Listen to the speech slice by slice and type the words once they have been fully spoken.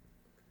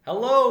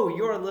Hello,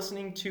 you're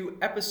listening to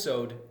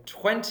episode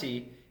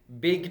 20,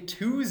 Big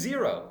 20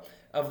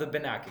 of the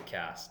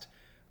Benakacast.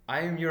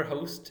 I am your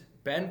host,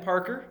 Ben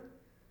Parker,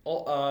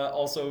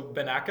 also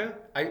Benaka.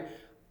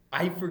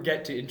 I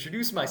forget to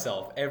introduce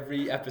myself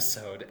every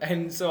episode,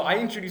 and so I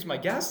introduce my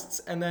guests,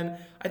 and then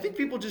I think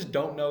people just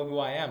don't know who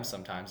I am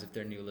sometimes if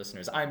they're new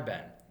listeners. I'm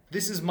Ben.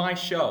 This is my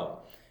show,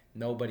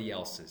 nobody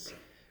else's.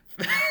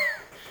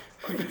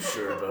 Are you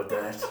sure about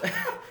that?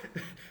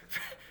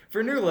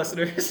 For new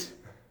listeners,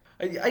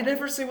 I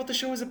never say what the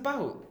show is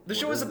about. The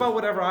show is about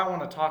whatever I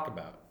want to talk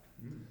about.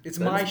 It's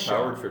my show.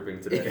 Power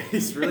tripping today.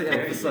 He's really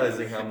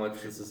emphasizing how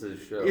much this is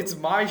his show. It's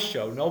my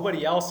show,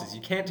 nobody else's.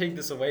 You can't take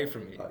this away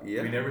from me.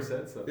 Yeah. We never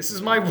said so. This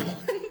is my one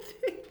thing.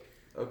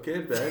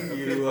 Okay, Ben,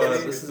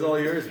 this is all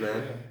yours, man.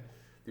 Yeah.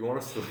 Do you want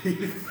us to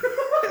leave?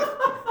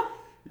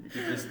 You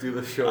can just do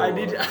the show. I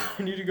need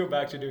to go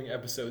back to doing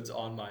episodes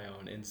on my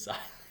own inside.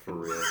 For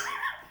real.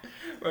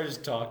 Where I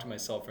just talk to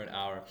myself for an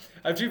hour.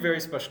 I have two very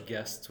special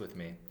guests with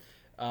me.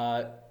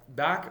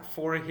 Back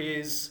for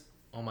his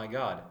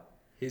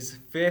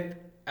 5th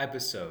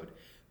episode.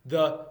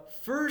 The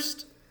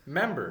first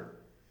member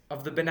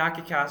of the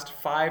Benakacast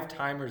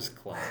 5-Timers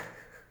Club.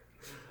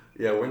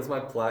 Yeah, when's my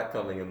plaque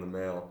coming in the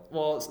mail?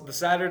 Well, the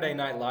Saturday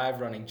Night Live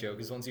running joke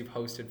is once you've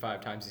hosted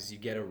 5 times is you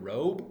get a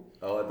robe.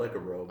 Oh, I'd like a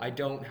robe. I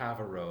don't have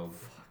a robe.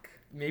 Fuck.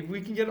 Maybe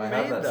we can get it I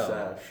made, have that though.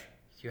 sash.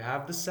 You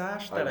have the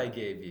sash that I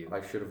gave you.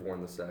 I should have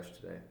worn the sash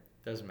today.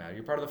 Doesn't matter.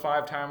 You're part of the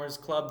 5-Timers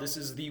Club. This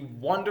is the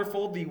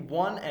wonderful, the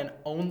one and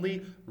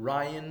only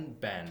Ryan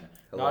Ben.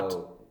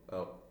 Hello.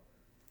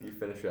 You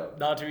finish up.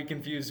 Not to be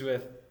confused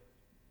with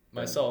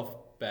myself,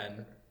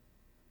 Ben.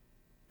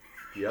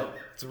 Yep.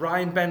 It's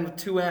Ryan Ben with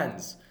 2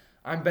 N's.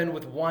 I'm Ben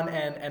with 1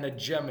 N and a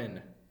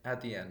Gemin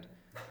at the end.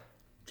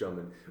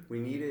 Jumping. We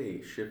need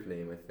a ship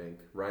name, I think.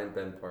 Ryan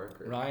Ben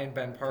Parker. Ryan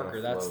Ben Parker.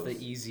 Kinda That's flows.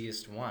 the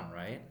easiest one,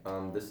 right?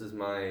 This is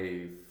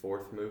my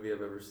 4th movie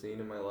I've ever seen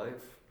in my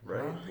life,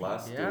 right?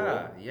 Last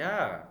Yeah, Duel,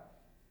 yeah.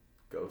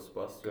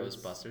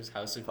 Ghostbusters,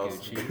 House of House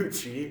Gucci. of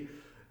Gucci,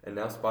 and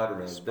now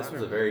Spider-Man. This was a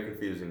Spider-Man. very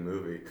confusing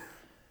movie.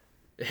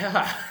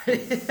 Yeah.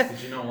 Did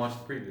you not watch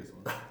the previous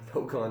one?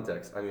 No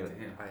context. I mean,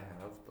 Damn. I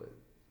have, but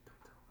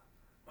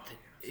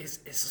This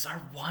is our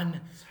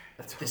one.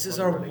 that's This our is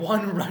one our running-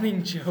 one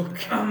running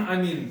joke.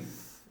 I mean,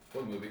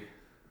 what movie?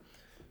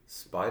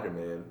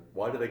 Spider-Man.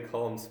 Why do they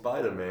call him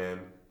Spider-Man?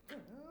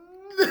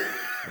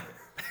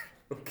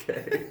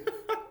 Okay.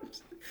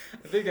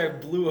 I think I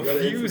blew a We gotta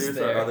fuse introduce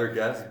there. our other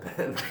guest,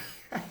 Ben.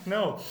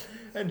 No.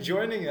 And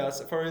joining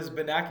us for his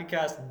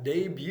Benakacast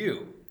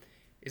debut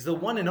is the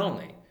one and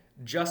only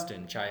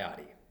Justin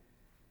Chayati.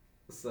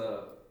 What's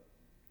up?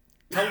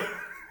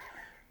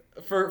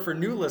 For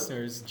new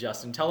listeners,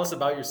 Justin, tell us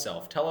about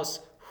yourself. Tell us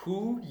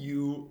who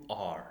you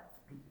are.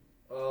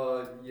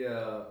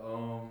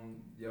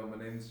 My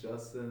name's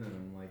Justin, and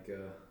I'm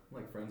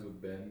like friends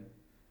with Ben.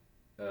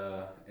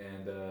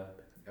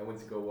 I went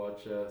to go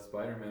watch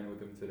Spider-Man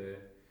with him today.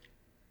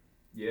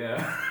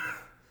 Yeah.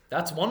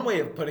 That's one way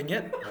of putting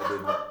it.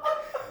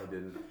 I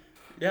didn't.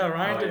 Yeah,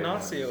 Ryan Oh, did yeah.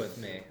 not see it with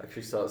me.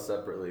 Actually saw it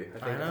separately.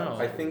 I know.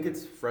 I think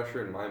it's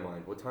fresher in my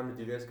mind. What time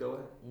did you guys go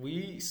at?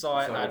 We saw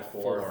it Saw it at at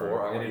 4.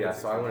 4. And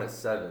So I went at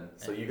 7.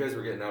 So you guys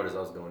were getting out as I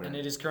was going And in.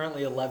 it is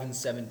currently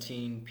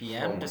 11:17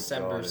 p.m. Oh my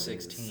December God, it is.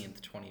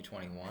 16th,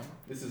 2021.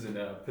 This is in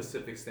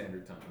Pacific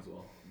Standard Time as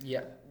well.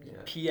 Yeah,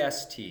 Yeah.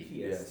 PST.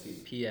 Yes.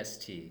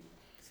 PST.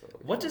 So,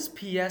 What does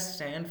PS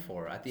stand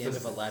for at the end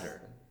of a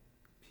letter?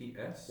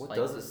 P.S. What Like-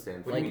 does it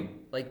stand for? What do you Like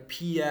mean? like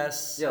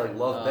PS. Yeah, like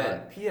love uh,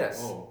 Ben.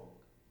 P.S. Oh.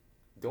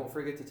 Don't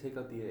forget to take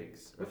out the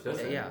eggs. What's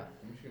that? Yeah.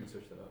 I'm just gonna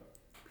search that up.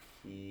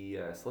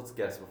 P.S. Let's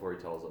guess before he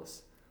tells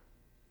us.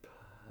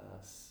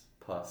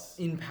 Pus.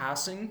 In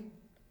passing.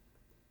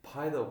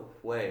 By the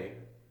way.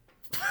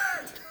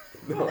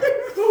 No.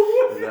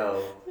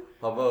 No.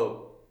 How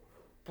about?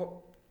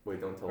 Po- Wait,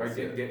 don't tell Alright, us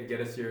yet.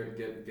 get us your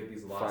get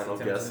these last Final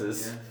attempts in,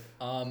 guesses.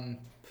 yeah?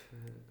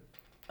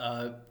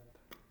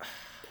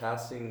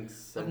 Passing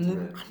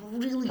sentiment.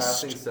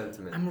 Passing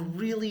sentiment. I'm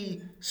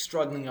really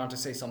struggling not to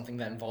say something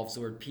that involves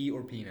the word P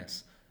or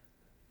penis.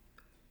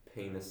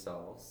 Penis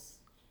sauce.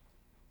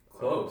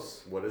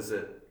 Close. What is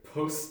it?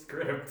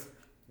 Postscript.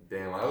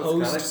 Damn, I was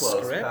kind of close.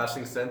 Postscript?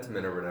 Passing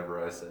sentiment or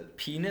whatever I said.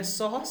 Penis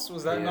sauce?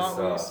 Was that Penis not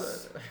what you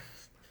sauce. said?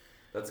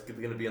 That's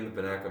gonna be on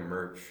the Benaka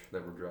merch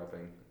that we're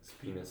dropping. It's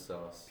penis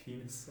sauce.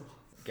 Penis sauce.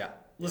 Yeah.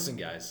 Listen,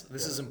 guys,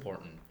 this Yeah. is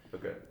important.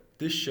 Okay.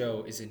 This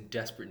show is in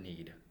desperate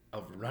need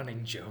of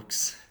running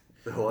jokes.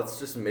 Well, let's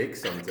just make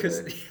some Because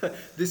today.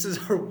 this is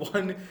our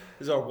one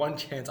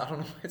chance. I don't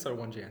know why it's our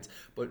one chance,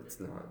 but It's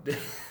not.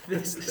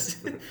 this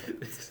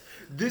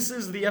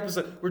is the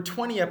episode. We're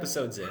 20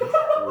 episodes in.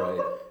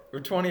 Right. We're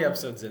 20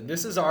 episodes in.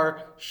 This is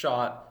our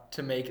shot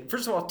to make,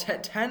 first of all,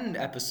 10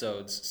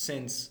 episodes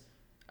since,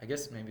 I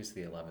guess maybe it's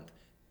the 11th.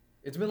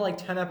 It's been like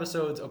 10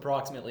 episodes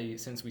approximately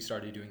since we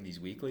started doing these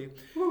weekly.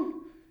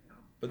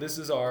 But this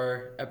is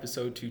our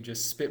episode to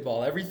just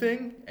spitball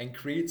everything and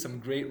create some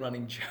great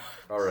running jokes.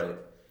 All right.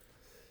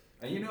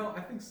 And I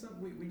think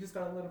we just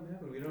gotta let him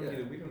have it. We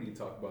don't need to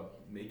talk about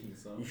making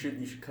some. You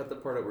should cut the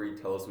part out where you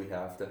tell us we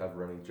have to have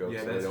running jokes.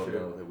 Yeah, so that's they don't true.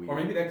 know that we. Or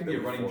maybe that can be a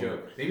running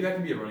joke. Maybe that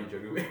can be a running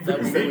joke.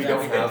 That we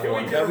don't have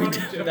one.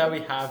 That we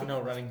have no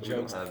running We don't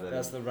jokes. have any.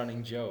 That's the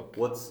running joke.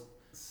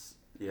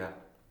 Yeah.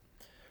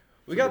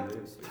 We got,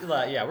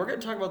 we're gonna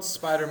talk about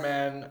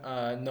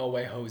Spider-Man, No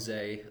Way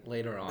Jose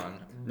later on.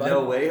 But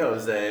No way,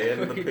 Jose.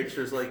 And the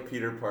picture's like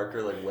Peter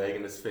Parker like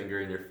wagging his finger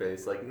in your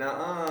face, like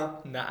nah.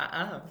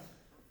 Nah.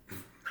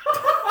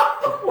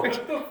 What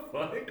the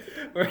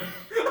fuck?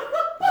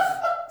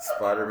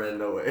 Spider-Man,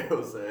 no way,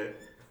 Jose.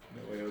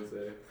 No way,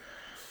 Jose.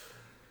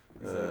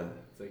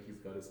 It's like he's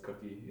got his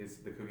cookie,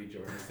 the cookie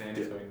jar in his hand.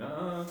 He's going,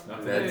 nah, not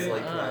And today. Ned's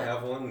like, can I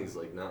have one? He's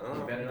like, nah.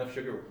 You've had enough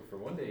sugar for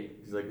one day.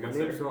 He's like, my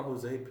Consider. name's not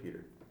Jose,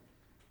 Peter.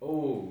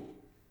 Oh,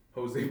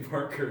 Jose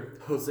Parker.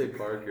 Jose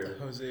Parker.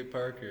 Jose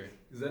Parker.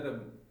 Is that a?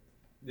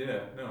 Yeah,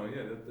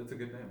 that's a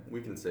good name.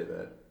 We can say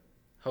that.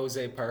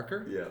 Jose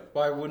Parker? Yeah.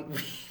 Why wouldn't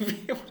we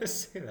be able to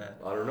say that?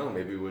 I don't know.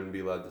 Maybe we wouldn't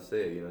be allowed to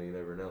say it. You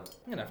never know.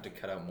 I'm gonna have to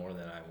cut out more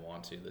than I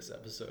want to this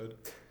episode.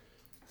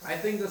 I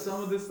think that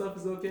some of this stuff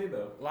is okay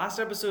though. Last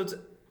episode's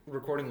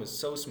recording was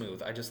so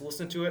smooth. I just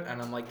listened to it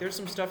and I'm like, there's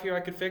some stuff here I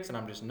could fix, and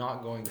I'm just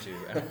not going to.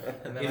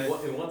 And then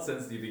In what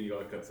sense do you think you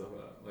gotta cut stuff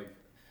out? Like,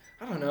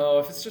 I don't know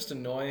if it's just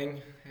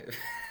annoying.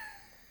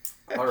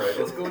 All right,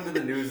 let's go into the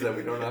news then.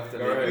 We don't have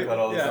to All right. cut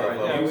all this Yeah, stuff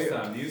yeah,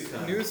 out. News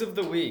time. News of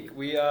the week.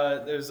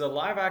 There's a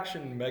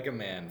live-action Mega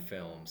Man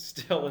film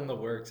still in the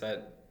works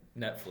at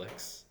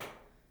Netflix.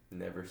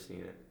 Never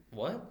seen it.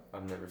 What?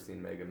 I've never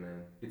seen Mega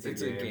Man. It's a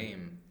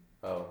game.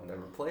 Oh,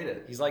 never played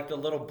it. He's like the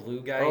little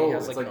blue guy. Oh, he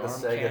has it's like like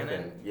an the arm Sega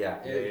cannon. thing. Yeah.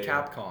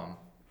 Capcom.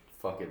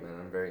 Fuck it, man.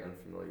 I'm very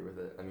unfamiliar with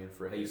it. I mean,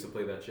 I used to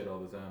play that shit all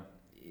the time.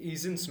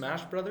 He's in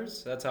Smash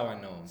Brothers. That's how I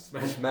know him.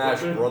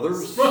 Smash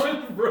Brothers.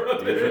 Smash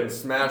Brothers. You're in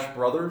Smash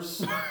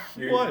Brothers.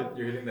 What?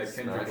 You're hitting that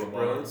Kendrick Smash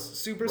Lamar. Bros.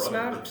 Super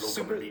Brothers.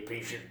 Smash. Be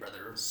patient,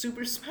 brother.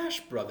 Super Smash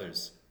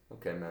Brothers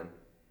Okay, man.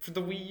 for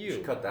the Wii You should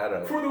U. cut that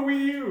out. For the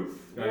Wii U.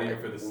 Not even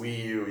for the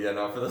Wii U, yeah,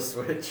 not for the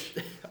Switch.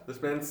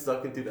 This man's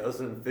stuck in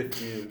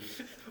 2015.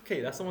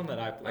 Okay, that's the one that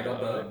I played. I got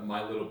the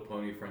My Little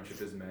Pony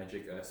Friendship is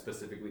Magic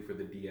specifically for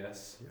the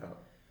DS. Yeah.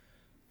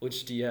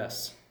 Which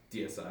DS?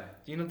 DSi.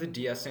 Do you know the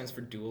DS stands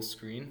for dual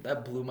screen?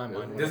 That blew my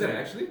mind. Does it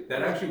actually?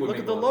 That actually would Look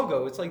make at the a lot of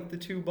logo. It's like the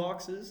two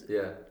boxes.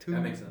 Yeah. Two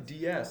That makes sense.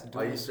 DS. I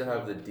dual used to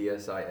have the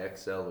DSi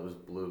XL. It was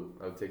blue.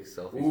 I would take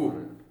selfies Ooh.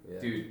 on it. Yeah.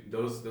 Dude,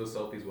 those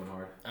selfies went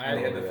hard. I And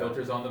they had know, the yeah.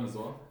 filters on them as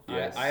well.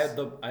 Yes. I had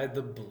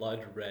the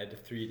blood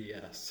red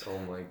 3DS. Oh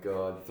my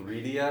god.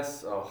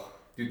 3DS? Oh.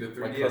 Dude,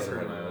 the My 3DS cousin hurt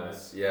had my one.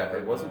 eyes. Yeah, Hurt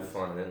it my wasn't eyes.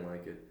 fun. I didn't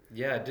like it.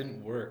 Yeah, it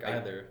didn't work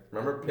either.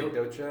 Remember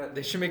Picto Chat?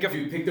 They should make a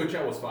Dude, Picto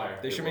Chat was fire.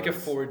 they should It make a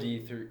was.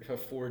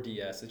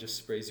 4DS that just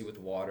sprays you with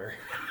water.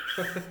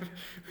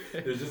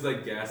 There's just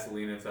like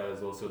gasoline inside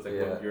as well, so it's like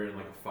Yeah. when you're in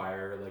like a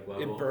fire like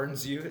level. It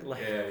burns you.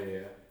 Like Yeah.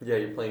 Yeah,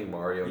 you're playing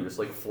Mario and just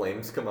like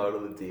flames come out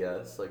of the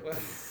DS. Like,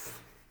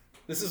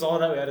 this is all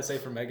that we had to say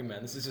for Mega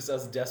Man. This is just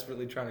us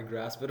desperately trying to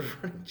grasp it.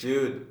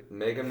 dude,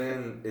 Mega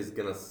Man is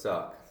gonna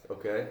suck.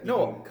 Okay? You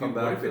No. can come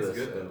Dude, what back if to it's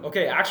this. good, and though?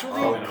 Okay, actually,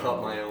 I'll no.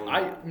 cut my own.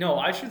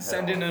 I should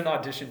send Hell. in an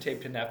audition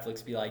tape to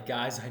Netflix. Be like,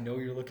 guys, I know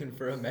you're looking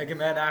for a Mega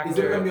Man actor. Is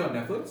it gonna be on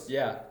Netflix?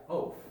 Yeah,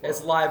 Oh, fuck.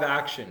 it's live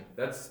action.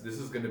 This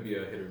is gonna be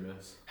a hit or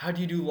miss. How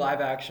do you do live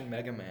action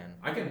Mega Man?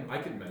 I can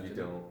imagine. You it.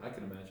 don't. I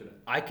can imagine it.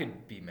 I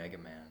could be Mega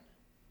Man.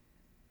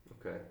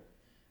 Okay.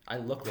 I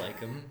look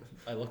like him.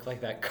 I look like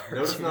that cartoon.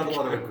 Notice not a lot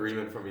of character.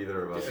 agreement from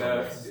either of us on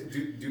this.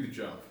 Do the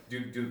jump. Do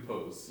the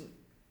pose.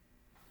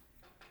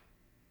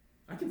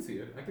 I can see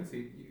it.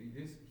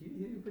 He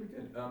did pretty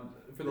good.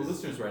 For the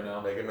listeners right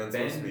now, Mega Man's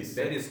supposed to be Ben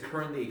sick. is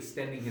currently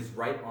extending his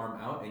right arm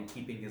out and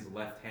keeping his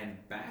left hand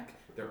back.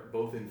 They're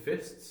both in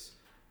fists.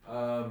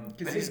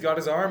 Because he's got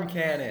his arm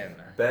cannon.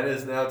 Ben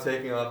is now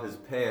taking off his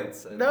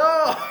pants. And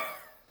No.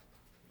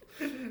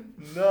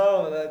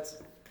 No,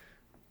 that's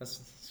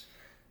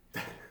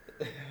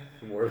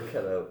More to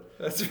cut out.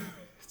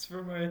 it's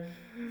for my.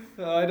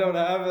 I don't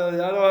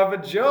have a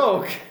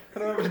joke. I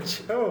don't have a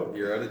joke.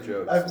 You're out of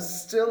jokes. I'm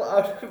still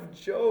out of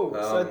jokes.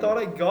 I thought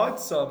I got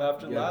some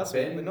after Yeah, last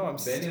week, but no, I'm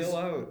Ben still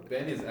out.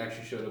 Ben has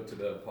actually showed up to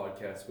the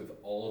podcast with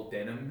all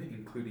denim,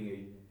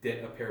 including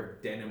a pair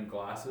of denim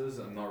glasses.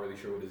 I'm not really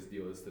sure what his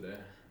deal is today.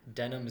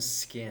 Denim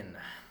skin.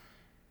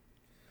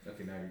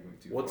 Okay, now you're going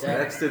too What's far.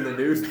 next in the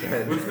news,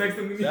 Ben? What's next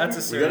in the news? That's a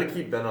We surgery. gotta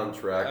keep Ben on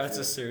track. That's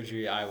a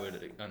surgery I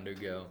would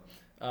undergo.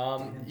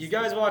 You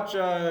guys watch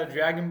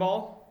Dragon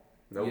Ball?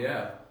 Nope.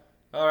 Yeah.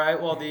 All right.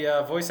 Well,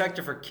 the voice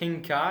actor for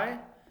King Kai,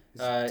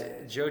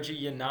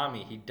 Joji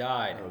Yanami, he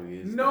died Oh, he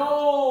is.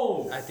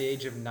 No! at the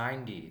age of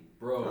 90.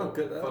 Bro, Oh,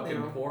 good, fucking you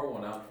know. pour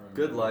one out for him.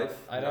 Good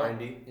life. I don't-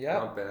 90. yeah.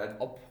 Not bad.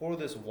 I'll pour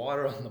this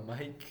water on the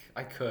mic.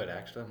 I could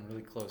actually. I'm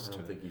really close I to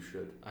don't it. think you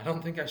should. I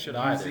don't think I should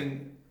either.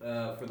 Using,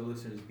 for the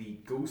listeners, the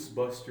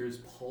Ghostbusters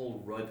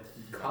Paul Rudd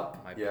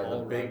cup. My Yeah, the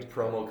Paul big Rudd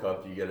promo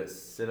cup. cup you get at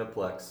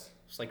Cineplex.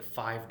 It's like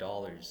 $5.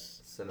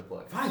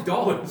 Cineplex.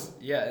 $5?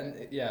 Yeah,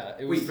 and yeah,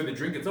 it Wait, was for the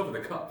drink itself or the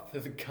cup? for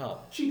the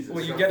cup. Jesus.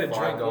 Well, you It's get a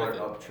 $5 drink with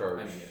it. upcharge.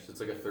 I mean, It's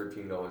like a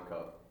 $13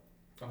 cup.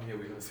 Oh yeah,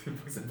 we got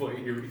Cineplex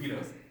employee here. He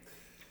knows.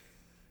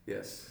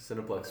 Yes,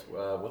 Cineplex.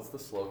 What's the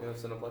slogan of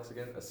Cineplex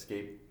again?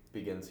 Escape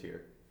begins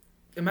here.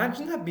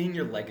 Imagine that being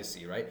your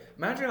legacy, right?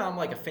 Imagine I'm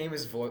like a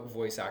famous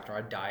voice actor.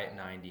 I die at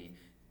 90,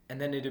 and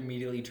then it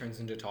immediately turns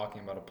into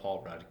talking about a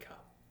Paul Rudd cup.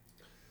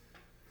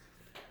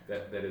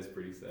 That is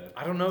pretty sad.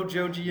 I don't know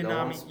Joji No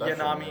one's special,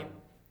 Yanami, man.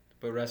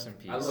 but rest in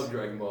peace. I love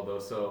Dragon Ball though,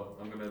 so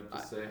I'm gonna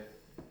just say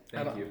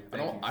thank you.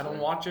 I don't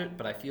watch it,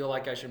 but I feel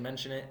like I should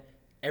mention it.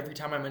 Every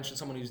time I mention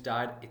someone who's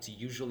died, it's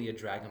usually a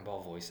Dragon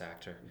Ball voice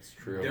actor. It's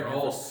true. They're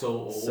all so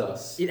old.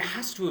 Sus. It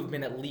has to have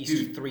been at least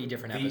Dude, 3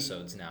 different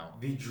episodes now.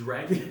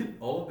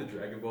 All of the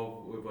Dragon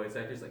Ball voice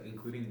actors, like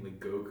including like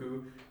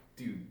Goku,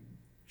 dude,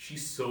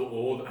 she's so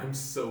old. I'm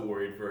so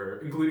worried for her,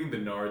 including the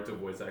Naruto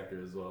voice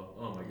actor as well.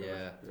 Oh my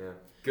god. Yeah.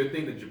 Good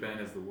thing that Japan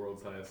has the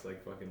world's highest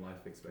like fucking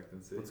life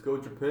expectancy. Let's go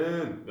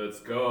Japan.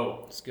 Let's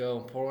go. Let's go.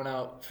 Pour one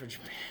out for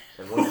Japan.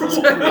 And what's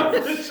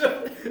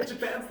the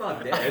Japan's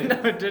not I dead.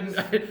 know it didn't.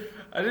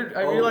 I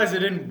realized it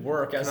didn't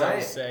work as I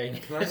was saying.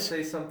 Can I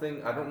say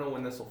something? I don't know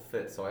when this will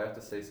fit, so I have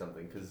to say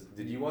something. Because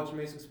did you watch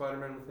Amazing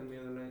Spider-Man with him the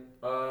other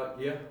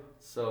night? Yeah.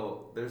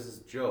 So there's this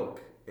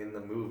joke in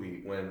the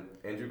movie when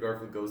Andrew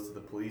Garfield goes to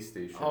the police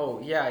station. Oh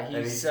yeah, And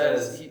he he's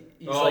says-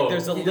 like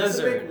there's a he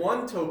doesn't lizard. make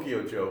one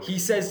Tokyo joke. He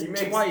says He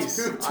makes twice.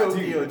 2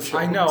 Tokyo jokes.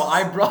 I know.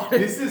 I brought it.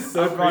 This is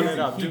so I brought crazy. it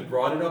up. He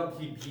brought it up.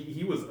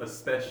 He was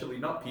especially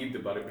not peeved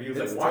about it, but he was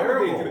It's like, "Why would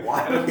they do terrible. that?"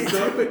 Why And would they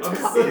do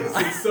it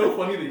it's so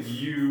funny that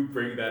you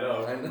bring that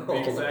up. I know.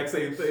 The exact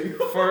same thing.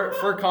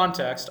 For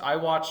context, I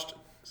watched.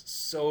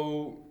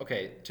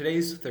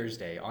 Today's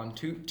Thursday. On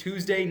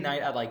Tuesday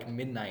night at like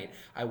midnight,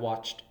 I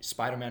watched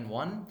Spider-Man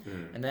 1,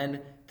 and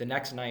then the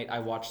next day I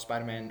watched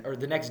Spider-Man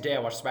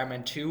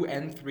 2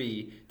 and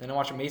 3. Then I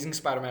watched Amazing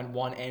Spider-Man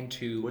 1 and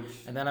 2,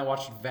 and then I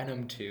watched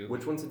Venom 2.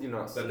 Which ones did you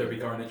not see? Let there be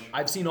carnage.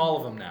 I've seen all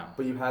of them now.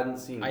 But you hadn't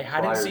seen. I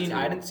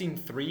hadn't seen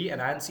 3,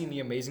 and I hadn't seen the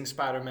Amazing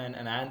Spider-Man,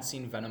 and I hadn't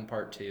seen Venom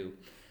Part 2.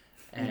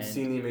 And You'd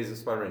seen the Amazing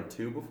Spider-Man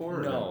 2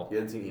 before? Or No. You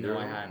hadn't seen either? No, of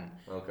I them? hadn't.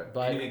 Okay.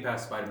 But Anything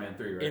past Spider-Man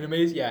 3, right?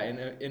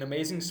 in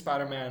Amazing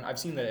Spider-Man, I've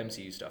seen the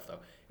MCU stuff though.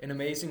 In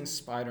Amazing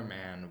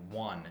Spider-Man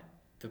 1,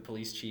 the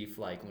police chief,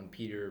 like when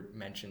Peter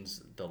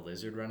mentions the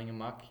lizard running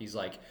amok, he's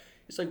like,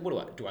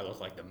 what do I look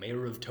like the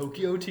mayor of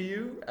Tokyo to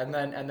you? And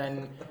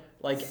then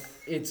like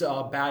it's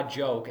a bad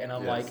joke, and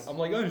I'm Yes.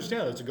 like I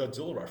understand it's a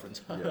Godzilla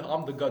reference. Yeah.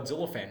 I'm the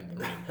Godzilla fan in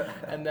the room.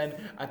 And then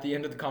at the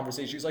end of the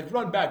conversation, he's like,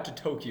 run back to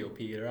Tokyo,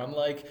 Peter. I'm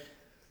like,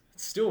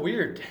 it's still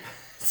weird.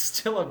 It's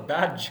still a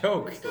bad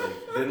joke. It's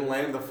like, didn't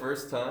land the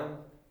first time.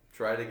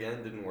 Tried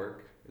again, didn't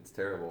work. It's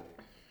terrible.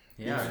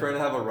 He was Yeah. trying to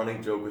have a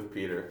running joke with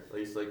Peter.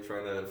 He's like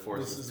trying to force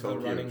This his is the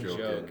Tokyo running joke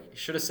joke. in. You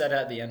should have said it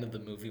at the end of the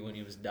movie when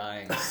he was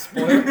dying.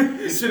 Spoiler,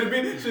 It should have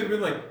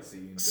been like, see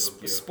you in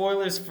Tokyo.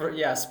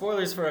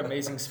 spoilers for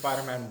Amazing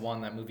Spider-Man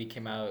 1. That movie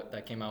came out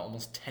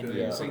almost 10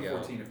 years ago.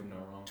 2014, if I'm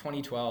not wrong.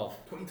 2012.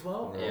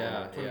 2012?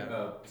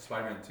 Yeah.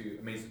 Spider-Man 2,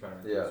 Amazing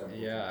Spider-Man 2. Yeah. sorry.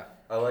 Yeah.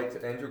 I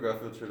liked Andrew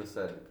Garfield should have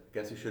said,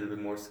 guess you should have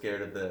been more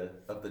scared of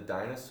the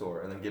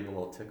dinosaur and then give him a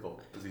little tickle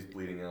because he's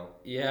bleeding out.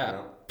 Yeah. You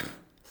know?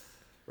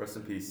 Rest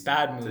in peace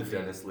Bad to movie.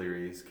 Dennis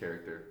Leary's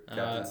character,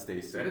 Captain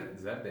Stacy.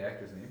 Is that the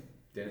actor's name?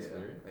 Dennis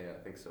Leary? Yeah,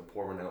 I think so.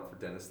 Pour one out for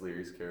Dennis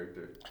Leary's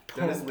character.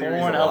 Pour Dennis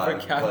Leary's one out for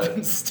alive, Captain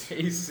but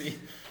Stacy.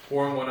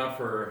 Pouring one out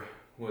for,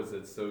 what is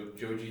it? So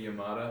Joji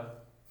Yamada,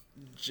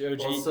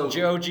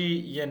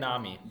 Joji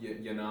Yanami.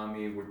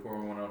 Yanami, we're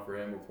pouring one out for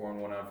him. We're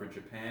pouring one out for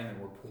Japan, and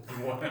we're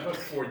pouring one out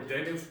for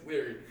Dennis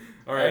Leary.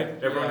 All right,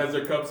 everyone has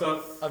their cups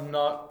up. I'm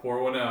not.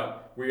 Pour one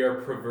out. We are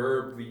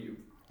proverbially.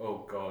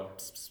 Oh God!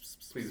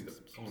 Please.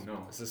 Oh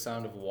no. It's the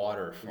sound of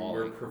water We're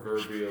falling.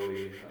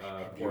 proverbially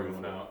pouring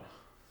one out.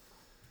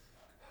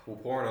 we'll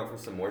pour one out for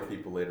some more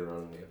people later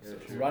on in the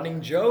episode. Yeah,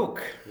 Running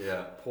joke.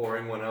 Yeah,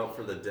 pouring one out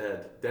for the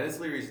dead. Dennis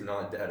Leary's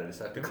not dead. I just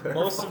have to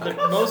clarify.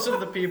 Most of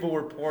the people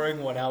we're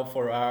pouring one out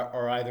for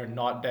are either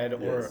not dead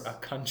or Yes. a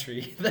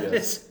country that Yes.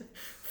 is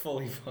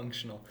fully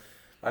functional.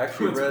 I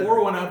actually Let's read.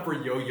 pour one out for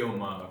Yo-Yo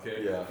Ma,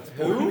 okay? Yeah.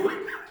 Who?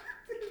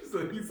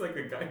 So he's like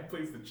a guy who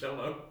plays the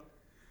cello.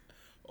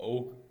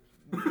 Oh.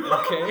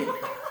 Okay.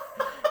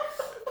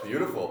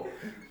 Beautiful.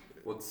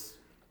 What's?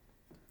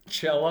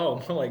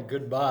 Cello. More like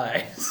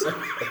goodbye. So,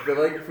 I feel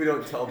like if we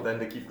don't tell Ben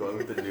to keep going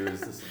with the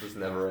news, this will just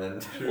never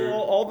end. well,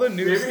 all the We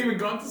news. haven't even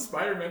gone to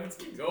Spider-Man. Let's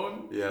keep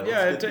going. Yeah. Yeah,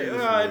 let's get through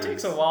this it news.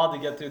 takes a while to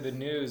get through the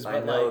news, I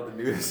but know like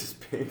the news is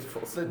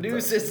painful. the sometimes.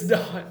 news is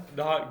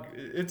not.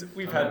 It's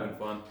I'm having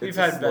fun. It's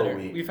a slow better.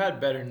 week. We've had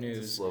better It's a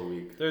news. slow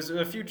week. There's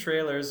a few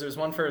trailers. There's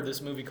one for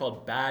this movie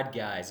called Bad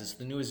Guys. It's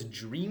the newest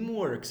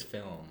DreamWorks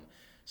film,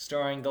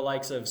 starring the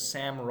likes of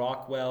Sam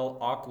Rockwell,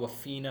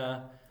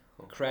 Aquafina,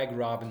 Craig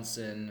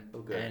Robinson,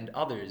 Okay. and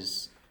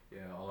others.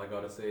 Yeah, all I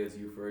gotta say is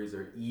you furries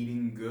are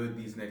eating good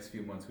these next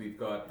few months. We've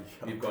got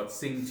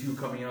Sing 2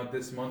 coming out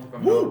this month, if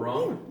I'm not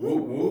wrong.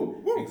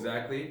 Woo.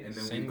 Exactly. And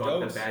then Sing we've got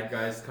goes. The Bad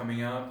Guys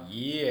coming out. If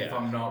Yeah.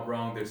 I'm not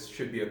wrong, there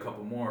should be a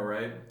couple more,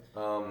 right?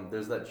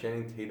 There's that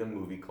Channing Tatum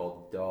movie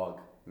called Dog.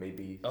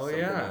 Maybe. Oh, something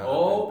yeah. will happen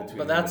Oh, between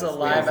But him that's and a his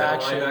live Is that a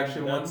action. live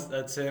action one?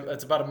 That's it.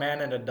 It's about a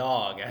man and a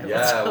dog.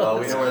 Yeah, well,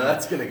 we know where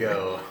that's gonna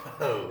go.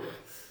 Oh.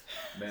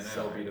 Man, I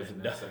hope he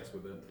doesn't have sex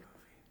with it.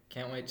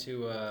 Can't wait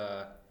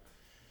to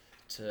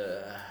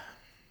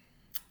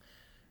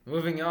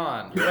moving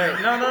on.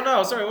 Wait,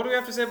 no. Sorry, what do we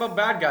have to say about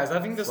Bad Guys?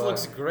 I think this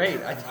looks great.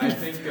 I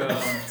think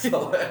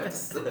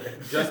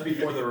just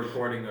before the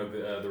recording of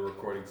the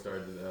recording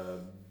started,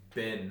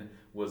 Ben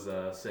was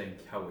saying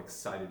how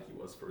excited he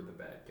was for the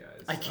Bad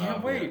Guys. I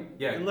can't wait.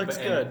 Yeah, it looks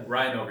and good.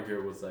 Ryan over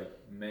here was like,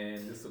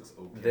 "Man, this looks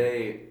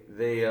okay."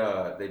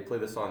 They play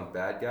the song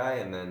 "Bad Guy,"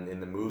 and then in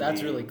the movie,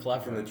 That's really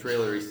clever. In the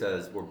trailer, he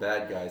says, "We're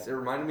bad guys." It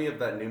reminded me of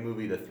that new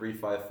movie, The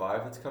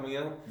 355, that's coming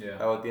out. Yeah.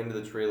 How at the end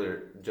of the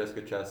trailer,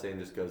 Jessica Chastain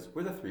just goes,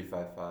 "We're the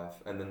 355,"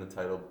 and then the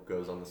title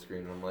goes on the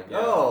screen, and I'm like,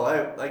 "Oh,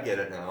 I get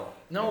it now."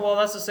 No, well,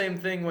 that's the same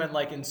thing when,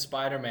 like, in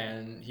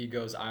Spider-Man, he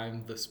goes,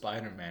 "I'm the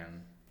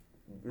Spider-Man."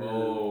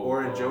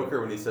 Or in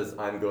Joker when he says,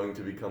 "I'm going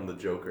to become the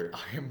Joker."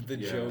 I am the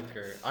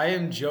Joker. I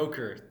am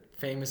Joker,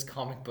 famous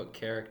comic book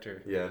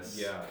character. Yes.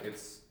 Yeah,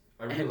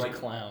 I really And like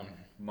clown.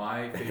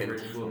 My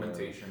favorite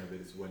implementation of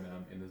it is when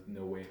in the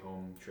No Way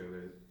Home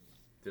trailer,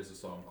 there's a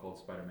song called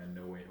Spider-Man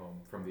No Way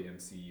Home from the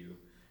MCU.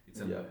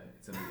 It's in the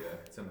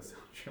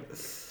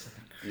soundtrack.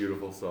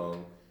 Beautiful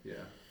song. Yeah.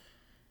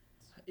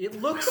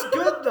 It looks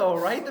good though,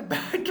 right? The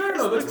Bad Guys.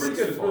 No, that's looks pretty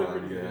good. It's really fun,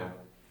 pretty good. yeah.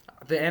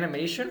 The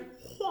animation.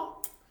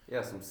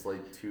 Yeah, some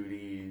slight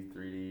 2D,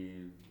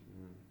 3D.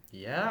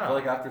 Yeah. I feel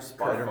like after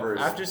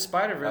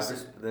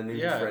Spider-Verse, the new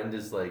trend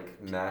is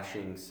like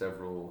mashing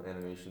several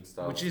animation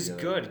styles which is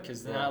together. good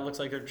because now it looks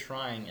like they're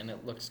trying and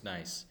it looks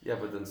nice. Yeah,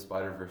 but then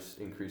Spider-Verse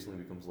increasingly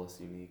becomes less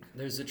unique.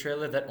 There's a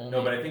trailer that only.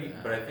 No, but I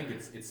think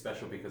it's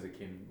special because it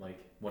came like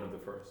one of the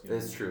first. You know?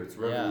 It's true. It's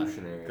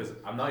revolutionary. Because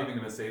I'm not even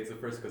gonna say it's the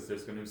first because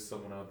there's gonna be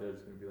someone out there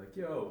that's gonna be like,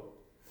 "Yo,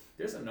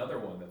 there's another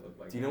one that looked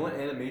like." Do you know what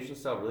animation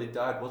style really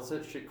died? What's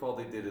that shit called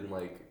they did in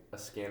like A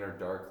Scanner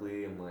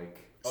Darkly and like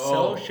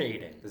cell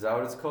shading. Is that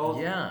what it's called?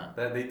 Yeah.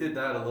 That they did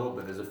that a little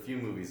bit. There's a few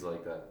movies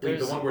like that. Wait,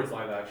 the one where it's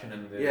live action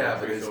and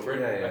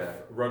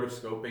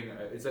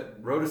rotoscoping. Is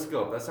that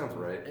rotoscope? That sounds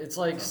right. It's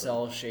like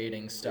cell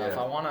shading stuff.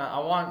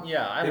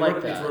 Yeah. I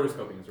like that. It's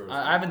rotoscoping.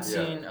 I haven't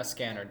seen A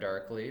Scanner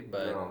Darkly,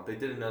 but no, they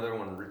did another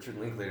one. Richard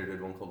Linklater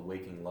did one called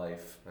Waking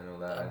Life. I know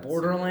that.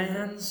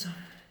 Borderlands.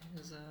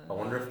 I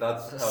wonder if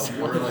that's how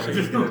Borderlands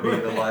is going to be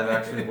the live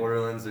action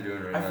Borderlands they're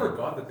doing right now. I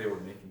forgot that they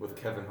were making with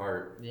Kevin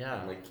Hart. Yeah.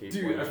 And like Kate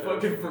Dude, I Blanchett.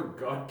 fucking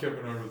forgot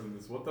Kevin Hart was in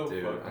this. What the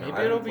fuck? Maybe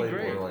I it'll haven't be played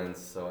great.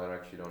 Borderlands, so I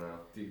actually don't know.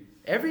 Dude.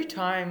 Every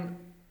time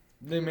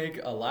they make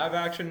a live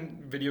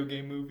action video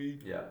game movie.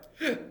 Yeah.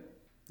 You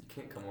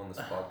can't come on this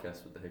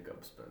podcast with the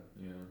hiccups, Ben.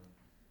 Yeah.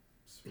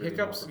 Really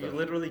hiccups, you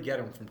literally get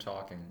them from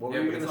talking. What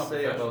were you going to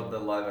say about the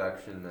live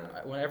action?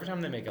 Every time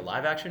they make a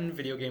live action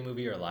video game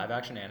movie or a live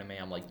action anime,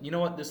 I'm like, you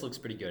know what, this looks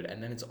pretty good,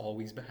 and then it's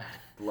always bad.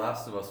 The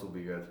Last of Us will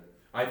be good.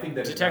 I think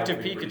that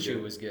Detective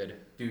Pikachu was good.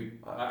 Dude,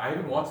 I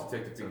haven't watched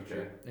Detective Pikachu.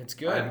 Okay. It's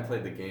good. I haven't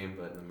played the game,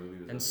 but the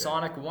movie was And okay.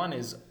 Sonic 1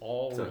 is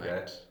all right.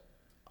 Okay.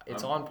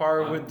 It's on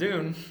par with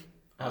Dune,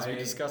 as we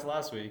discussed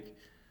last week.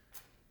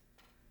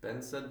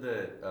 Ben said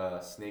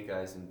that Snake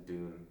Eyes and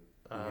Dune.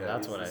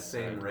 That's what I said.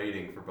 Same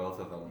rating for both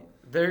of them.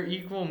 They're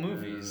equal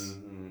movies.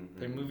 Mm-hmm.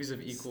 They're movies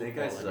of equal Snake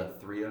quality. Eyes is a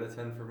 3 out of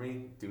 10 for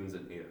me. Dune's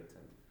an 8 out of 10.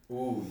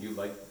 Ooh, you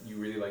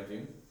really like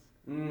Dune?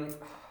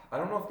 I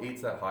don't know if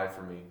 8's that high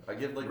for me. I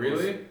give like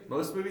really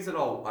most movies that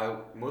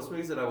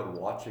I would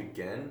watch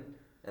again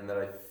and that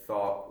I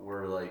thought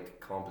were like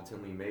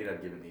competently made.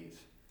 I'd give an 8.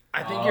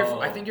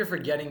 I think you're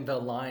forgetting the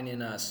line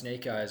in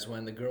Snake Eyes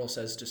when the girl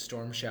says to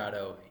Storm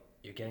Shadow,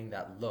 "You're getting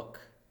that look,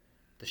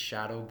 the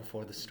shadow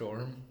before the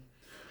storm."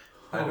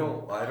 I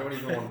don't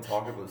even want to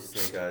talk about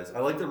Snake Eyes. I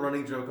like the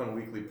running joke on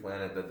Weekly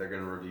Planet that they're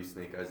gonna review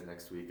Snake Eyes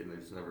next week and they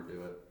just never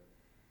do it.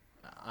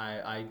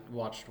 I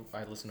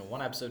listened to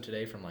one episode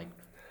today from like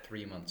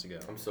 3 months ago.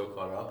 I'm so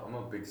caught up. I'm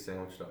a big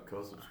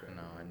Sandwich.co subscriber.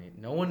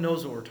 No one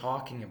knows what we're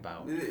talking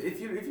about.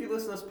 If you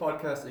listen to this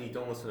podcast and you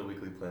don't listen to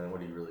Weekly Planet, what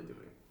are you really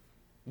doing?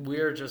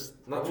 We're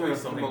just not trying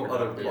to promote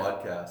other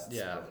podcasts.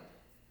 Yeah.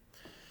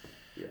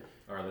 Yeah.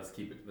 All right, let's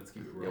keep it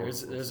real.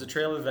 There's a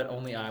trailer that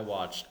only I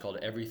watched called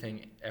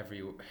Everything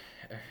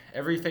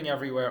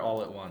Everywhere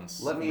All at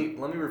Once. Let me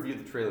review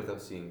the trailer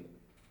without seeing it.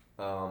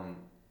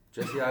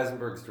 Jesse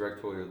Eisenberg's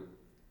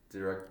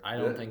I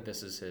don't think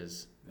this is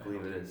his. I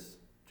believe it is.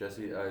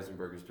 Jesse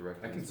Eisenberg is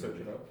directing. I can search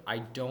it up. I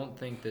don't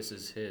think this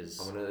is his.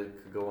 I'm gonna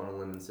go on a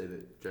limb and say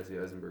that Jesse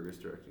Eisenberg is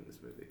directing this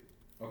movie.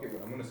 Okay,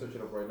 but I'm gonna search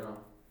it up right now.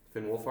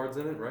 Finn Wolfhard's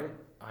in it, right?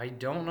 I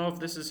don't know if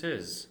this is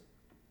his.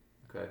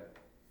 Okay.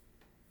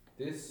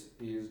 This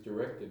is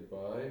directed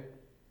by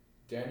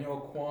Daniel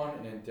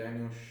Kwan and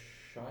Daniel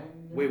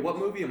Shine. Wait, what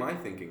movie am I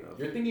thinking of?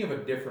 You're thinking of a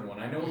different one.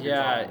 I know what you're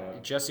talking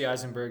about. Jesse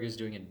Eisenberg is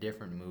doing a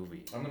different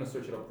movie. I'm gonna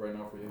search it up right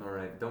now for you. All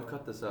right, don't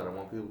cut this out. I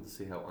want people to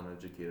see how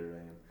uneducated I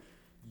am.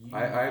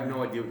 I have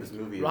no idea what this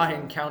movie is.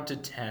 Ryan, count to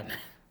 10.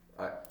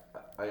 I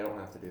don't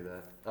have to do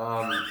that.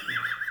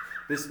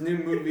 This new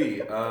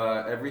movie,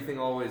 Everything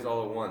Always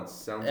All at Once,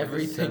 sounds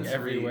Everything like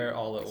Everywhere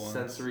All at Once.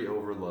 Sensory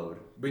overload.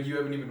 But you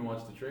haven't even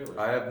watched the trailer.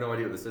 I have no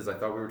idea what this is. I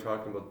thought we were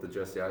talking about the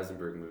Jesse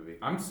Eisenberg movie.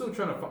 I'm still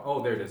trying to.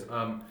 Oh, there it is.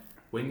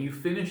 When you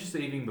finish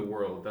saving the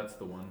world, that's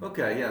the one.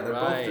 Okay, yeah, they're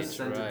both just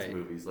Right, sentence right.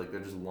 movies. Like, they're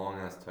just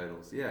long-ass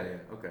titles. Yeah,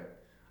 okay.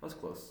 I was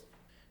close.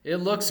 It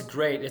looks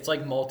great. It's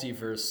like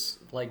multiverse.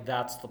 Like,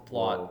 that's the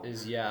plot. Whoa.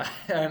 Is yeah.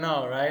 I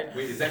know, right?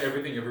 Wait, is that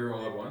everything everywhere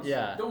all at once?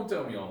 Yeah. Don't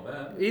tell me all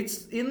that.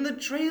 It's in the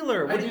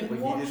trailer. I What do didn't you?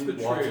 But watch he the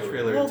didn't watch the trailer.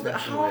 trailer Well,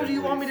 intentionally, how do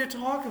you I want me to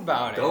believe. talk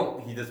about it?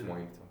 Don't. He doesn't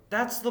want you to talk.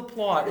 That's the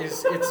plot.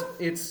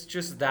 It's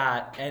just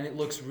that, and it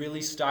looks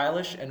really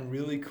stylish and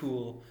really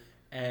cool.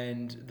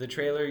 And the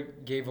trailer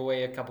gave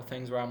away a couple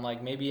things where I'm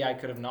like, maybe I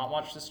could have not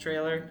watched this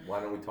trailer, Why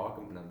don't we talk?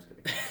 No, I'm just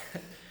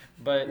kidding.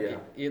 but Yeah.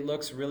 it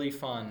looks really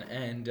fun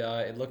and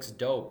it looks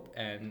dope.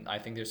 And I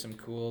think there's some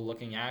cool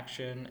looking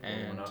action Pour one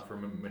and out for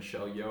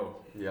Michelle Yeoh.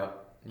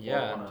 Yep. yeah.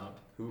 Pour one out.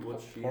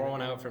 What's she? Pour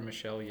one out for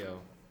Michelle Yeoh.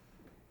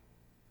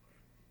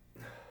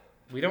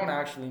 We don't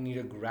actually need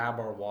to grab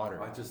our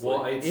water. I just Well,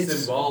 like, it's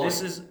symbolic.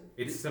 This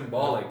is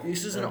symbolic.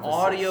 This is an Emphasis.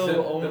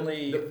 audio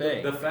only the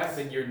thing. The fact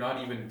that you're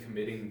not even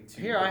committing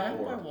to Here, the I have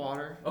pour. my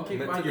water. Okay,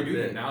 Commit fine. to You're the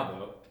doing bit. it now,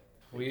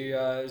 though.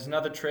 There's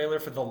another trailer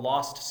for The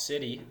Lost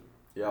City.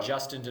 yeah.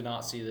 Justin did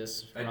not see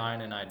this. I-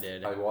 Ryan and I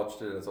did. I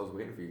watched it as I was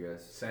waiting for you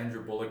guys.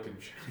 Sandra Bullock and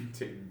Channing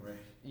Tatum, right?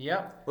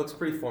 Yep. Looks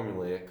pretty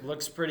formulaic.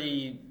 Looks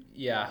pretty.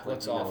 Yeah. Like,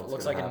 Looks you know awful. what's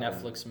Looks gonna like a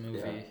happen. Netflix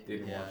movie.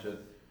 Didn't Yeah. watch it.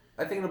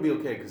 I think it'll be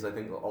okay because I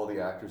think all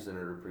the actors in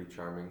it are pretty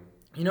charming.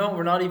 You know,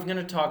 we're not even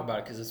gonna talk about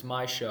it because it's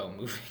my show.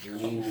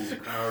 Moving.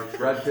 Ooh,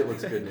 Brad Pitt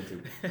looks good in it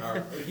too.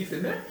 he's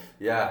in there?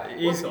 Yeah,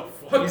 He's,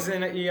 What the fuck? he's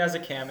in it. He has a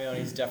cameo and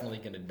he's definitely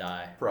gonna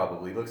die.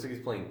 probably. Looks like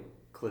he's playing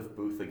Cliff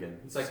Booth again.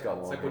 It's like, He's got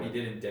it's long like what he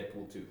hair. did in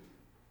Deadpool 2.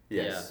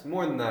 Yes,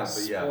 more than that,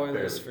 but yeah,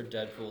 Spoilers barely. for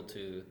Deadpool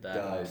 2. That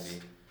Dies.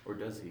 movie. Or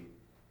does he?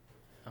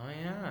 Oh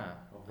yeah.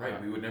 Oh,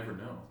 right, we would never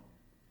know.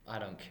 I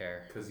don't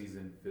care. Because he's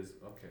in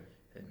Okay.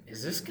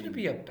 Is this gonna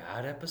be a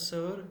bad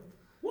episode?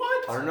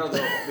 What? I don't know.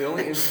 The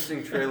only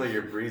interesting trailer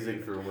you're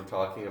breezing through when we're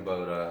talking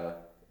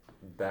about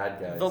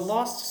bad guys. The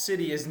Lost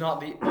City is not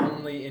the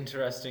only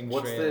interesting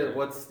trailer.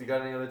 You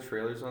got any other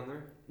trailers on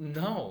there?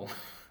 No.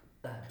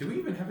 Do we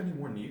even have any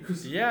more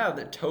news? Yeah,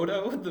 the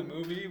Toto, the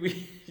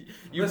movie.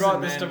 You Listen,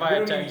 brought this man, to my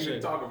we don't even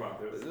attention. talk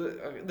about this.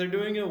 They're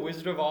doing a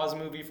Wizard of Oz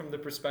movie from the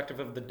perspective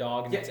of the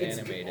dog, and Yeah, it's it's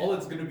animated. all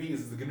it's gonna be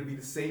is it's gonna be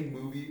the same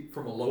movie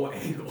from a low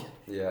angle.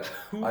 Yeah.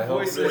 Who I hope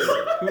voices?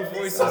 they- Who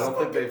voices? I don't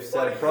think they've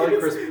said. Probably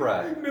Chris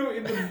Pratt. No,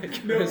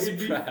 Chris it'd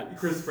be Pratt.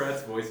 Chris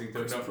Pratt's voicing to it.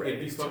 Chris No, Pratt it'd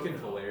be is fucking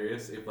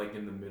hilarious if like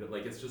in the middle,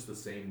 like it's just the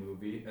same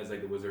movie as like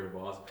the Wizard of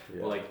Oz,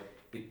 Yeah. but like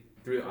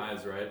through the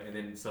eyes, right, and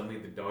then suddenly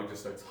the dog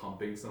just starts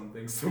humping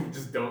something, so we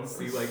just don't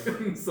see like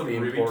some The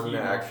really important key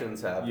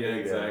actions happening. Yeah,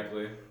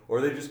 exactly.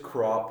 Or they just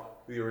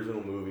crop the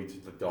original movie to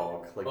the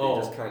dog. Like Oh.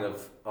 they just kind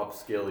of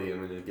upscale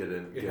him and then get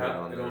it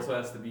on It there. also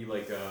has to be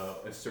like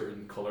a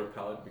certain color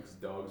palette because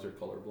dogs are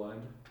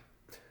colorblind.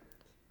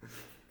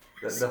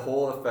 The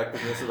whole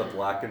effectiveness of the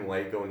black and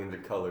white going into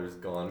color is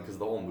gone because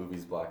the whole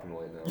movie's black and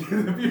white now.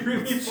 It'd be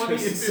really It's funny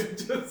just- if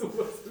it just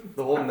wasn't.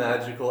 The whole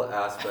magical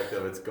aspect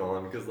of it's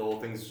gone because the whole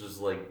thing's just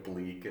like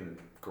bleak and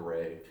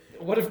gray.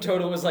 What if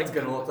Toto was like? It's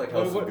gonna look like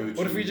House of what Gucci.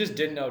 if we just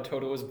didn't know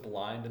Toto was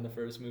blind in the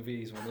first movie?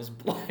 He's one of those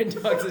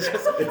blind dogs. It's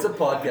just It's a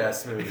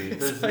podcast movie.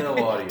 There's no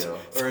audio.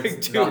 Or like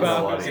it's 2 not no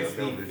hours. audio. It's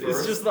no the visual.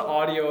 it's just the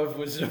audio of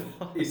Wizard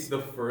of Oz. It's the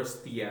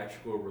first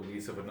theatrical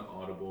release of an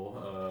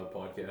Audible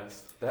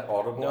podcast. That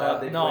Audible No,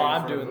 ad they no, play in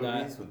I'm front of doing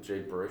that. movies with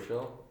Jay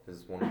Baruchel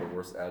is one of the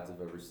worst ads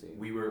I've ever seen.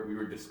 We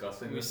were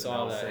discussing We this, saw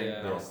and I was that, saying, yeah.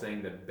 and I was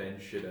saying that Ben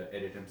should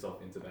edit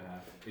himself into the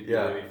half. It'd be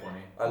Yeah. really funny.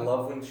 I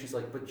love when she's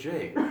like, "But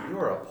Jay,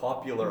 you're a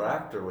popular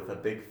actor with a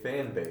big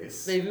fan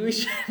base." Maybe we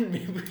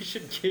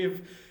should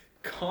give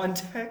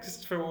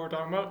context for what we're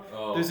talking about.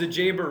 Oh. There's a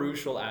Jay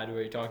Baruchel ad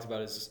where he talks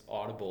about his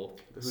Audible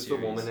Who's series.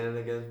 the woman in it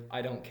again?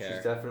 I don't She's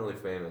care. definitely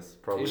famous.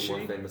 Probably Is more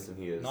she? famous than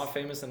he is. Not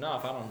famous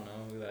enough. I don't know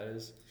who that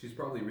is. She's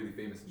probably really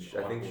famous. In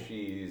I think Audible.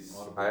 she's.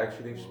 Audible. I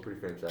actually think she's pretty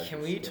famous. Actress.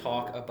 Can we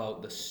talk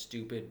about the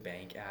stupid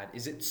bank ad?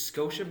 Is it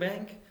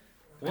Scotiabank?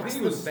 What's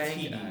think the it was bank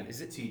TD. ad? Is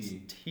it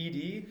TD?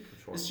 TD?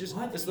 Which one? It's just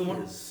What it's the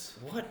one. is-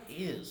 What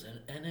is an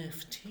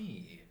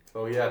NFT?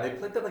 Oh yeah, they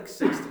played that like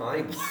 6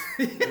 times.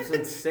 It was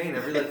insane.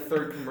 Every like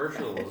third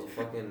commercial was a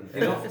fucking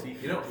You know,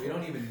 NFT. we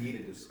don't even need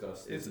to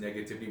discuss this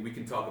negativity. We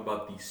can talk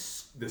about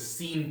the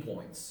scene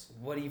points.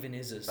 What even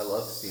is this? I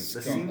love scene.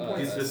 The scene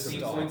points the is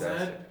scene fantastic. points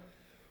ad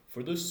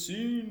For the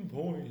scene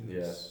points.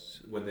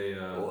 Yeah. when they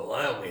Well,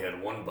 I only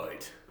had one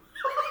bite.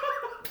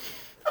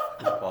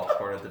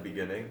 Popcorn at the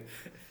beginning.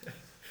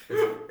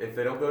 If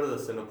they don't go to the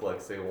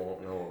Cineplex, they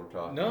won't know what we're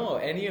talking about. No,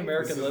 any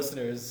American This is-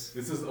 listeners.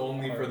 this is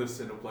only for the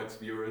Cineplex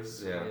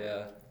viewers.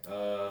 Yeah.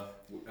 Yeah.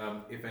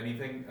 If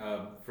anything,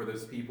 for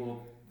those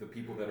people, the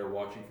people that are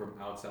watching from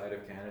outside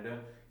of Canada,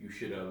 you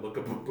should look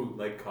up a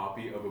bootleg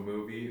copy of a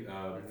movie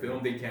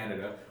filmed in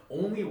Canada.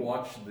 Only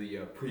watch the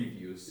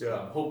previews.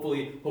 Yeah.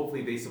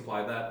 Hopefully they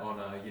supply that on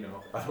I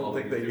all don't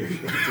think of they these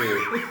usually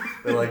different- do.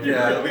 They're like,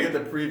 yeah, we get the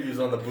previews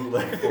on the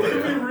bootleg for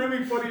It'd be you.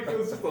 really funny if it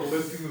was just a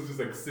listing was just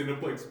like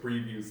Cineplex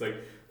previews, like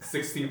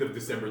 16th of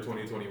December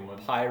 2021.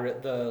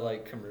 Pirate the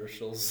like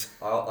commercials.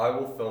 I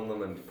will film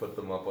them and put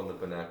them up on the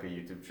Benaka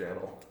YouTube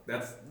channel.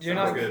 You're sounds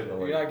not good.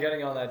 You're not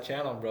getting on that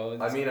channel, bro.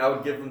 I mean, I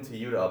would give them to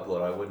you to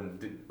upload. I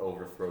wouldn't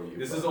overthrow you.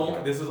 This but, is all.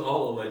 yeah. This is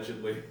all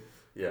allegedly.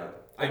 Yeah.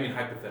 I mean,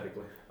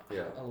 hypothetically.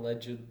 Yeah.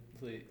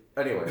 Allegedly.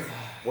 Anyway,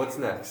 what's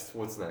next?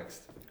 What's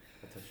next?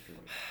 I touched your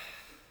mic.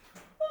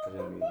 I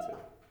didn't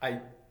mean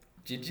to.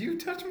 Did you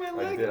touch my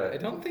leg? I did. I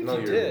don't think no,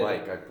 you your did.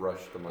 mic. I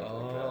brushed the mic like that.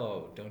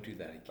 Oh, don't do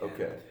that again.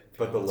 Okay.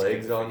 But the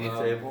legs on the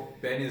table?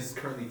 Ben is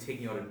currently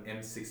taking out an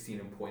M16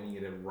 and pointing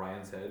it at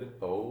Ryan's head.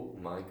 Oh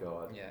my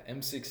god. Yeah,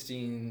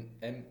 M16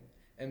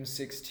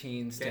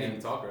 Can't stands.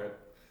 even talk right.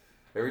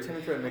 Every time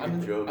I try to make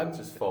a joke, it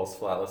just falls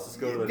flat. Let's just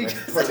go to the Because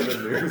next part of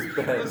the news,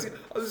 Ben.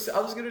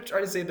 I was gonna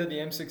try to say that the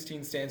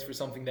M16 stands for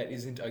something that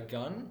isn't a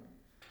gun,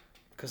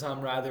 because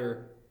I'm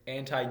rather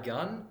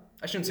anti-gun.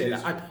 I shouldn't say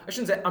that. I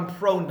shouldn't say I'm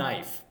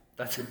pro-knife.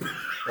 That's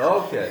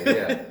Okay,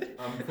 yeah.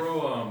 I'm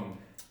pro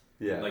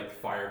Yeah. like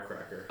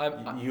firecracker.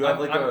 I'm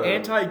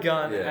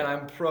anti-gun yeah. and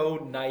I'm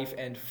pro-knife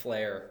and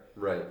flare.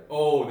 Right.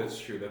 Oh, that's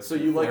true. That's So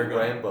you like flare gun.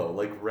 Rambo.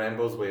 Like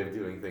Rambo's way of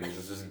doing things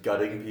is just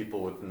gutting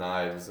people with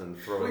knives and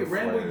throwing Wait,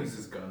 Rambo flares.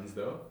 uses guns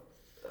though.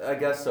 I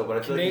guess so, but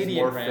I feel like he's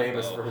Canadian more Rambo.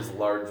 famous for his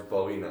large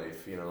Bowie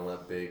knife, you know,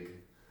 that big.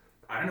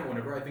 I don't know.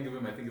 Whenever I think of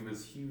him, I think of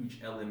his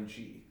huge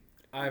LMG.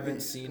 I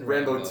haven't seen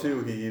Rambo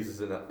 2, he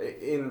uses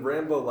in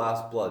Rambo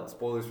Last Blood.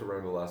 Spoilers for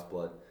Rambo Last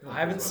Blood. I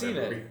haven't That's seen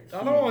whatever. it.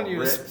 I don't want you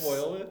to rips-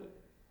 spoil it.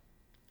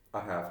 I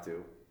have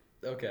to.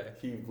 Okay.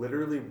 He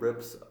literally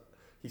rips.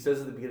 He says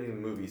at the beginning of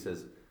the movie, he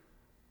says,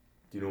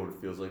 "Do you know what it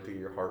feels like to get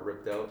your heart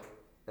ripped out?"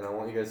 And I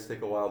want you guys to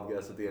take a wild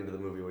guess at the end of the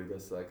movie what he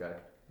does to that guy.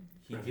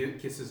 He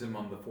kisses him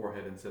on the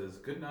forehead and says,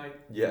 "Good night."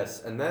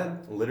 Yes, and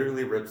then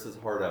literally rips his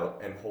heart out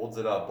and holds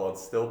it up while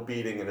it's still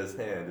beating in his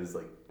hand. Is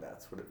like,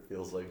 that's what it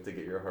feels like to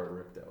get your heart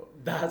ripped out.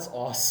 That's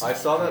awesome. I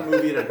saw that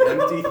movie in an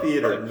empty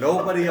theater.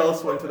 Nobody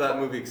else went to that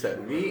movie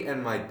except me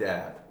and my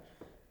dad.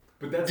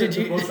 But that's Did like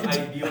the you- most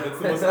ideal. That's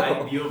the most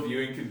ideal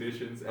viewing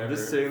conditions ever. I'm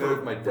just sitting there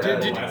with my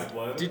dad. Last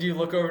Blood. Did you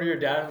look over to your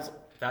dad and was,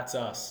 that's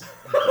us?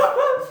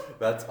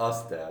 That's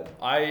us, Dad.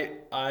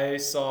 I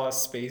saw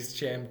Space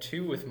Jam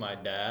 2 with my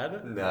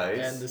dad. Nice.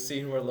 And the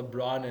scene where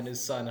LeBron and his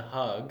son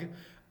hug,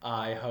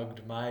 I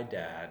hugged my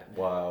dad.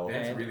 Wow.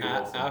 That's And really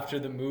awesome. after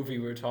the movie,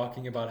 we were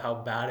talking about how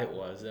bad it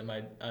was, and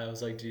I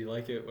was like, "Do you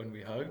like it when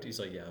we hugged?" He's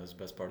like, "Yeah, it was the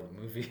best part of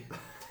the movie."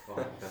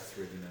 Oh, that's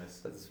really nice.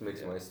 That just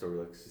makes my story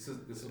look. This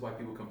is why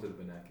people come to the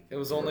Benakacast. It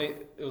was only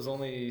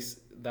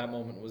that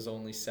moment was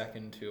only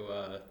second to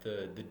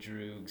the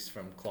Droogs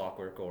from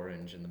Clockwork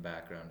Orange in the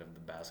background of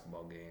the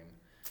basketball game.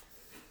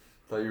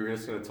 Thought you were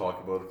just gonna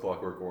talk about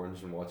Clockwork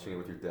Orange and watching it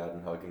with your dad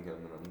and hugging him,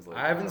 and I was like,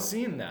 I haven't no.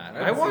 seen that. I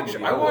I haven't watch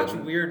seen it I either. watch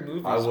wouldn't. weird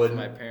movies I with wouldn't.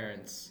 my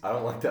parents. I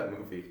don't like that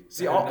movie.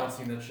 See, I have I'll- not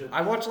seen that shit.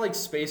 I watch like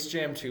Space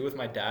Jam 2 with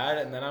my dad,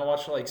 and then I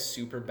watch like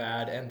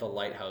Superbad and The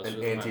Lighthouse And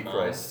with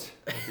Antichrist,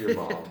 with your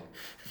mom.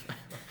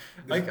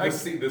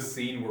 The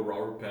scene where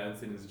Robert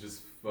Pattinson is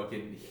just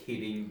fucking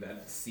hitting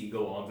that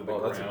seagull onto the Oh,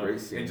 ground that's a great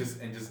scene.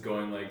 and just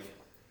going like,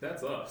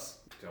 "That's us.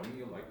 Tell me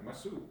you like my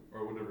soup,"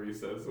 or whatever he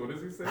says. What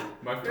does he say?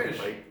 My fish.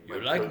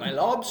 You like my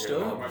lobster?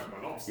 Yeah.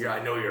 My lobster. Yeah,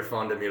 I know you're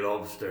fond of me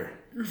lobster.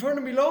 You're fond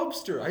of me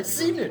lobster. I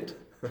seen it.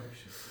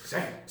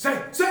 Say,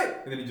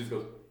 and then he just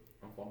goes,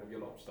 "I'm fond of your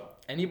lobster."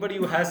 Anybody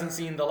who hasn't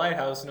seen The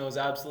Lighthouse has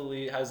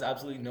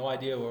absolutely no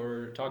idea what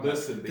we're talking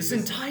Listen, about. they This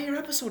just- entire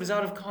episode is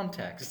out of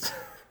context.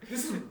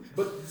 This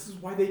is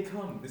why they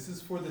come. This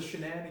is for the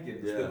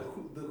shenanigans. Yeah.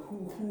 The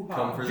hoo-ha.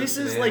 Come for the This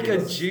is like a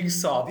shenanigans.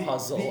 jigsaw the,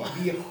 puzzle.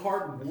 The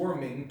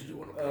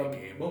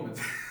heartwarming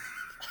moments.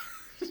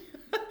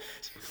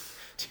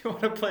 Do you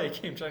want to play a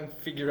game trying to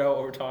figure out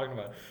what we're talking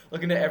about?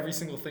 Looking at every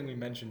single thing we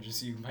mentioned,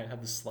 just so you might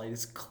have the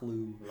slightest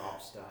clue.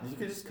 Lobster. You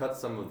could just cut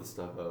some of the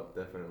stuff out,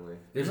 definitely.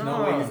 There's no,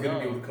 No, way he's gonna no.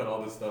 be able to cut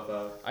all this stuff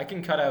out. I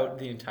can cut out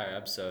the entire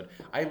episode.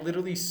 I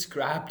literally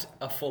scrapped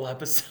a full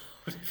episode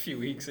a few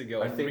weeks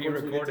ago I and think once we get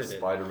to re-recorded it.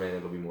 Spider-Man,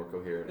 it'll be more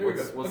coherent. There we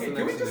What's, go. what's Okay, the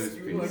can we next just-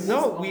 news like, piece?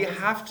 No, What's we on this?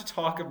 have to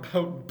talk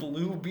about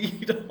Blue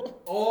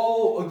Beetle.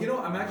 Oh, you know,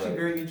 I'm actually Right.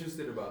 very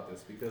interested about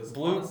this because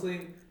Blue-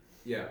 honestly,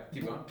 yeah,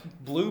 keep going.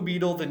 Blue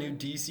Beetle, the new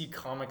DC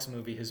Comics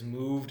movie, has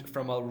moved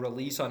from a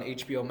release on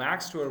HBO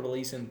Max to a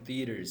release in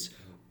theaters.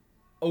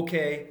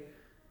 Okay,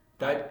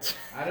 that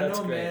I don't that's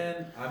know, great.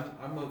 man.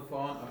 I'm a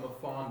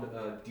fond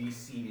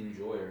DC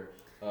enjoyer.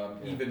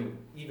 Even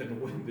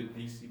when the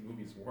DC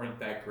movies weren't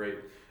that great,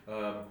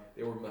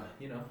 they were.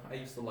 I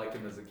used to like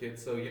them as a kid.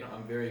 So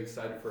I'm very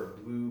excited for a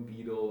Blue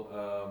Beetle.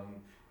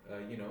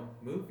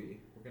 Movie.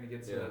 We're gonna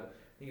get to. Yeah.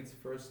 I think it's the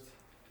first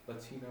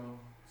Latino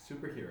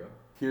superhero.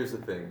 Here's the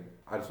thing.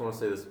 I just want to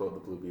say this about the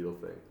Blue Beetle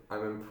thing.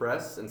 I'm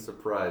impressed and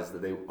surprised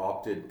that they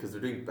opted, because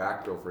they're doing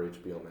Batgirl for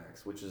HBO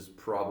Max, which is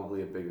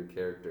probably a bigger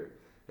character.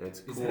 And it's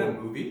cool. Is that a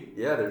movie?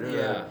 Yeah, they're doing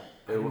Yeah.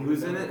 that.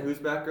 Who's in it? Who's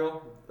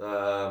Batgirl?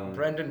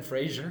 Brendan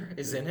Fraser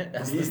is in it.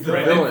 As He's the the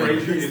Brendan villain.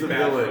 Fraser He's is the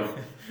Batgirl. villain.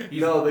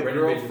 He's- No, the Brendan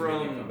girl Fraser's making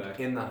a from comeback.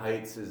 In the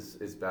Heights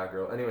is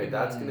Batgirl. Anyway,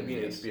 that's going to be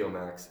in Yes. HBO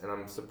Max, and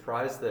I'm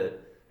surprised that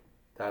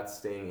that's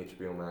staying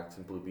HBO Max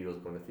and Blue Beetle's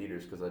going to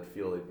theaters because I'd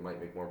feel it might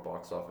make more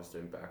box office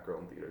doing back row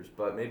in theaters.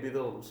 But maybe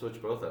they'll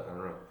switch both out. I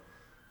don't know.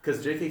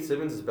 Because J.K.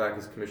 Simmons is back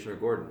as Commissioner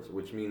Gordon,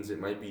 which means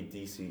it might be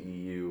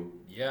DCEU.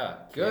 Yeah,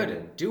 good.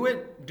 Canon. Do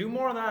it. Do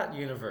more of that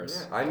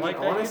universe. Yeah, I mean, like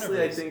that honestly,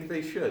 universe. I think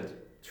they should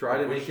try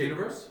to make Which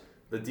universe?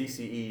 the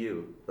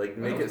DCEU, like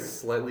make it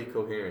slightly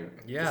coherent,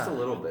 Yeah. just a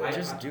little bit.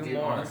 Dude,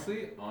 more.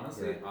 Honestly,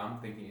 Yeah. I'm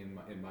thinking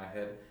in my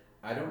head.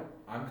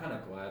 I'm kind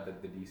of glad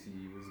that the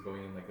DCU is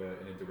going in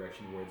in a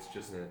direction where it's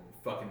just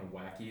fucking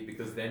wacky,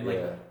 because then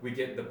we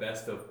get the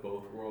best of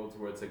both worlds,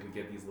 where it's like we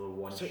get these little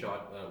one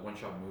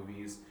shot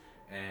movies,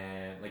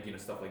 and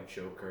stuff like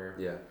Joker,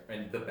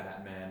 and the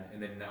Batman,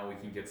 and then now we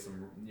can get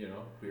some,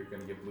 we're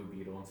gonna get Blue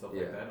Beetle and stuff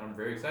like that. And I'm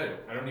very excited.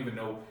 I don't even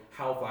know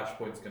how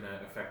Flashpoint's gonna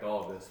affect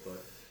all of this,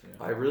 but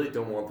I really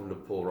don't want them to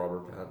pull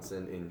Robert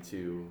Pattinson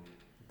into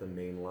the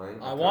main line.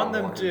 I want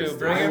them to.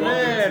 Bring I him want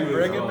them in. to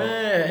Bring as him well.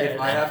 in. If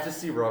I have to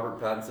see Robert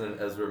Pattinson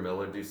and Ezra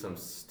Miller do some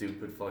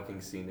stupid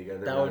fucking scene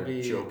together, That where would they're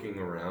be- joking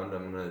around,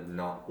 I'm gonna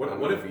not. What I'm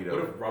gonna if veto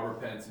it.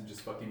 Robert Pattinson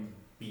just fucking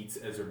beats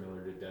Ezra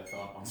Miller to death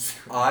on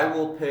screen? I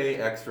will pay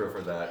extra for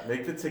that.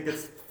 Make the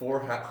tickets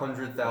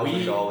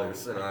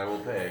 $400,000, and I will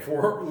pay.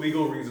 For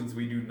legal reasons,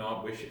 we do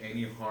not wish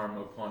any harm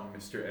upon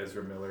Mr.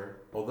 Ezra Miller.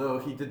 Although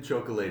he did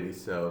choke a lady,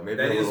 so maybe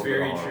That a is little bit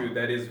very of harm. true.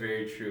 That is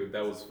very true.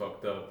 That was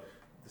fucked up.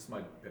 This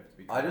might have to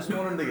be. I just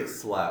want him to get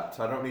slapped.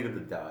 I don't need him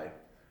to die.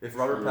 If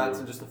Robert True.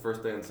 Pattinson just the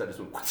first day on set just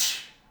went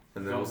whoosh,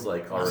 and then was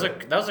like, That was,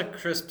 alright. that was a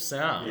crisp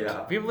sound. Yeah.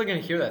 People are gonna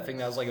hear that thing.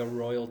 That was like a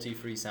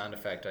royalty-free sound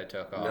effect I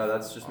took off. No,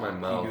 that's just my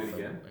on mouth. Can you do it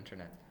the again?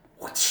 Internet.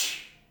 Whoosh.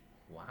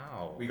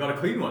 Wow. We got a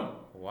clean one.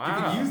 Wow.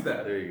 You can use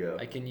that. There you go.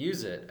 I can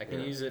use it. I can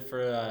Yeah. use it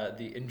for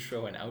the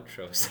intro and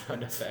outro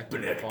sound effect.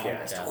 of the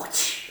Benakacast. podcast.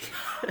 Whoosh.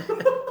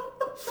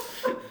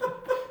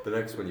 The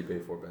next one you pay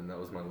for, Ben. That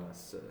was my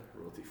last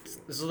royalty free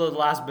one. This is the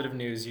last bit of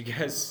news, you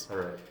guys.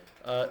 Alright.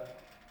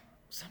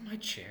 Is that my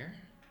chair?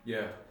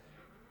 Yeah.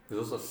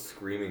 There's also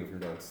screaming from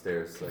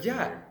downstairs. So I can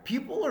Yeah, hear.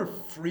 people are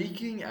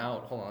freaking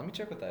out. Hold on, let me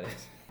check what that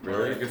is.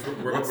 Really? I guess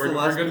we're What's the gonna,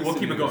 last piece we'll of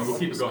keep it going. news? We'll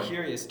keep it I'm going. just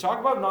curious. Talk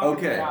about knocking the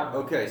Okay,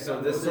 cabin. okay,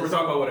 so this So we're is...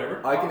 talking about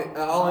whatever.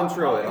 I'll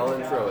intro it, I'll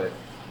intro it.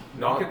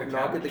 Knock at the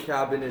Knock Cabin. at the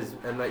Cabin is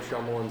M. Night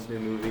Shyamalan's new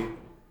movie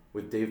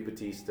with Dave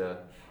Bautista,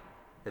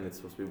 and it's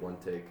supposed to be one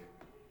take.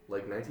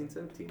 Like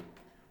 1917.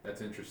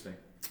 That's interesting.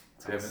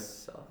 It's I gonna haven't.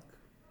 suck,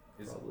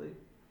 Is, probably.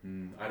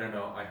 I don't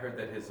know. I heard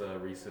that his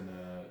recent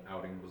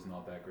outing was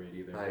not that great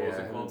either. What I was it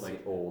haven't called? seen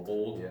Like Old.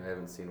 Old? Yeah, I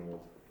haven't seen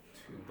Old.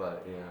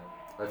 But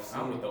yeah, I've seen...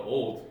 I'm with the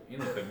old. You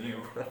know the new.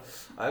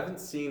 I haven't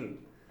seen...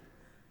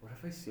 What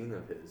have I seen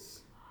of his?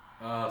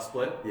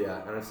 Split.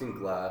 Yeah, and I've seen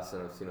Glass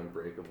and I've seen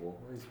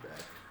Unbreakable. Oh, he's back.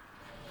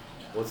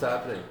 What's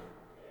happening?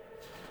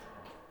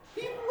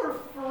 People are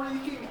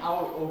freaking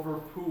out over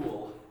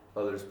pool.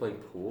 Oh, they're just playing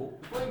pool?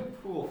 Playing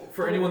pool.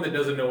 For anyone that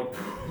doesn't know what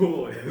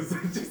pool is,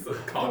 just the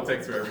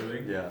context for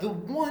everything. Yeah. The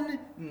one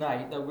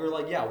night that we're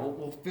like, yeah,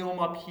 we'll film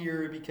up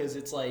here because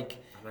it's like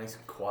A nice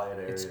quiet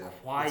area. it's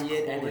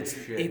quiet and cold as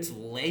shit. it's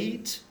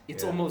late.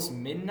 It's Yeah. almost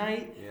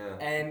midnight. Yeah.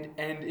 And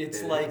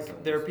it's It like is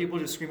there are almost. people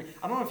just screaming.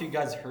 I don't know if you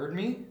guys heard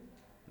me.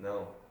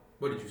 No.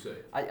 What did you say?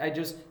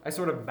 I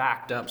sort of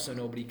backed up so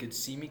nobody could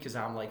see me because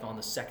I'm like on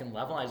the second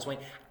level. I just went,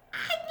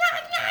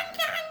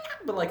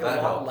 but like That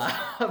a lot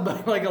loud,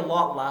 but like a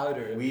lot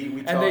louder. We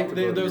and talked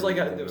about there was like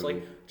your there was movie,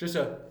 like just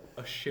a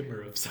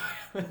shimmer of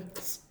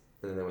silence.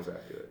 and then that was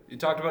after it. You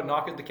talked about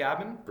Knock at the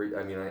Cabin.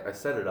 I mean, I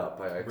set it up.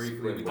 I Briefly,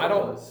 explained we what I it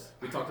don't- was.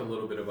 We talked a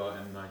little bit about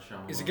M. Night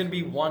Shyamalan. Is it gonna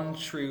be one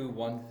true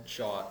one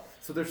shot?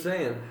 So they're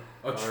saying.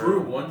 a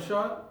true one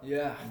shot?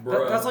 Yeah,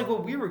 Bruh. that's like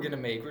what we were gonna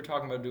make. We were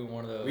talking about doing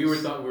one of those. We were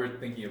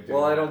thinking of doing.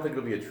 Well, I that. don't think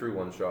it'll be a true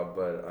one shot,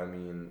 but I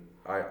mean,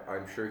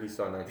 I'm sure he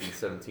saw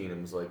 1917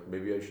 and was like,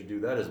 maybe I should do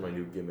that as my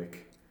new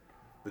gimmick.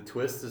 The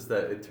twist is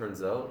that it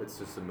turns out it's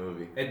just a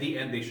movie. At the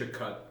end, they should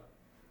cut.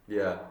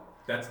 Yeah.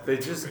 That's They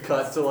just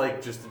cut to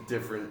like just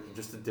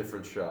a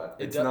different shot.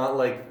 It It's do- not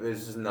like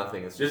there's just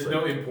nothing. It's There's just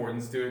no like,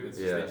 importance to it. It's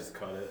just Yeah. they just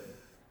cut it.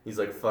 he's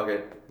like, fuck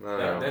it. I don't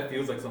know. That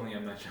feels like something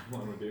M. Night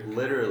Shyamalan would do.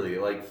 Literally,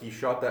 like he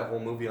shot that whole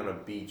movie on a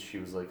beach. He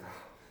was like,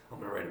 I'm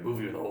gonna write a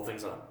movie where the whole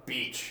thing's on a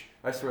beach.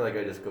 I swear that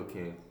guy does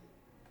cocaine.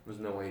 There's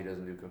no way he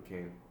doesn't do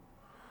cocaine.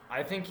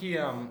 I think he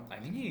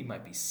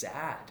might be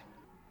sad.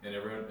 And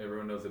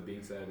everyone knows that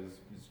being sad is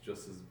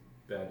just as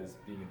bad as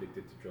being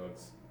addicted to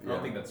drugs. I Yeah.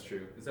 don't think that's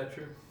true. Is that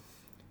true?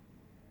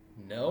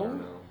 No,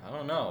 I I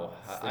don't know.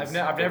 Things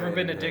I've never go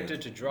been hand in hand.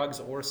 addicted to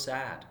drugs or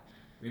sad.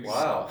 Maybe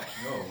Wow.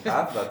 No.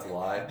 Half that's a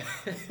lie.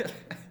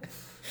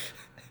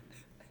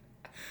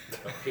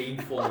 A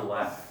painful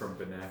laugh from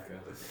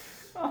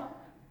Benaka.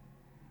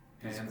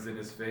 Hands in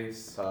his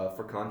face.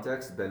 For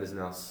context, Ben is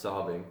now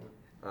sobbing.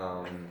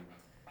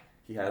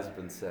 He has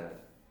been sad.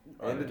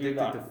 And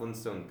addicted to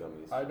Flintstone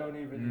gummies. don't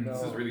even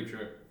This is really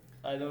true.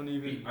 I don't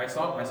I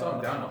saw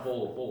him down a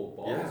whole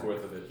ball's Yeah,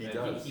 worth of it. he and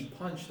does. He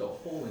punched a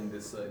hole in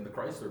this in the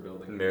Chrysler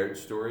building. Marriage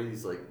Story,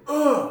 he's like,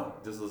 ugh!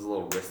 Just this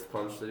little wrist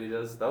punch that he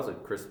does. That was a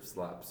crisp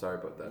slap. Sorry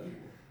about that.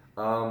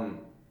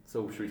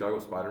 So should we talk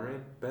about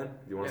Spider-Man, Ben? Do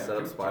you want to set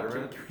up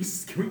Spider-Man?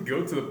 Can we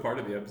go to the part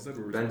of the episode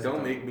where we're Ben, supposed to don't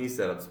talk- make me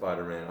set up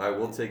Spider-Man. I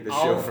will take the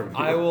show from you.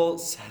 I will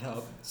set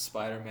up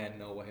Spider-Man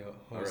No Way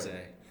Jose.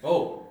 Alright.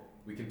 Oh,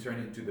 we can turn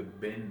it into the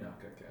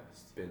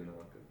Benakacast. Been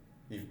Naka.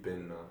 You've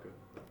been Naka.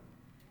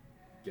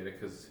 Get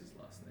it? Because his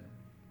last name.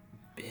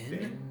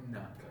 Ben?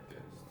 Benakacast.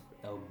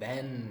 No,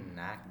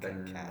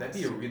 Benakacast. That'd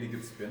be a really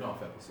good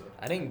spin-off episode.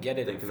 I didn't get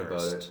it at Thinking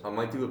first. about it. I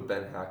might do a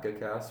Ben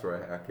Hackacast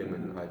where I hack him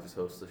and I just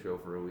host the show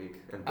for a week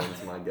and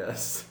Ben's my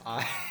guest.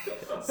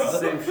 It's the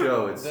same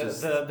show. It's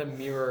just the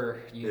mirror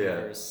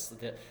universe.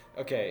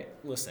 Okay,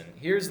 listen.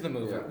 Here's the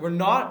movie. We're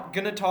not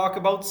gonna talk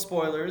about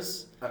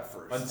spoilers. at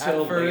first.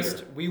 Until At first,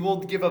 later. we will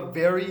give a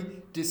very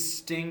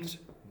distinct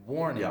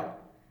warning. Yeah.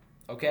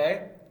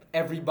 Okay,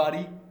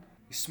 everybody,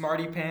 you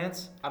smarty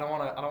pants. I don't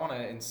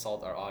wanna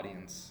insult our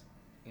audience.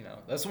 You know,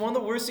 that's one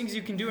of the worst things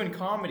you can do in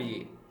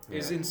comedy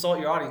is Yeah. insult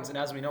your audience. And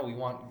as we know, we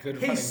want good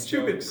Hey, running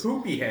stupid jokes.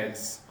 poopy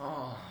heads.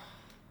 Oh,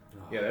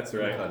 Yeah, that's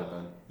right. Cut it,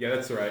 Ben. Yeah,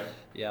 that's right.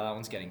 yeah, that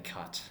one's getting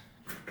cut.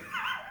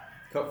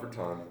 Cut for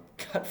time.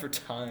 Cut for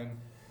time,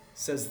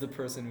 says the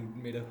person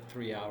who made a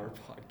 3-hour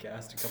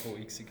podcast a couple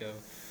weeks ago.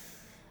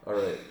 All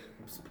right.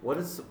 What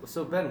is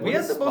so Ben? What We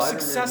had is the most Spider-Man No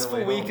successful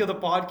Way week Home? of the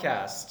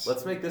podcast.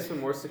 Let's make this one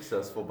more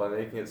successful by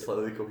making it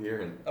slightly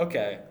coherent.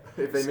 Okay.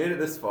 If they made it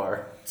this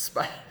far,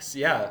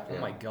 Yeah. Oh Yeah.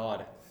 my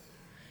God.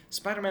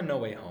 Spider-Man: No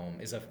Way Home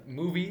is a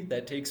movie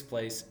that takes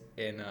place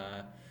in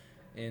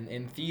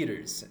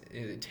theaters.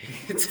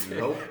 It's,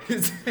 Nope.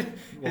 It's,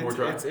 One more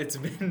try.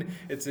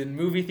 it's in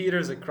movie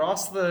theaters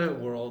across the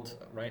world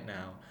right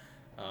now.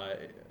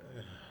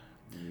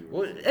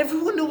 Well,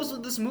 everyone knows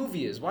what this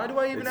movie is. Why do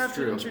I even It's have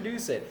true. to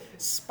introduce it?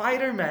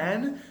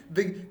 Spider-Man,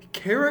 the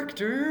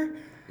character,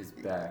 is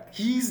back.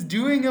 he's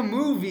doing a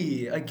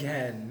movie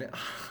again.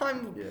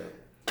 I'm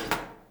Yeah.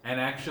 And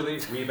actually,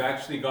 we've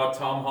actually got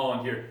Tom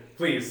Holland here.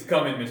 Please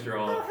come in, Mr.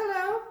 Holland.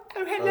 hello. Oh,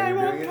 you're hello, doing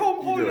I'm it? Tom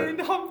You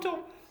do Holland. I'm Tom.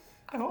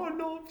 Oh,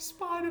 no,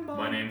 Spider-Man.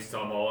 My name's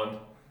Tom Holland.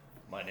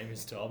 My name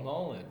is Tom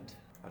Holland.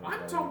 I don't I'm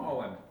know. Tom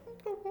Holland.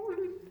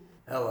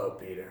 Hello,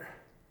 Peter.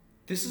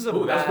 This is a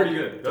Oh, that's bad... pretty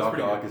good. That's Doc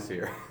pretty Ock good. is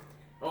here.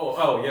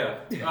 Oh yeah.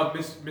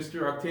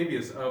 Mr.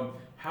 Octavius,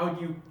 how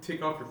do you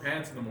take off your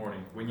pants in the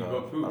morning when you go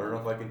I poop? don't know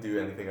if I can do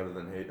anything other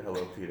than hey,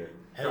 hello, Peter.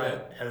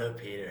 Hello,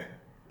 Peter.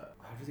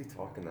 How does he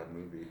talk in that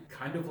movie?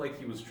 Kind of like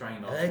he was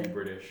trying not I to be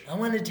British. I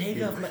want to take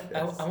Yes.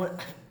 off my...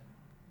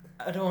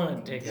 I don't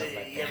want to take off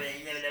my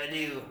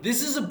pants.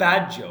 This is a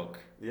bad joke.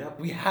 Yep.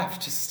 We have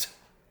to stop.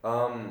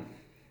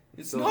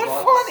 It's So not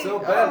Bob- funny. So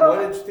Ben, what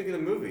did you think of the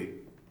movie?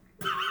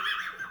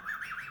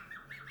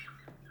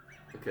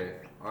 Okay,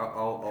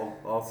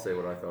 I'll say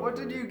what I thought. What of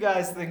the did movie. you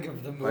guys think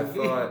of the I movie?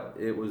 thought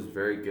it was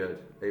very good.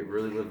 It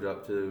really lived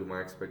up to my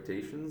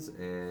expectations,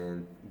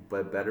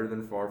 but better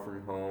than Far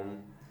From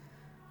Home.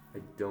 I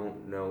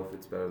don't know if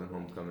it's better than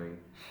Homecoming,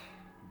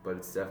 but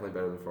it's definitely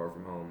better than Far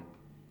From Home.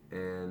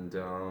 And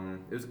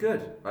it was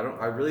good.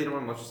 I really don't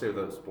have much to say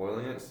without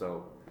spoiling it,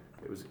 so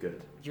it was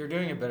good. You're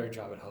doing a better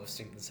job at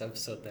hosting this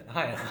episode than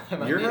I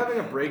am. You're having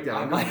a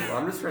breakdown. I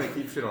I'm just trying to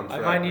keep shit on I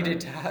track. might need man.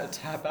 to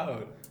tap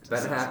out.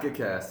 Ben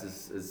Hackacast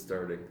is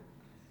starting.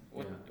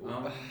 What,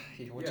 Yeah.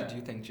 what Yeah. did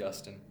you think,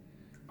 Justin?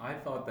 I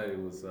thought that it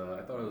was.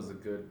 I thought it was a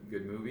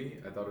good movie.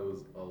 I thought it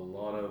was a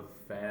lot of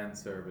fan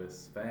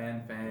service,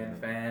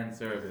 fan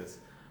service.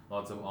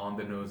 Lots of on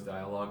the nose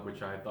dialogue,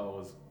 which I thought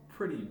was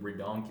pretty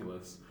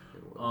redonkulous.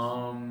 It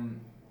was.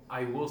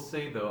 I will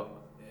say though,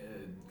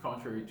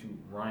 contrary to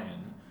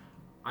Ryan,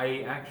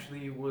 I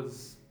actually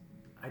was.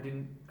 I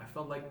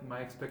felt like my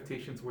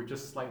expectations were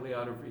just slightly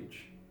out of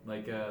reach.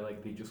 Like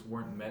they just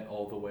weren't met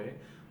all the way.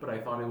 But I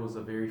thought it was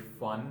a very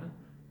fun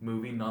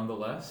movie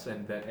nonetheless,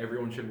 and that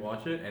everyone should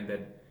watch it, and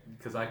that.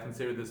 Because I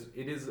consider this,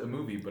 it is a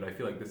movie, but I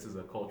feel like this is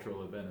a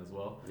cultural event as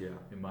well, Yeah.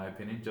 in my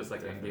opinion, just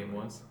like Definitely. Endgame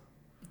was.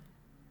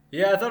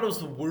 Yeah, I thought it was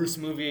the worst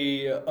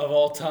movie of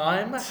all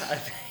time. I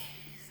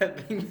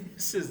think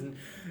this is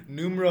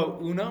numero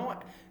uno.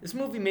 This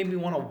movie made me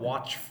want to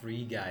watch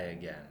Free Guy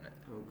again.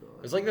 Oh It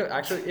god. was like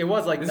it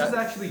was like This that. is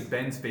actually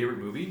Ben's favorite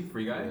movie,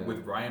 Free Guy, Yeah.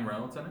 with Ryan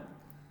Reynolds in it.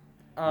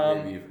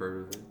 Maybe you've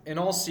heard of it. In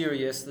all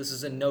serious, this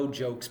is a no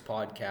jokes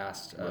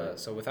podcast. Right.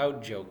 So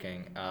without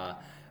joking,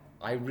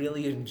 I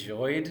really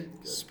enjoyed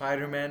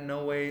Spider-Man: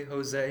 No Way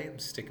Jose. I'm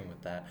sticking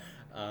with that.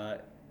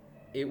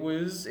 It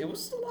was a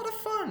lot of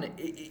fun.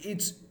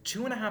 It's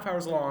 2.5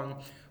 hours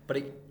long,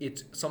 but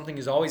it's something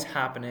is always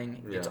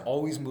happening. It's Yeah.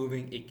 always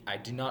moving. I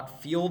did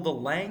not feel the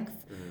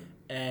length, Mhm.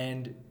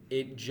 and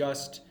it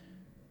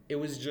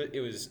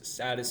was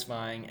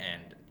satisfying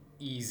and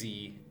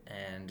easy.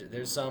 And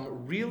there's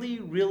some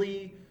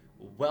really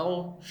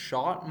well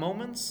shot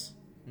moments.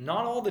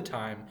 Not all the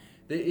time.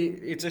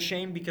 It's a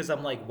shame because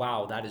I'm like,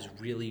 wow, that is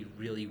really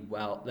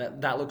well.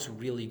 That looks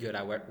really good.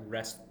 I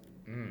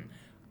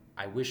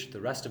wish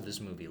the rest of this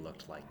movie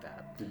looked like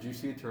that. Did you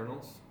see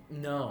Eternals?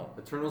 No.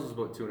 Eternals is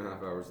about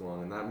 2.5 hours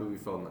long, and that movie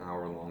felt an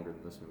hour longer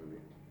than this movie.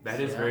 That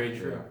is Yeah. very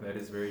true. Yeah. That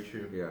is very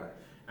true. Yeah.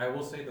 I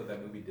will say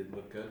that movie did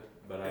look good,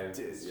 but It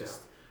did, it's yeah.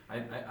 just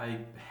I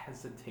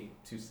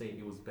hesitate to say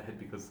it was bad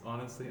because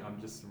honestly, I'm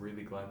just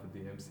really glad that the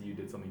MCU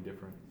did something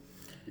different.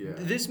 Yeah.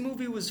 This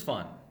movie was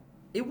fun.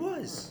 It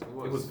was. It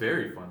was. It was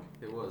very fun.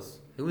 It was.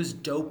 It was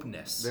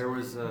dopeness. There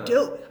was.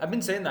 Dope. I've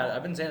been saying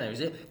that. Was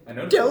it I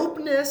noticed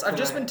dopeness? I've Can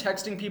just I- been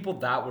texting people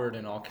that word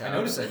in all caps. I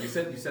noticed that. You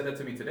said that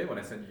to me today when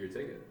I sent you your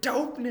ticket.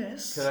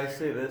 Dopeness. Can I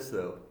say this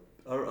though?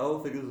 I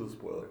don't think this is a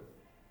spoiler.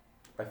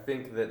 I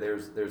think that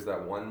there's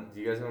that one.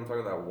 Do you guys know what I'm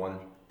talking about? That one.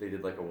 They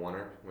did like a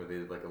oneer where they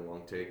did like a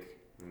long take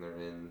and they're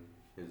in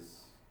his.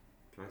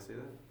 Can I say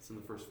that? It's in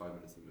the first 5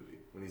 minutes of the movie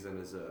when he's in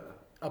his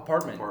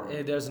apartment.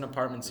 Apartment. There's an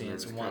apartment and scene. they're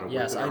It's just one. kinda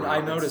Yes, whipping I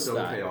around. noticed it's so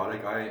that.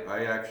 chaotic.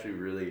 I actually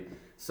really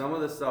some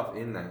of the stuff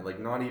in that, like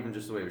not even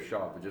just the way it was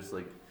shot, but just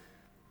like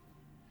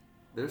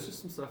there's just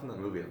some stuff in that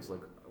movie. I was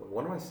like,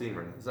 what am I seeing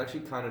right now? It's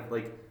actually kind of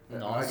like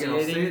again, I'll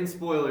say it in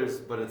spoilers,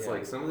 but it's Yeah.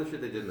 like some of the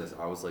shit they did in this.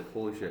 I was like,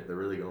 holy shit, they're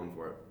really going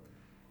for it.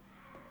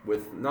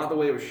 With not the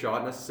way it was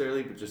shot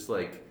necessarily, but just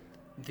like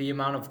The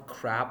amount of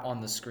crap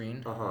on the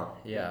screen.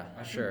 Yeah,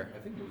 I sure.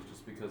 think it was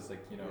just because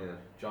Yeah.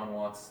 John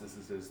Watts. This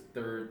is his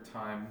third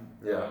time.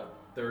 Yeah.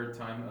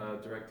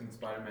 Directing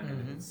Spider-Man,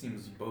 and Mhm. it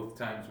seems both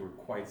times were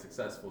quite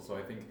successful. So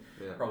I think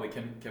Yeah. probably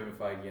Kevin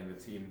Feige and the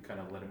team kind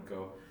of let him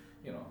go.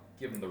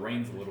 Give him the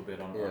reins a little bit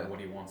on Yeah. what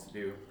he wants to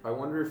do. I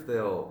wonder if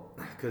they'll,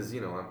 because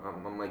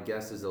my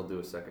guess is they'll do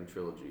a second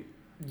trilogy.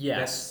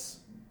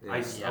 Yes. Yeah. I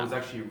Yeah. was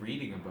actually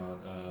reading about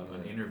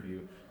an Yeah.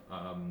 interview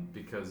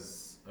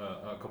because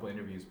a couple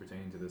interviews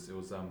pertaining to this. It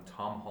was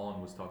Tom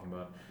Holland was talking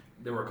about.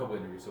 There were a couple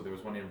interviews. So there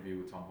was one interview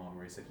with Tom Holland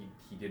where he said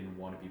he didn't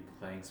want to be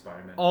playing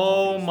Spider-Man. Oh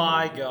until he was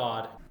my 30.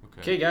 god.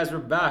 Okay, guys, we're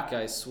back.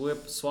 I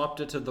swapped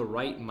it to the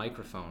right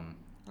microphone.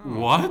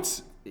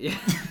 What? Yeah.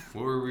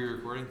 What were we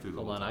recording through?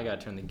 Hold on, I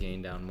gotta turn the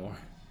gain down more.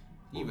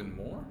 Even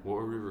more? What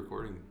were we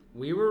recording?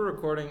 We were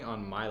recording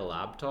on my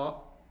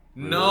laptop.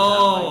 That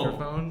No.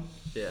 microphone.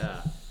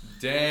 Yeah.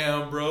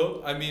 Damn,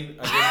 bro. I mean,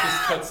 I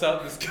guess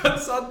this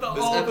cuts out the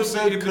This all the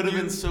episode big could have been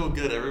interviews. so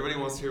good. Everybody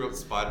wants to hear about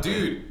Spider-Man.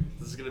 Dude,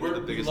 this is gonna be the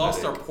we biggest.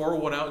 lost headache. our pour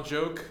one out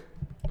joke.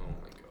 Oh my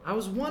god. I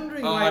was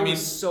wondering Oh, why I it mean,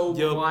 was so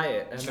yo,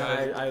 quiet, and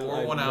guys, I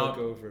pour one look out.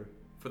 over.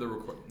 For the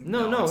record.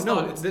 No.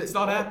 It's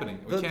not happening.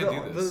 We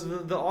can't do this.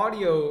 The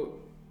audio,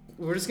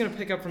 we're just gonna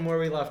pick up from where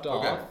we left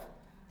off. Okay.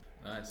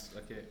 Nice.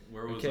 Okay.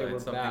 Where was Okay, I? we're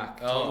Something. back.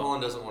 Tom Oh,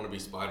 Holland doesn't want to be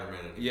Spider-Man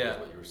anymore. Yeah. Is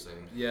what you were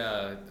saying.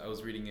 yeah. I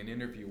was reading an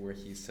interview where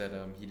he said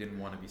he didn't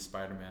want to be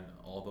Spider-Man,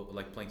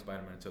 playing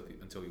Spider-Man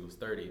until he was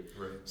 30.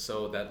 Right.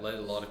 So that led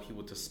a lot of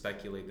people to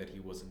speculate that he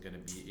wasn't going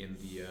to be in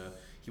the.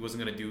 He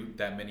wasn't going to do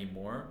that many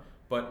more.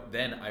 But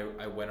then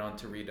I went on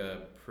to read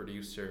a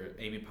producer,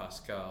 Amy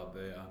Pascal,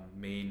 the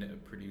main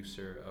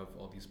producer of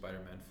all these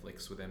Spider-Man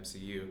flicks with the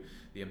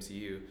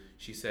MCU.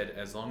 She said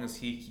as long as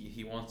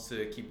he wants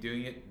to keep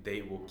doing it,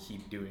 they will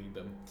keep doing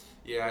them.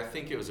 Yeah, I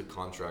think it was a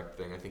contract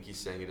thing. I think he's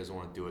saying he doesn't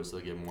want to do it so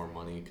they get more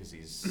money because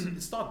he's.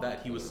 It's not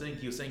that he was saying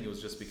it was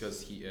just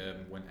because he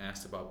when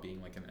asked about being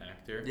like an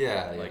actor,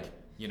 Yeah. like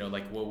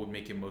like what would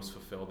make him most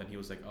fulfilled, and he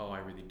was like, oh, I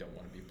really don't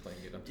want to be playing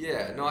it. Until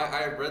Yeah, no,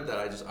 I read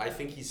that. I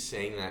think he's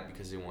saying that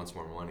because he wants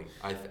more money.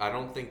 I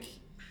don't think.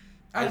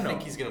 I don't think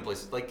know. he's gonna play.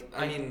 Like,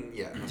 I mean,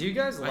 yeah. Do you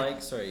guys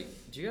like? Sorry.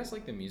 Do you guys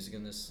like the music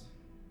in this?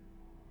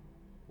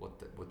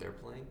 What they're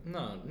playing?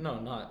 No,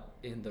 not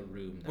in the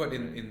room. that What we're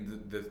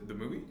in the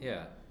movie?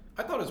 Yeah,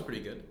 I thought it was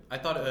pretty good. I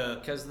thought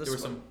because there were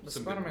some the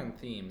good- Spider-Man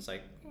themes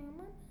like.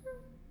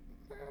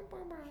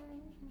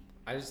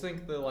 I just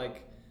think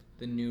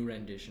the new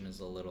rendition is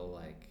a little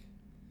like.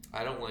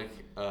 I don't like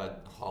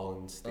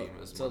Holland's theme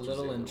as It's much. a little as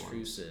the other ones.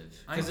 intrusive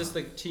I because know.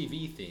 it's the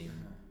TV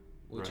theme,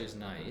 which Right. is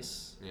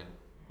nice, Yeah.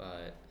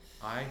 but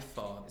I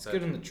thought it's that,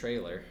 good in the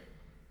trailer.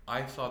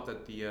 I thought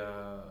that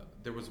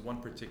there was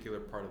one particular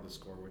part of the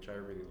score which I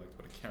really liked,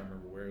 but I can't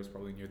remember where. It was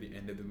probably near the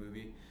end of the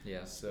movie.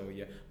 Yes. So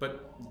yeah,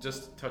 but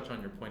just to touch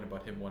on your point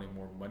about him wanting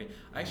more money,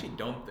 I actually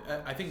don't.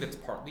 I think that's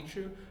partly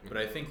true, but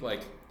I think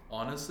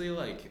honestly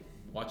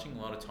watching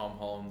a lot of Tom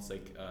Holland's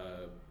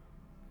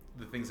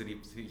the things that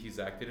he's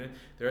acted in,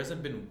 there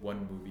hasn't been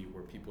one movie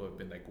where people have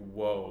been like,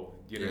 whoa,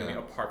 you know what I mean?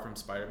 Apart from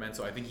Spider-Man,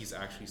 so I think he's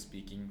actually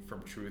speaking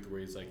from truth, where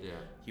he's like,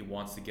 he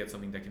wants to get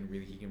something that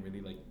he can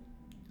really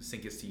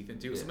sink his teeth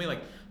into. Something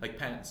like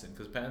Pattinson,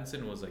 because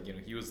Pattinson was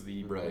he was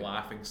the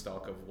laughing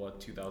stock of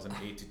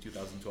 2008 to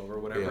 2012 or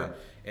whatever,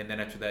 and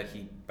then after that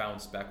he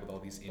bounced back with all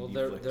these indie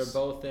flicks. They're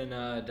both in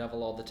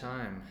Devil All the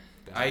Time.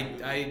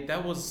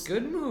 That was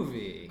Good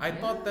movie. I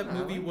thought that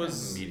movie like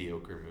was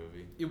mediocre movie.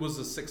 It was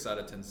a 6 out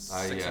of 10, 6.5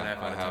 I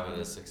out of 10. have it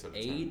as 6 out of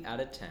 10. 8 out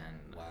of 10.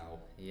 Wow.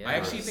 Yeah. I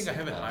actually think I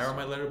have it higher on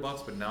my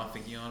letterbox, but now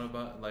thinking on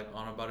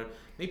about it,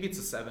 maybe it's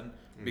a 7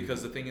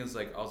 because the thing is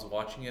I was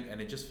watching it and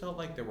it just felt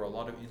like there were a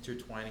lot of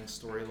intertwining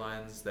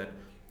storylines that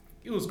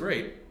it was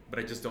great, but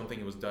I just don't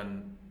think it was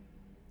done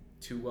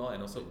too well.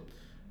 And also,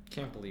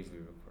 Can't believe we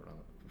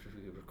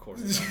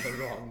recorded on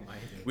the wrong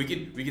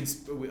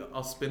mic.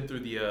 I'll spin through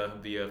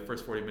the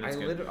first 40 minutes. I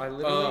again.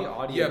 literally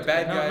audio. Yeah,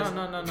 bad guys.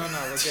 No,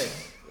 we're good.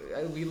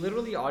 we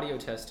literally audio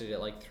tested it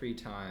like 3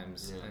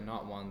 times, Yeah. and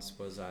not once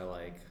was I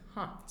like,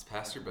 huh. It's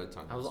past your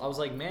bedtime. I was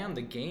like, man,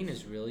 the gain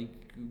is really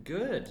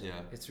good. Yeah.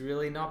 It's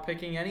really not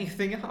picking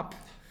anything up.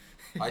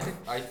 I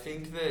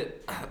think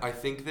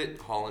that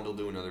Holland will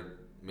do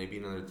maybe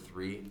another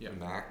 3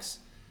 max,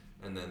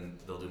 and then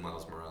they'll do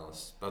Miles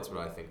Morales. That's what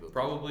I think.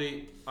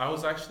 Probably. I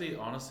was actually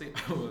honestly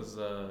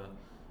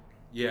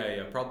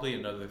probably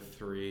another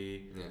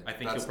 3. Yeah, I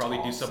think that's he'll probably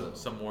do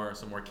tops, some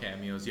more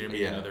cameos. You know what I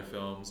mean? In other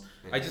films.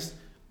 Yeah. I just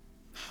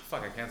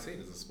fuck. I can't say it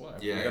as a spoiler.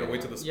 Yeah, we gotta yeah.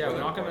 wait till the Yeah, spoiler. we're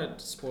not part. gonna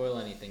spoil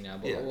anything now.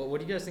 But Yeah.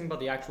 what do you guys think about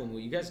the actual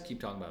movie? You guys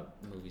keep talking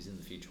about movies in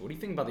the future. What do you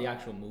think about the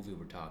actual movie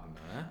we're talking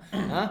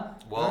about? Huh?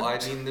 Well, Huh?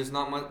 I mean, there's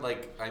not much.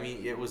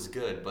 It was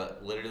good,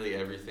 but literally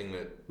everything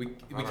that We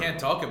don't can't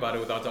talk about it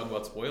without talking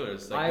about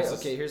spoilers. Like,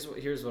 this is-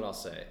 Here's what I'll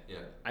say. Yeah.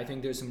 I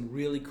think there's some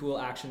really cool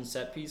action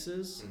set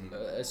pieces, Mhm.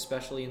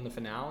 especially in the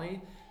finale.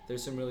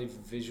 There's some really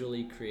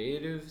visually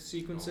creative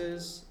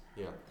sequences.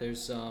 Yeah.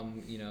 There's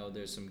some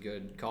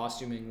good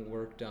costuming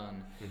work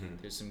done. Mm-hmm.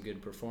 There's some good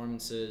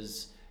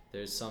performances.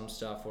 There's some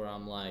stuff where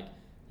I'm like,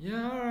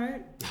 yeah, all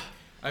right.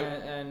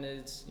 And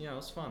it's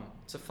it's fun.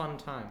 It's a fun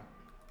time.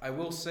 I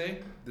will say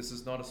this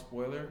is not a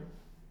spoiler.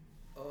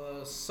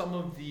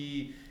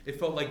 It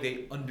felt like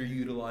they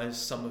underutilized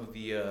some of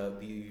the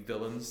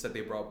villains that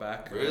they brought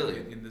back.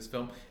 Really? In this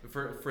film,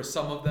 for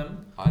some of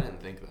them. I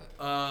didn't think that.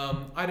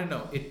 I don't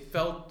know. It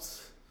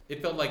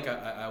felt like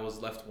I was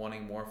left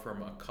wanting more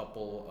from a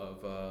couple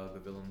of the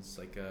villains,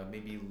 like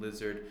maybe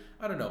Lizard.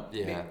 I don't know.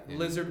 Yeah.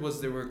 Lizard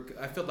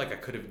I felt like I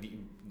could have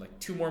like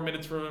 2 more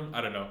minutes from him.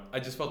 I don't know. I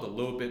just felt a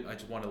little bit. I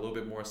just wanted a little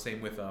bit more.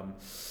 Same with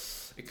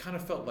It kind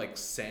of felt like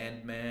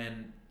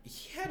Sandman.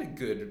 He had a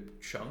good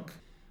chunk.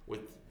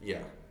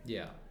 Yeah.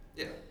 Yeah.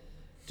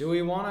 Do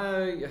we want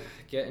to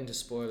get into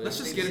spoilers? Let's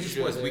just think get we into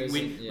should. spoilers.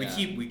 We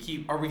Yeah.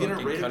 keep. Are we gonna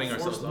fucking rate it cutting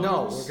before ourselves off?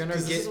 No, we're gonna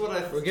 'Cause this is what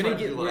I we're tried gonna to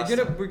get do we're last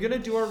gonna time. we're gonna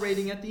do our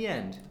rating at the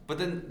end. But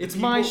then It's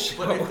my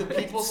But if show. the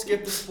people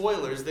skip the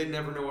spoilers, they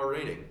never know our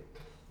rating.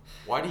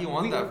 Why do you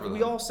want that for them?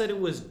 We all said it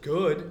was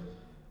good.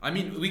 I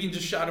mean, we can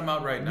just shout him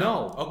out right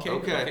now. No.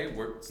 Okay.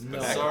 We're No.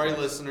 Sorry,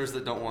 listeners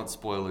that don't want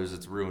spoilers.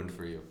 It's ruined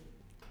for you.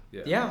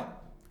 Yeah.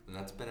 And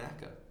that's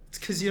Benaka. It's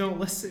because you don't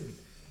listen.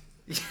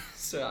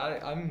 So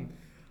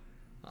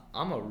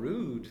I'm a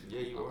rude.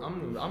 Yeah, you are.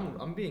 I'm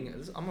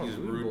a He's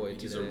rude boy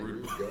He's today. a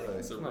rude guy.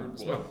 He's a rude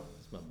It's boy.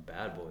 my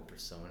bad boy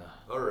persona.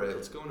 All right,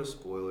 let's go into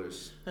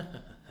spoilers.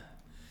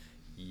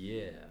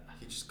 Yeah.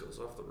 He just goes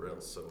off the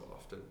rails so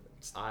often.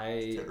 It's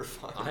I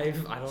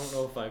terrifying. I don't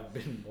know if I've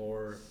been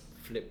more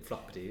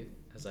flip-floppy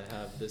as I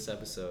have this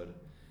episode.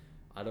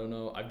 I don't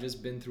know. I've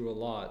just been through a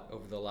lot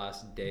over the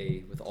last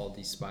day with all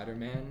these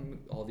Spider-Man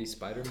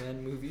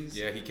movies.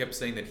 Yeah, he kept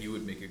saying that he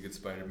would make a good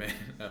Spider-Man.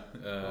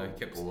 He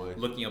kept boy.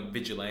 looking up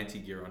vigilante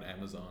gear on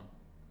Amazon.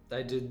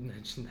 I did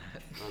mention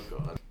that. Oh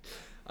God.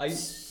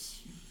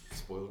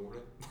 Spoiler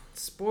warning.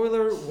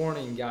 Spoiler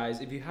warning,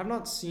 guys. If you have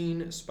not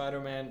seen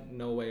Spider-Man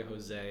No Way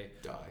Jose,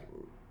 die.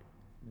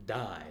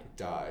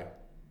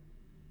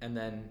 And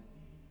then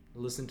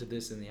listen to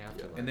this in the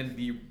afterlife. And then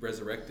be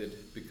resurrected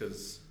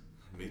because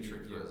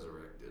Matrix Yeah.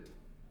 Resurrected.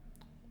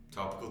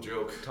 Topical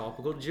joke.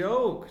 Topical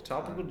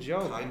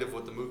joke. Kind of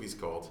what the movie's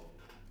called.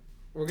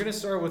 We're gonna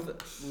start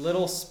with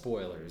little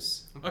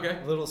spoilers.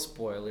 okay. Little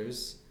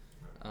spoilers.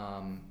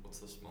 What's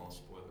the small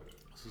spoiler?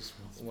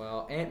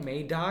 Well, Aunt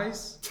May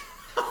dies.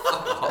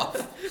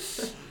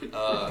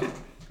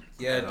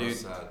 Yeah, that dude, was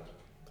sad.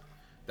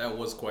 that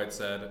was quite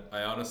sad.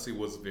 I honestly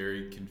was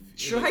very confused.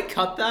 Should I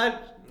cut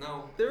that?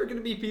 No. There are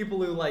gonna be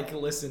people who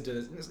listen to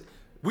this.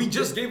 We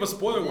just gave a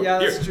spoiler warning. Yeah,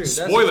 that's Here, true.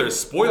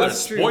 Spoilers.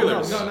 That's true.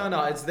 Spoilers.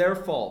 No. It's their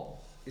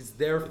fault. It's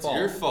their It's fault.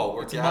 your fault.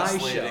 We're It's my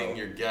gaslighting show.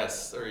 your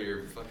guests or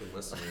your fucking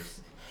listeners.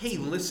 Hey,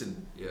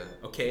 listen. Yeah.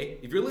 Okay,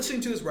 if you're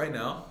listening to this right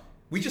now,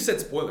 we just said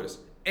spoilers,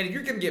 and if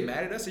you're gonna get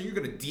mad at us and you're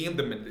gonna DM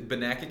the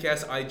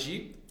Benakacast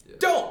IG,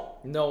 don't.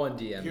 No one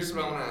DMs. Here's me.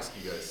 what I want to ask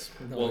you guys.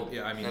 No Well, one-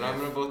 yeah, I mean, And I'm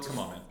about to come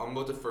on, man. I'm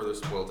about to further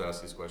spoil to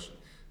ask this question.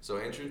 So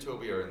Andrew and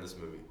Toby are in this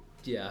movie.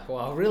 Yeah.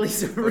 Well, really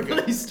started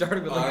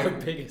with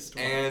the biggest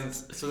one. And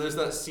so there's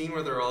that scene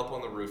where they're all up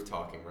on the roof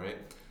talking, right?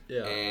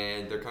 Yeah.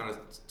 And they're kind of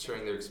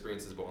sharing their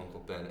experiences about Uncle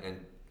Ben.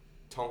 And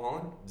Tom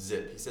Holland,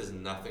 zip. He says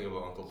nothing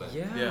about Uncle Ben.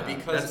 Yeah.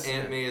 Because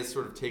Aunt May has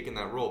sort of taken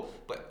that role.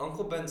 But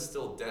Uncle Ben's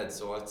still dead,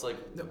 so it's like,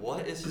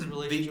 what is his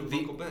relationship with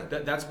Uncle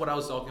Ben? That's what I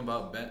was talking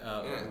about, Ben.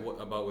 Yeah.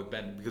 About with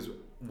Ben, because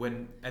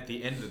when at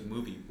the end of the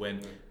movie,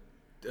 when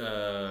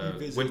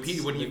visits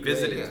when he the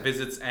visits grave.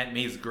 visits Aunt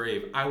May's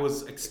grave, I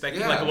was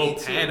expecting Yeah, like a little me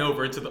too. pan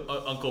over to the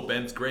Uncle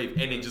Ben's grave,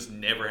 and it just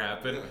never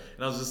happened. Yeah.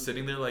 And I was just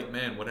sitting there like,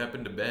 man, what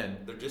happened to Ben?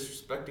 They're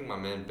disrespecting my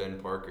man Ben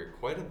Parker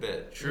quite a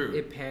bit. True.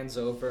 It pans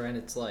over and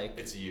it's like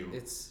It's you.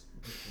 it's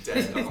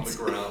Dead on the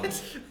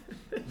ground.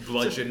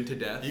 Bludgeoned to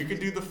death. You could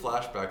do the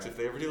flashbacks. If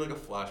they ever do like a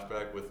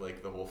flashback with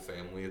like the whole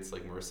family, it's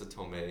like Marissa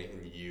Tomei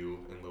and you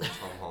and little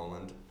Tom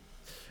Holland.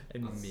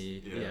 and That's-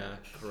 me. yeah. Yeah.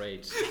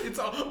 Great. It's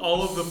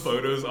all of the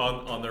photos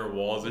on their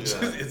walls. It's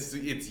Yeah. just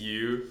it's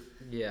you.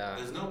 Yeah.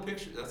 There's no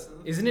picture. That's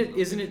Isn't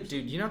it,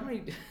 dude? You know how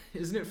many?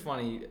 Isn't it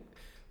funny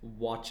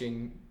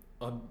watching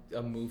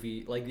a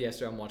movie like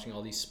yesterday. I'm watching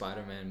all these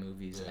Spider-Man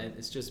movies, and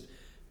it's just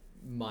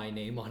my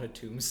name on a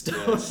tombstone.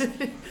 Yes.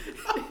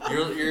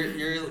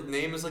 your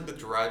name is like the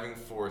driving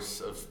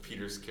force of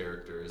Peter's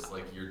character. Is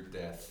like your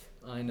death.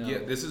 I know. Yeah,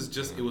 this is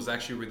just, it was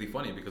actually really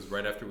funny because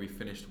right after we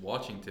finished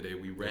watching today,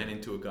 we ran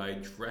into a guy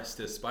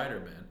dressed as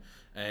Spider-Man.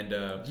 And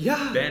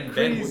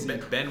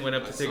Ben went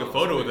up to take a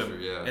photo with him.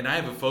 Yeah. And I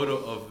have a photo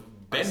of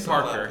Ben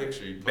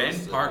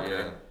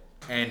Parker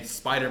and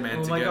Spider-Man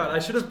Oh together. my god, I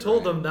should have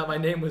told them that my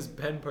name was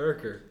Ben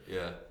Parker.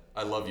 Yeah.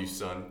 I love you,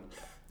 son.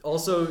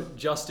 Also,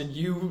 Justin,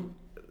 you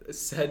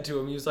said to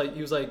him, you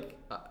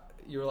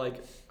were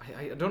like,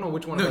 I don't know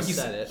which one of us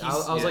said it.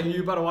 I was like, are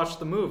you about to watch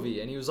the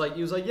movie? And he was like,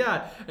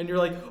 yeah. And you're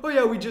like, oh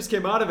yeah, we just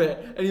came out of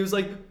it. And he was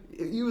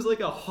like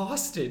a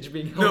hostage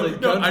being held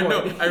at gunpoint. I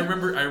know. I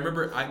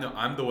remember. I know.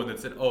 I'm the one that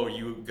said, "Oh,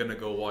 you gonna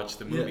go watch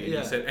the movie?"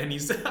 Yeah, and he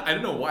said, I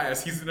don't know why.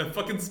 He's in a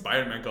fucking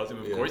Spider-Man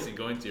costume. Of course he's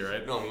going to,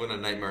 right? No, I'm going to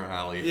Nightmare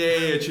Alley.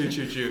 Yeah.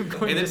 True. I'm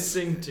going to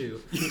sing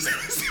to. He's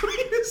going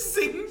to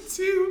sing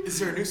too. Is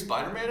there a new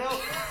Spider-Man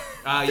out?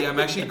 Yeah, I'm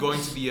actually going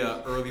to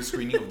the early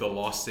screening of The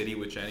Lost City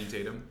with Channing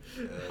Tatum.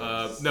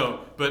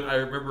 No, but I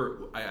remember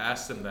I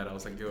asked him that. I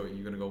was like, "Yo, are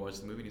you gonna go watch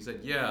the movie?" And he said,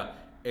 "Yeah."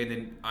 And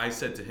then I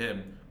said to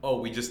him, "Oh,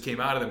 we just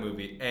came out of the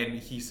movie." And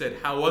he said,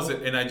 "How was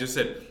it?" And I just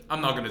said, "I'm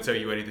not gonna tell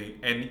you anything."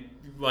 And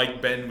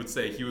like Ben would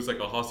say, he was like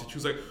a hostage. He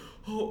was like,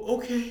 "Oh,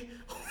 okay."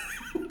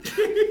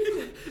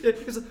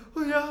 He's like,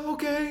 oh yeah,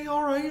 okay,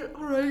 all right.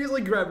 He's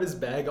like grabbing his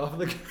bag off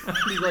the ground.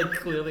 He like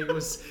clearly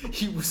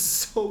he was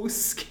so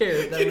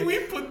scared. Can we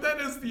put that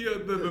as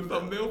the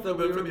thumbnail for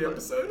the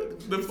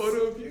episode? The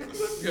photo of you?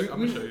 I'm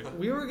gonna show you.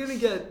 We were gonna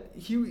get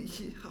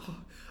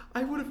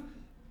I would have.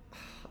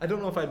 I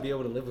don't know if I'd be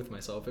able to live with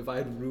myself if I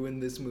had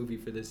ruined this movie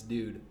for this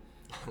dude.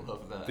 I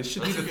love that. This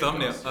should be the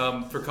thumbnail.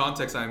 For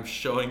context, I'm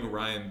showing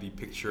Ryan the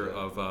picture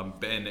of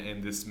Ben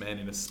and this man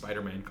in a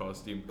Spider-Man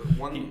costume.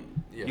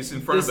 He's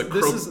in front of the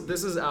crow.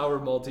 This is our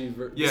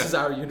multiverse. Yeah, this is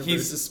our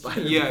universe of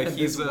Spider-Man. Yeah,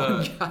 he's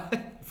one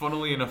guy.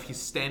 Funnily enough, he's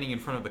standing in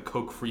front of the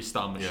Coke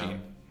freestyle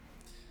machine.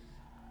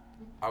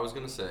 I was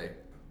gonna say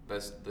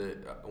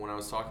when I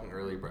was talking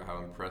earlier about how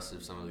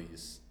impressive some of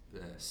these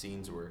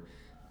scenes were.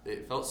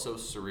 It felt so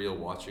surreal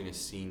watching a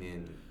scene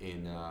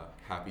in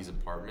Happy's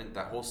apartment.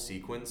 That whole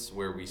sequence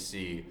where we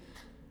see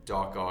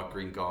Doc Ock,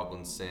 Green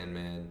Goblin,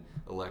 Sandman,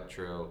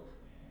 Electro,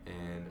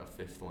 and a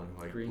fifth one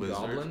like Green Lizard.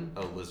 Goblin?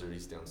 Oh, Lizard.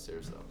 He's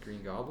downstairs though.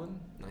 Green Goblin?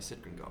 I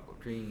said Green Goblin.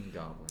 Green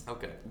Goblin.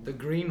 Okay. The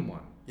green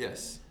one.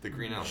 Yes, the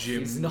Green Elf.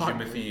 He's not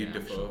Jimothy green,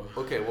 Defoe.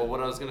 Okay. Well,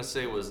 what I was gonna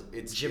say was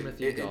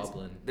Jimothy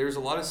Goblin. There's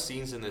a lot of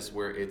scenes in this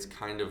where it's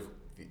kind of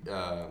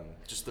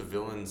just the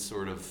villains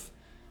sort of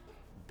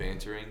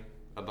bantering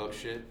about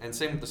shit, and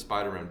same with the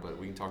Spider-Man, but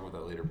we can talk about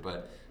that later.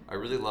 But I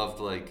really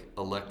loved like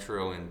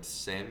Electro and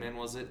Sandman,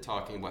 was it,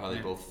 talking about how they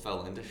both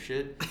fell into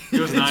shit. It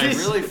was nice. It's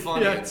really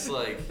funny. Yeah. It's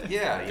like,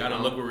 yeah, Gotta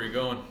look where we're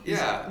going.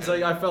 Yeah, It's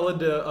like I fell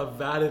into a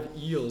vat of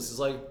eels. It's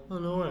like, oh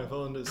no, I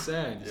fell into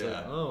sand. It's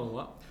like, oh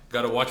wow.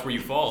 Gotta watch where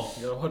you fall.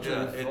 You gotta watch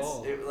where you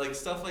fall. like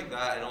stuff like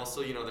that, and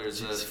also there's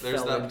Just there's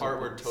fell that into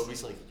part where things.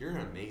 Toby's like, "You're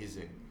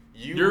amazing.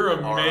 You're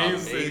are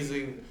amazing."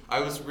 amazing."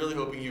 I was really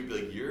hoping you'd be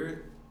like,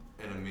 "You're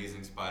an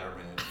amazing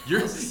Spider-Man."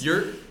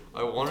 You're.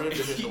 I wanted him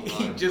to hit the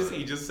line.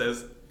 He just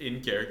says in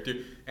character,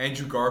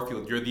 Andrew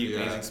Garfield, you're the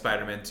amazing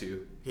Spider-Man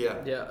too. Yeah.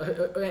 Yeah,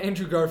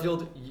 Andrew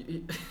Garfield,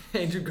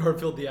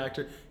 the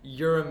actor,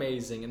 you're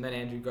amazing. And then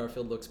Andrew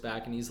Garfield looks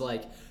back and he's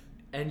like,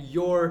 and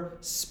you're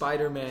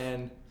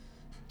Spider-Man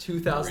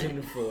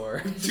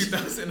 2004.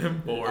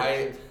 2004.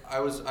 I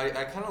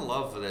kind of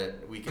love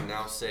that we can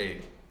now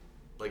say,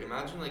 like,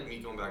 imagine like me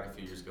going back a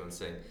few years ago and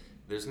saying,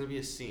 there's gonna be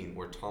a scene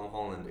where Tom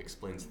Holland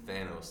explains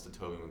Thanos to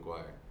Tobey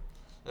Maguire.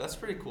 That's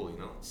pretty cool,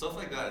 Stuff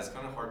like that is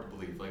kind of hard to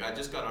believe. Like, I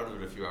just got out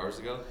of it a few hours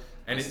ago.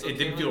 And I it still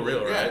didn't can't feel really-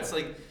 real, right? Yeah, it's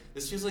like,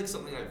 this feels like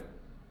something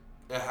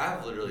I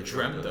have literally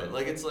Dreamt of. of.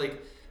 Like, it's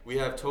like, we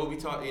have Toby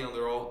talk,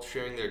 they're all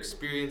sharing their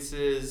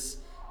experiences.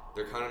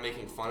 They're kind of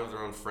making fun of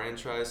their own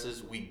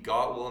franchises. We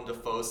got Willem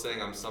Dafoe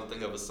saying, "I'm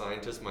something of a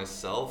scientist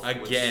myself."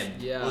 Again.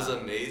 which Yeah. was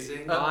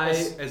amazing.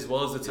 As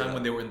well as the time Yeah.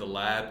 when they were in the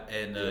lab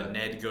and Yeah.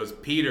 Ned goes,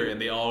 "Peter,"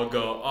 and they all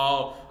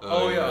go,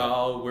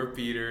 we're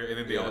Peter. And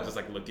then they all Yeah. just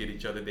like look at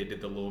each other. They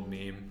did the little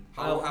meme.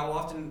 How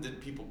often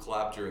did people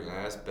clap during? I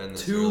asked Ben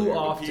this Too earlier, but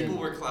often. people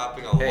were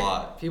clapping a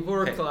lot. People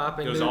were Hey,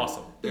 clapping. It was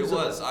awesome. It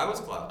was. I was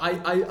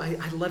clapping.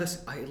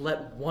 I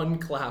let one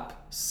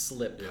clap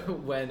slip Yeah.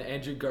 when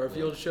Andrew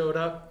Garfield showed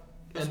up.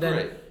 That's And then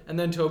great. and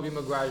then Tobey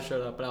Maguire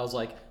showed up and I was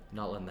like,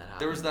 not letting that happen.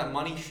 There was that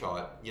money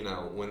shot,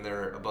 when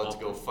they're about to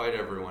go fight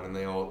everyone and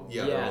they all,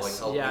 they're all like Yes,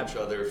 helping yeah. each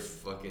other.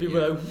 Fucking. People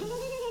yeah. were like,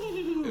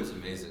 It was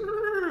amazing.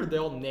 they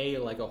all neigh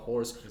like a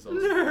horse. It was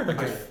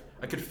awesome.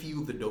 I could feel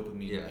the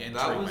dopamine Yeah, entering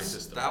that my was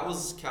system. that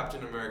was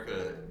Captain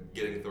America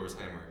getting Thor's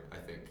hammer. I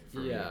think.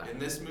 For Yeah. me. In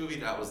this movie,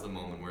 that was the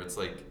moment where it's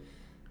like,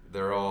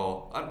 they're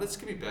all. This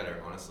could be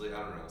better, honestly. I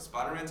don't know.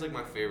 Spider-Man's like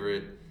my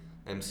favorite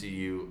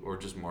MCU or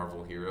just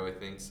Marvel hero. I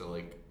think so.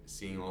 Like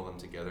seeing all of them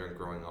together and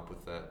growing up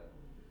with that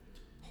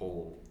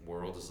whole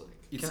world is like.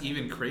 It's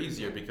even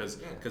crazier because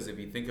Yeah. if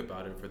you think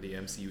about it, for the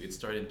MCU, it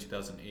started in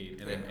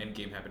 2008, and then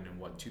Endgame happened in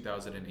what,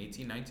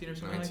 2018, 19 or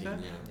something 19, like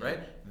that, yeah. right?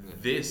 Yeah.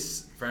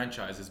 This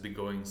franchise has been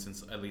going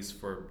since, at least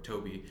for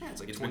Toby, Yeah,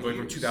 it's like it's 20 been going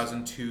years. from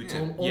 2002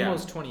 to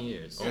Almost 20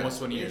 years. Yeah, almost it's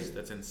 20 years. amazing.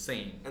 That's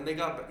insane. And they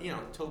got,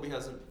 Toby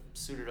hasn't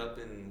suited up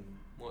in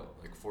what,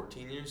 like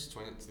 14 years,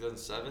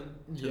 2007.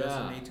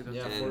 2008, 2010.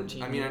 Yeah, And,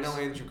 14 I mean, I years.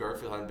 know Andrew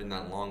Garfield hadn't been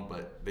that long,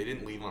 but they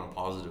didn't leave on a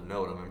positive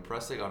note. I'm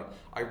impressed they got.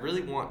 I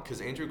really want, because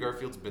Andrew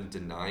Garfield's been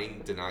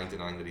denying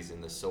that he's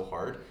in this so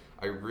hard.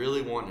 I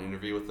really want an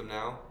interview with him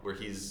now where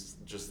he's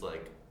just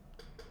like,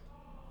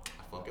 I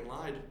fucking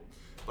lied.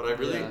 But I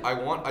really, Yeah.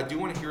 I do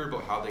want to hear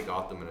about how they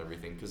got them and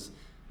everything, because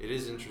it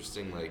is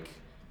interesting. Like,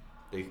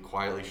 they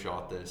quietly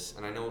shot this,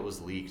 and I know it was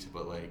leaked,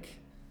 but like,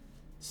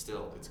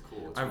 still, it's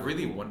cool. It's I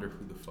really cool. wonder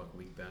who the fuck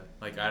leaked that.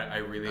 Like, I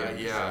really,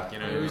 yeah. you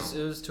know,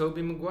 It was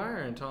Tobey Maguire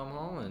and Tom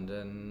Holland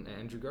and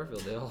Andrew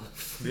Garfield.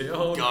 they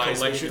all Guys, we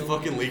collected- should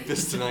fucking leak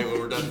this tonight when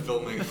we're done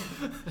filming.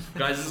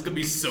 Guys, this is gonna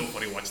be so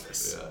funny. Watch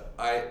this.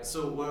 Yeah.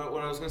 So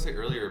what I was gonna say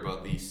earlier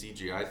about the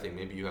CGI thing,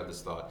 maybe you had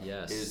this thought.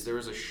 Yes. Is there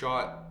was a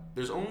shot?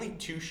 There's only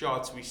 2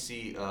 shots we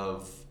see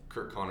of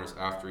Kirk Connors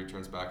after he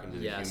turns back into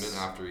the Yes. human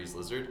after he's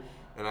Lizard,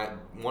 and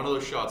one of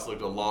those shots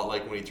looked a lot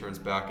like when he turns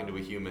back into a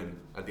human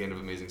at the end of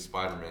Amazing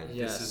Spider-Man.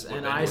 Yes, This is what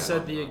and they I did.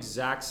 said the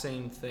exact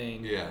same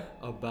thing Yeah.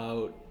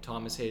 about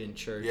Thomas Hayden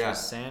Church Yeah.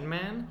 as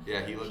Sandman.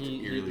 Yeah, he looked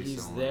eerily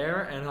he's similar.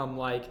 there, and I'm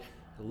like,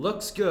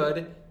 looks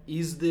good.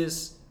 Is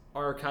this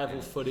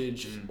archival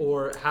footage,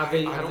 or have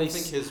they I have don't they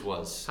think his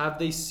was. have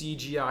they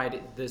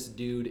CGI'd this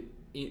dude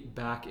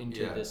back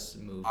into Yeah. this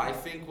movie? I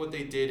think what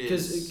they did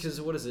is Because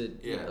what is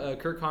it? Yeah.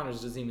 Kirk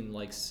Connors doesn't even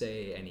like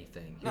say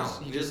anything. No,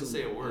 he doesn't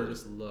say a word. He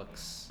just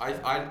looks. I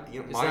Is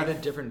my that a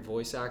different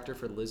voice actor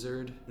for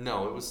Lizard?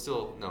 no, it was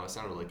still no. It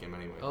sounded like him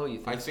anyway. Oh, you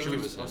think I so? think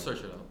it was him. I'll search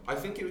it up. I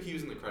think he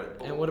was in the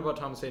credit. And what about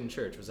Thomas Hayden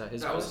Church? Was that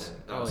his That voice? was him.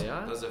 Oh yeah.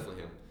 That was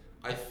definitely him.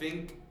 I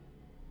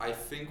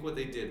think what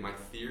they did. My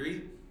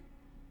theory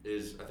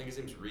is I think his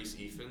name's Reese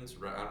Ifans.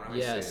 I don't know how you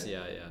Yes. say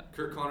it. Yeah.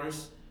 Kirk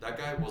Connors. That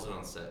guy wasn't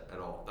on set at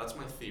all. That's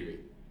my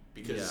theory.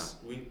 Because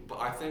but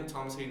I think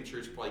Thomas Hayden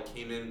Church probably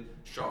came in,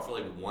 shot for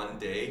like 1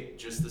 day,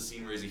 just the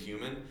scene where he's a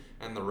human,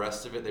 and the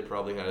rest of it they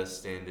probably had a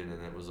stand-in,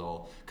 and it was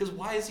all. Because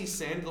why is he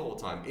sand the whole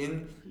time?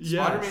 In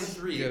Yes. Spider-Man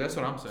 3, Yeah, that's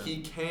what I'm saying.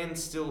 he can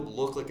still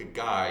look like a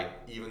guy,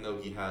 even though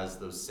he has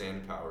those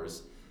sand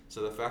powers.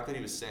 So the fact that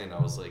he was sand, I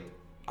was like,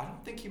 I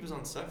don't think he was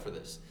on set for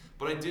this.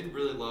 But I did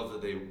really love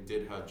that they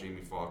did have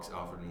Jamie Foxx,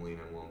 Alfred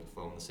Molina, and Willem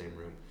Dafoe in the same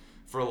room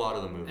for a lot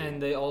of the movie.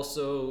 And they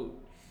also.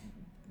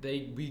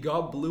 We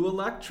got Blue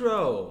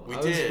Electro. We I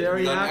was did.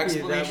 very We got an happy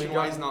that we explanation got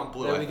why he's not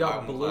blue. that we got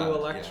I'm Blue glad, yeah.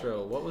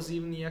 Electro. What was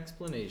even the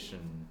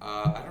explanation?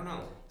 I don't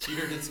know.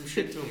 Peter did some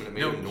shit to him and it made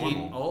No, him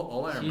normal.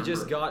 all I remember. He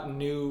just got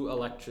new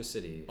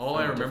electricity. All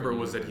I from remember different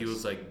was that he universe.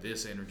 was like,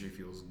 this energy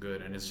feels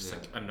good, and it's just Yeah.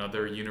 like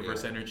another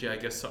universe Yeah. energy, I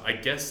guess. So I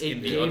guess It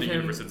in the gave other him-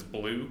 universe it's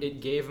blue. It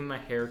gave him a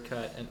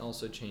haircut and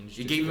also changed.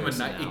 It his gave him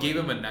personality.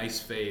 a nice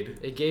fade.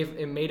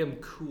 It made him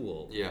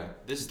cool. Yeah.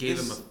 It gave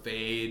him a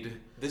fade.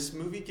 This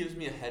movie gives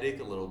me a headache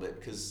a little bit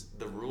because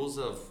the rules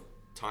of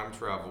time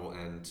travel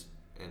and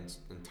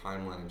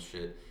timeline and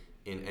shit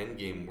in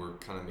Endgame were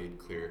kind of made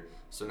clear.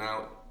 So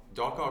now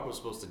Doc Ock was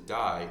supposed to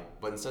die,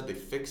 but instead they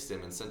fixed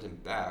him and sent him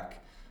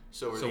back.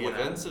 So were So the what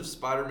events of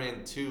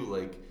Spider-Man 2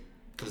 like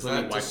does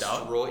Completely that wiped out?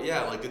 destroy?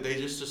 Yeah, like did they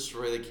just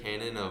destroy the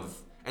canon of?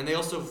 And they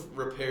also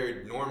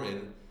repaired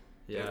Norman.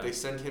 Yeah. If they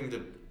sent him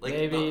to like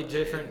maybe not-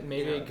 different.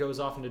 Maybe yeah. it goes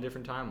off into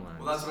different timelines.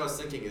 Well, that's what I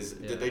was thinking. Is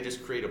Yeah. did they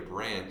just create a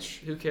branch?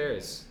 Who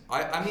cares?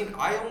 I mean,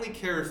 I only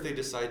care if they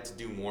decide to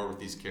do more with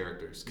these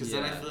characters, because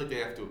then I Yeah. feel like they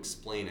have to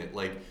explain it.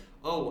 Like,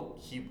 oh,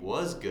 he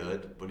was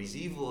good, but he's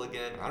evil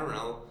again. I don't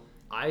know.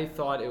 I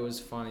thought it was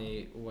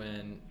funny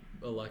when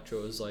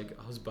Electro was like,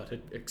 "I was about to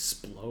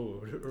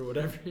explode" or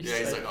whatever. He Yeah,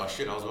 he's said. like, oh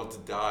shit, I was about to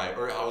die,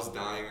 or I was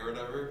dying, or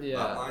whatever. Yeah.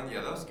 That line,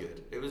 yeah, that was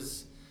good. It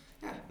was,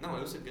 yeah, no,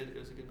 it was a good.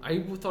 I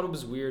thought it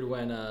was weird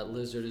when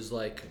Lizard is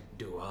like,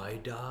 "Do I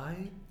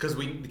die?" Because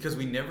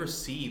we never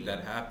see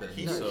that happen.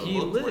 He, No, so he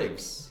looked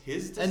lives. like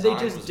his design And they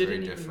just was very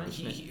didn't even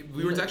different. mention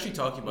we were actually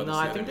talking about No, this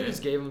the I other think they day.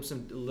 just gave him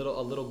a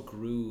little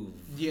groove.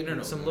 Yeah,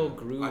 no, Some no. little I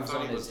grooves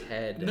thought on he his was-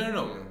 head. No,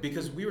 Yeah.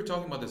 because we were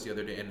talking about this the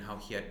other day and how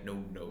he had no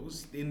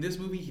nose. In this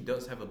movie, he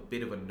does have a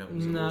bit of a nose.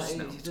 No, a little he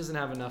snout. doesn't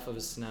have enough of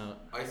a snout.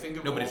 I think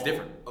of No, but it's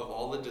different. Of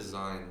all the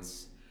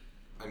designs,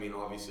 I mean,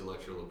 obviously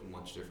Electro looked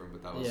much different,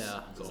 but that was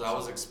Yeah. that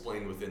was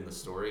explained within the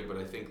story. But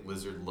I think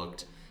Lizard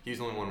looked. He's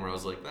the only one where I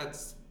was like,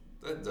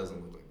 that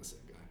doesn't look like the same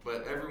guy.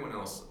 But everyone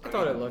else, I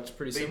thought it looked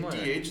pretty they similar.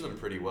 de-aged them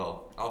pretty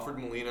well. Alfred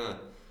Molina,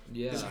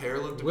 Yeah. his hair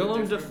looked a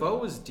Willem bit different. Dafoe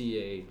was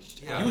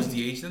de-aged. Yeah. He was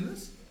de-aged in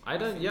this? I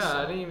don't. think Yeah, so.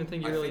 I didn't even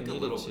think you I really think a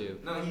needed little to.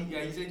 bit. No,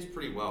 he's aged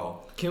pretty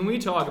well. Can we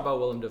talk about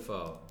Willem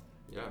Dafoe?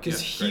 Yeah.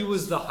 Because Yeah, he great.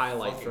 was the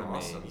highlight Fucking for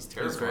awesome. me. He's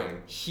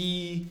terrifying.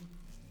 He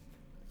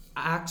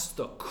acts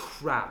the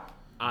crap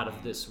out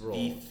of this role.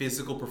 The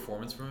physical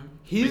performance from him?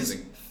 His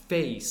Amazing.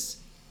 face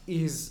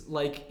is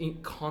like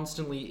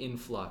constantly in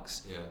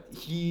flux. Yeah.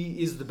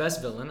 He is the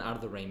best villain out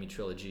of the Raimi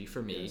trilogy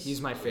for me. Yes.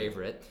 He's my Oh, yeah.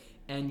 favorite.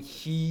 and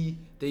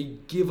they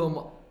give him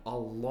a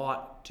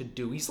lot to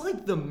do. He's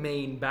like the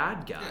main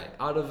bad guy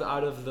out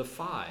of the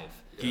 5.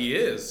 He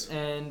is.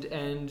 And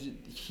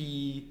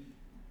he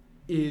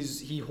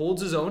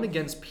holds his own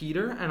against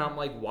Peter, and I'm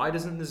like, why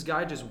doesn't this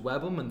guy just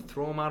web him and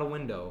throw him out a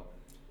window?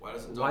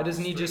 Why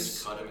doesn't he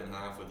just cut him in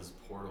half with his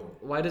portal?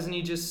 Why doesn't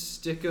he just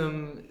stick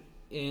him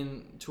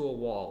into a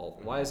wall?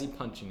 Why is he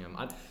punching him?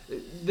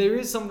 There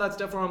is some of that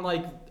stuff where I'm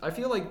like, I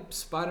feel like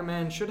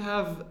Spider-Man should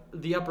have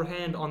the upper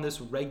hand on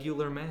this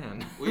regular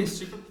man. Well, he has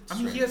super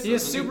strength. He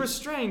has super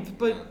strength,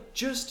 but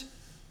just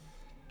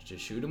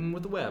shoot him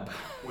with a web.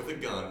 With a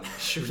gun.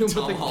 Shoot him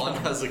Tom with a Holland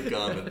gun. has a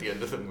gun at the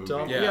end of the movie.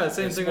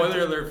 Same thing. Spoiler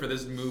alert for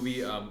this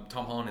movie,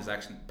 Tom Holland is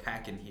actually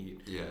packing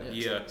heat.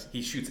 Yeah.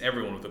 He shoots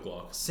everyone with a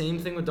Glock. Same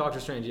thing with Doctor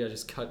Strange. Yeah,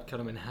 just cut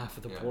him in half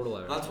with a portal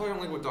arrow. That's why I don't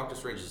like with Doctor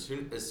Strange.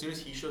 As soon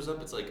as he shows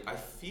up, it's like, I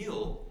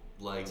feel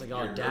like it's like,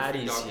 you're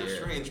Daddy's Doctor here.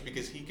 Strange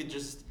because he could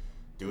just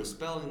do a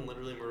spell and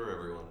literally murder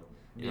everyone.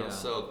 You know,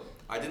 so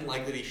I didn't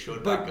like that he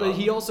showed back up. But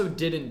he also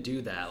didn't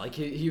do that. Like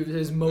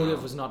his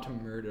motive was not to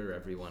murder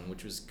everyone,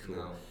 which was cool.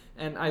 No.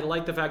 And I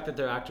like the fact that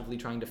they're actively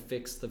trying to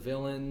fix the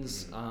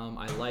villains.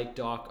 I like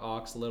Doc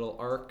Ock's little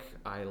arc.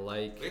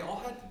 They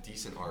all had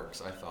decent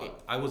arcs, I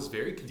thought. I was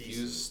very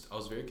confused. I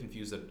was very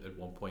confused at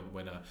one point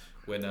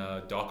when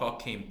Doc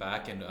Ock came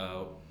back and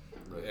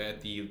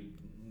at the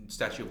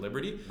Statue of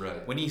Liberty.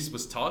 Right. When he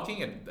was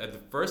talking, and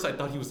at first I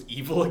thought he was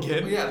evil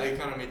again. Well, yeah, they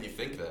kind of made you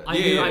think that.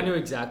 I knew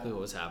exactly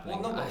what was happening.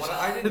 Well, no, but what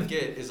I didn't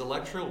get is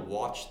Electro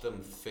watched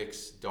them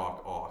fix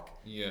Doc Ock.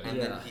 Yeah. And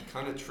then he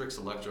kind of tricks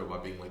Electro by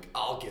being like,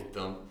 I'll get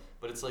them.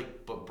 But it's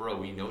like, but bro,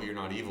 we know you're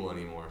not evil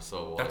anymore,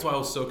 so... That's why I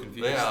was so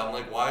confused. Yeah, I'm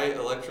like, why?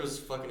 Electro's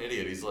a fucking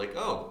idiot. He's like,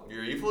 oh,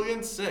 you're evil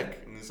again?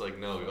 Sick. And he's like,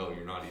 no,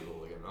 you're not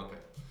evil again. Okay.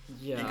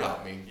 Yeah. You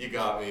got me. You can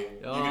have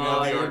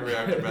the arc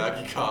reactor back.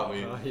 You got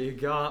me. You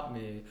got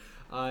me.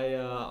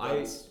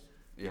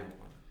 Yeah.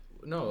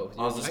 No.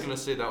 I was just going to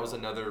say that was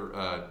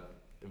another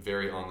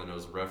very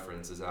on-the-nose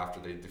reference is after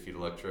they defeat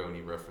Electro and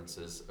he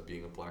references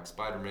being a Black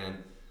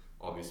Spider-Man.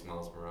 Obvious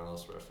Miles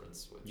Morales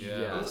reference. Which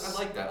I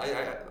like that.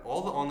 I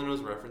all the on-the-nose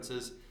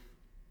references,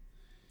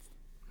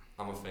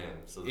 I'm a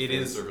fan. So the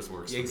fan service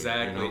works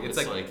exactly. For me, you know?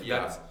 It's like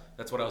yeah.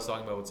 That's what I was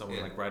talking about with someone.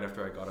 Like right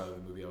after I got out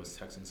of the movie, I was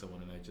texting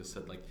someone and I just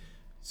said like,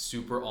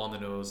 super on the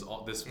nose.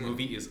 This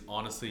movie is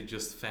honestly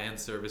just fan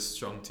service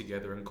strung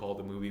together and called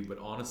a movie. But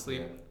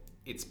honestly,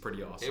 it's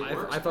pretty awesome.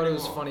 I thought it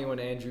was funny when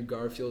Andrew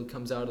Garfield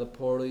comes out of the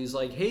portal. He's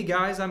like, "Hey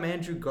guys, I'm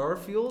Andrew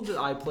Garfield.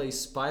 I play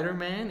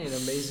Spider-Man in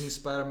Amazing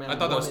Spider-Man." I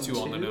thought that was 1 too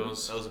and on 2. the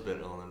nose. That was a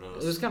bit on the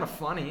nose. It was kind of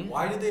funny.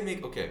 Why did they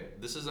make? Okay,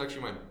 this is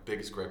actually my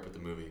biggest gripe with the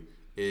movie.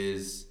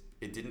 Is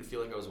it didn't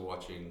feel like I was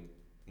watching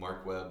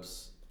Mark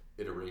Webb's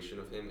iteration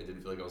of him. It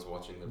didn't feel like I was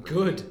watching the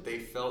Good. They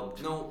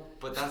felt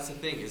but that's the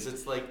thing. Is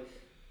it's like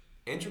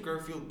Andrew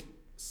Garfield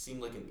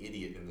seemed like an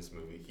idiot in this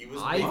movie. He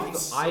was making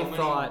so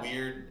many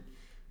weird,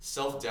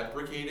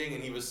 self-deprecating,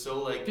 and he was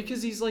so like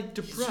because he's like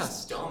depressed, he's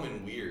just dumb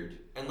and weird.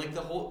 And like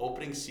the whole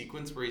opening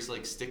sequence where he's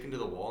like sticking to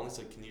the wall and he's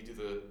like, "Can you do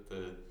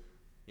the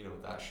you know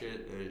that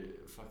shit?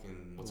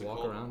 Fucking what's walk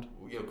it called? around?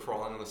 You know,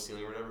 crawling on the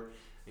ceiling or whatever."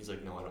 He's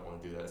like, "No, I don't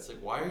want to do that." It's like,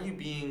 why are you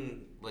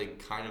being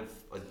like kind of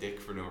a dick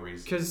for no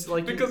reason? Because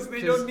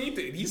they don't need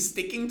to. He's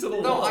sticking to the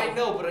wall. No, I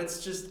know, but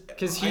it's just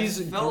because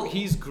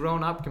he's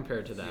grown up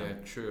compared to them. Yeah,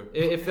 true.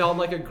 It felt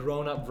like a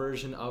grown-up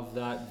version of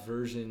that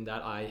version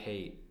that I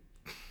hate.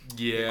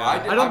 Yeah,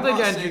 I don't think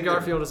Andrew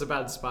Garfield is a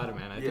bad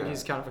Spider-Man. I think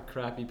he's kind of a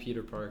crappy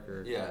Peter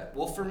Parker. Yeah,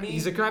 well, for me,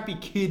 he's a crappy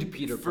kid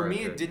Peter Parker. For me,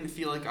 it didn't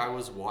feel like I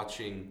was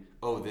watching.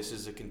 Oh, this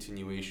is a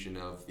continuation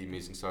of The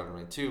Amazing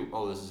Spider-Man 2.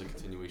 Oh, this is a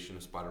continuation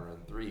of Spider-Man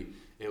 3.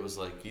 It was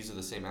like these are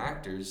the same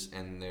actors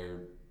and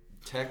they're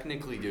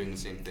technically doing the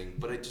same thing,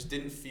 but it just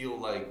didn't feel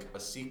like a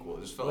sequel.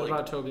 It just felt what like. What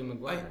about Tobey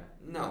Maguire?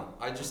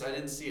 I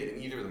didn't see it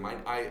in either of them.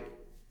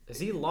 Has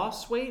he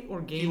lost weight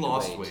or gained weight? He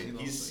lost weight.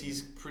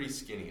 He's pretty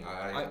skinny.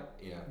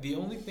 Yeah. The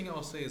only thing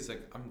I'll say is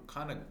like I'm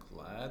kind of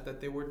glad that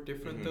they were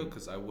different though,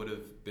 because I would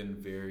have been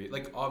very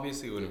like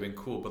obviously it would have been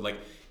cool, but like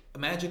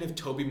imagine if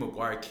Tobey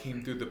Maguire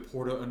came through the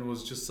portal and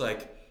was just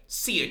like,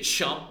 "See ya,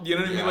 chump," you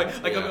know what I mean?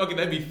 Like okay,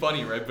 that'd be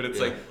funny, right? But it's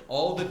like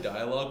all the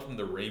dialogue from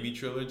the Raimi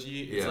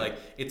trilogy. It's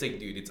like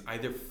dude, it's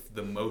either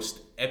the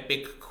most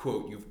epic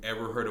quote you've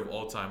ever heard of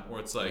all time, or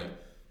it's like.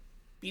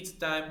 Pizza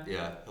time.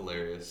 Yeah,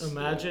 hilarious.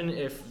 Imagine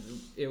if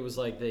it was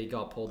like they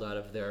got pulled out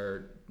of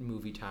their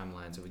movie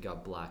timelines and we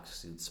got Black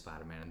Suit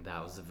Spider-Man and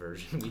that was the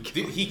version we got.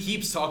 Dude, he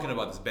keeps talking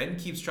about this. Ben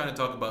keeps trying to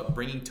talk about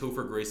bringing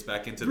Topher Grace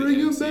back into the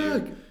MCU. MCU. Bring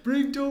him back!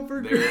 Bring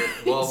Topher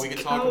Grace! Well, we could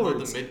talk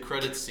about the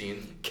mid-credit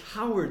scene.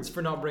 Cowards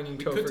for not bringing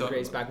Topher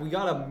Grace back. We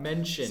got a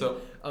mention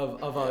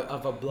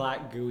of a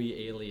black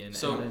gooey alien.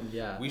 So and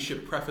then, we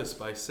should preface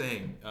by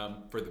saying,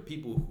 for the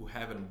people who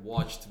haven't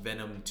watched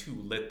Venom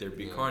 2, Let There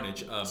Be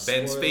Carnage,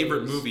 Ben's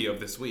favorite movie of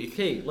this week.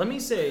 Okay, let me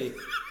say,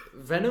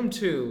 Venom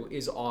 2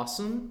 is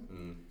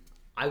awesome.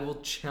 I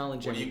will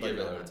challenge anybody. What do you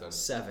give it out of 10?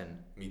 7.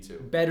 Me too.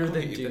 Better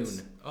than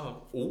Dune.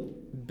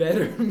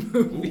 Better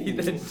movie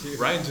than Dune.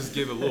 Ryan just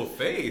gave a little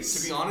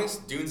face. To be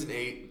honest, Dune's an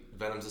 8.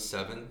 Venom's a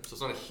 7, so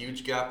it's not a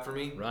huge gap for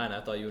me. Ryan, I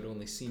thought you had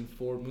only seen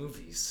 4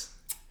 movies.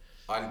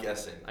 I'm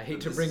guessing. I hate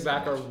that to this bring is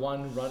back so our much.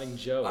 one running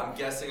joke. I'm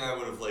guessing I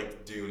would have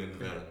liked Dune and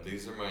Venom.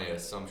 These are my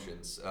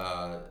assumptions.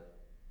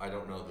 I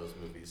don't know those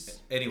movies.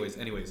 Anyways,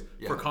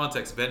 Yeah. for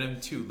context,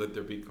 Venom 2, Let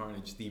There Be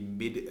Carnage, the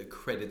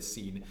mid-credit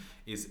scene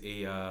is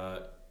a,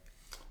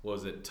 what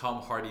was it,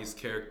 Tom Hardy's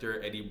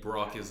character, Eddie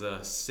Brock, is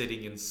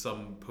sitting in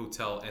some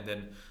hotel, and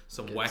then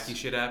some Gets wacky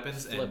shit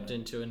happens. Flipped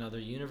into another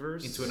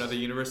universe. Into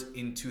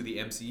the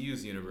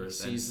MCU's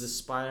universe. He sees the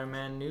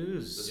Spider-Man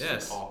news. This Yes.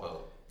 was a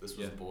cop-out. This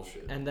was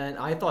bullshit. And then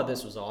I thought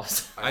this was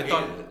awesome. I hated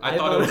thought it. I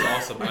thought it was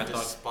awesome. I I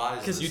thought despise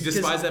Because this. You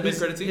despise that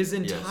mid-credit scene? His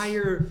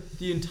Yes.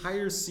 the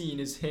entire scene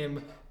is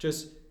him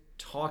just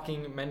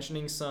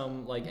mentioning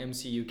some like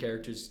MCU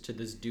characters to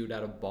this dude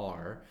at a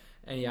bar,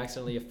 and he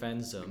accidentally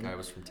offends The him. guy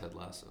was from Ted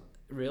Lasso.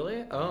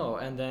 Really? Oh,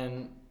 and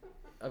then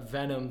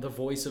Venom, the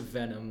voice of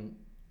Venom,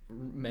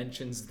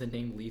 mentions the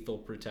name Lethal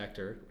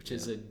Protector, which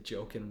is a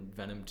joke in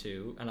Venom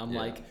 2, and I'm Yeah.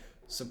 like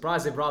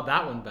surprised they brought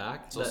that one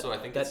back. It's also, I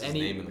think that's his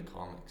name in the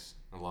comics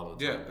a lot of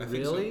the yeah, time. I think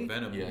Really? so.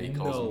 Venom. Yeah, he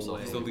No calls himself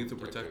way. He's the Lethal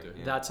Protector.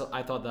 Yeah.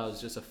 I thought that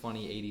was just a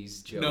funny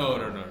 80s joke.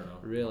 No.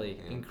 Really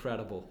Yeah.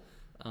 incredible.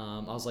 I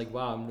was like,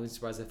 wow, I'm really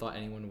surprised I thought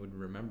anyone would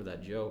remember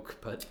that joke,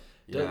 but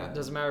Yeah.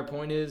 doesn't matter.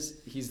 Point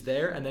is, he's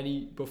there, and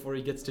then before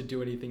he gets to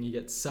do anything, he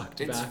gets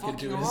sucked It's back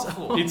fucking into his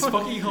awful. own. It's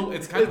fucking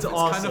it's kind It's of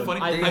awesome. funny.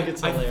 I think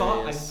it's I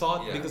hilarious.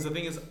 thought Yeah. because the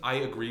thing is, I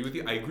agree with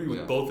you. I agree with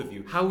Yeah. both of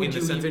you. How would in the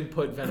you sense- even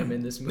put Venom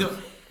in this movie? No,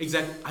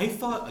 exactly. I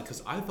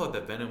thought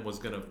that Venom was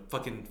gonna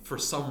fucking for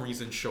some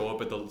reason show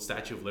up at the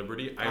Statue of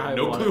Liberty. I I have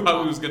no want- clue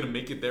how he was gonna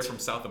make it there from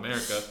South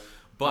America,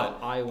 but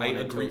I wanted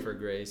agree. Topher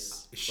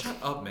Grace. Shut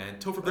up, man.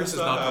 Topher Grace That's is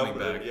not not coming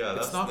happening. back. Yeah,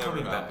 it's that's not never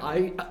coming back.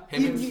 happening.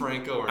 Him and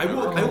Franco are I will.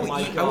 never I will coming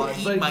my eat. back. I will God.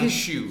 eat But my his-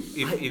 shoe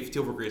if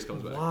Topher Grace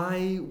comes back.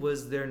 Why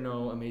was there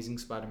no Amazing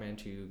Spider-Man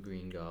 2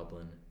 Green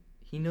Goblin?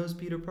 He knows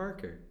Peter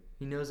Parker.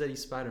 He knows that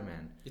he's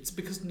Spider-Man. It's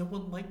because no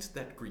one liked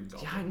that Green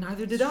Goblin. Yeah,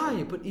 neither did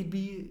I, but it'd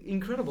be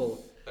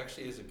incredible.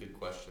 Actually, is a good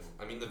question.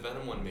 I mean, the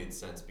Venom one made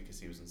sense because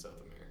he was in South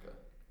America.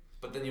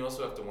 But then you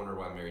also have to wonder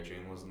why Mary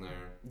Jane wasn't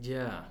there.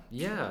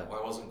 Yeah.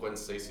 Why wasn't Gwen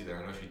Stacy there?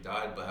 I know she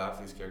died, but half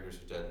these characters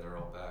are dead and they're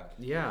all back.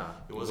 Yeah.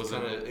 It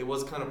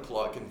was kind of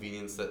plot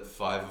convenience that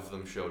 5 of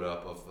them showed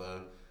up. Of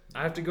the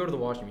I have to go to the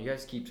washroom. You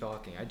guys keep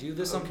talking. I do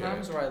this Okay.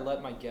 sometimes where I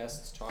let my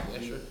guests talk Yeah,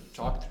 sure.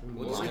 talk through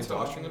what were we lines.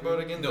 talking about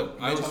again? No,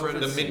 I was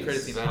mid-credit the scene.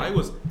 mid-credit scene. Venom. I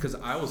was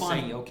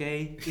funny, saying.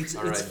 okay? It's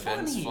All right, it's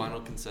Ben's funny.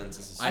 final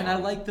consensus is And I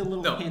funny. like the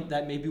little No. hint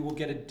that maybe we'll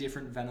get a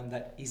different Venom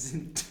that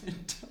isn't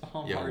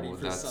Tom Hardy well,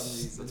 for some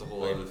reason. that's a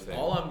whole other thing.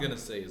 All I'm gonna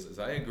say is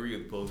I agree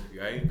with both of you.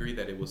 I agree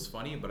that it was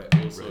funny, but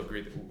I also Right.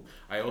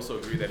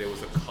 agree that it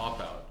was a cop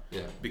out.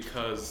 Yeah.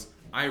 Because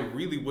I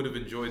really would have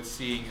enjoyed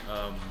seeing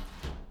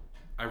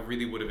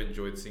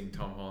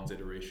Tom Holland's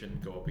iteration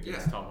go up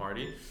against Yeah. Tom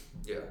Hardy.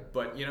 Yeah.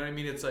 But you know what I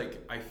mean? It's like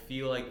I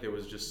feel like there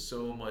was just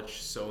so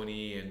much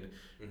Sony and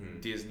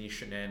Mhm. Disney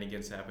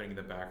shenanigans happening in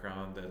the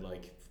background that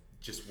like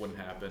just wouldn't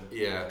happen.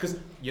 Yeah. Because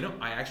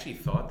I actually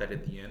thought that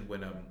at the end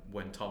when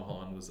Tom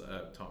Holland was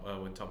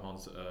when Tom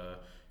Holland's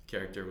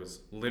character was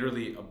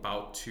literally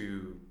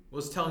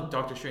was telling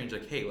Doctor Strange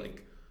like, hey,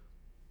 like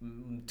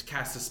to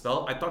cast a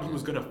spell. I thought he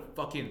was gonna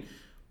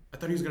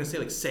say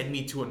like send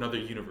me to another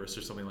universe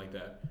or something like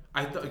that.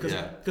 I thought because Yeah.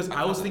 I I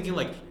thought was that thinking too,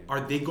 like, actually.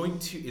 are they going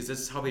to? Is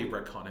this how they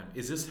retcon him?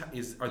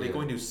 Are they Yeah.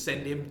 going to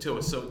send him to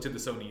to the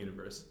Sony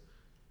universe?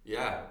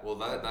 Yeah, well,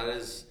 that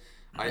is.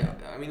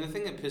 I mean, the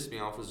thing that pissed me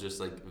off was just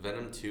like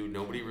Venom 2.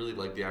 Nobody really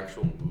liked the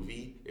actual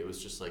movie. It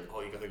was just like,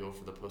 oh, you gotta go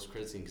for the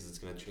post-credit scene because it's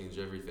gonna change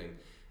everything.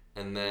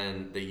 And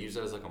then they use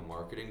that as like a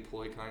marketing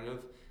ploy, kind of.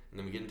 And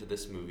then we get into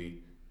this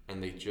movie,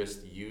 and they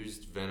just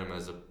used Venom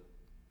as a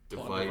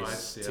device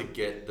device, to yeah.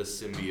 get the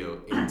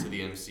symbiote into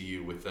the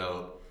MCU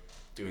without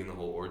doing the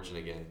whole origin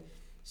again.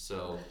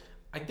 So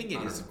I think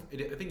I don't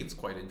I think it's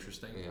quite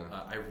interesting. Yeah.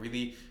 I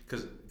really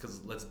because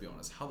let's be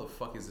honest, how the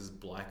fuck is this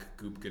black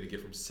goop gonna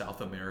get from South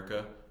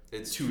America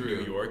it's to true.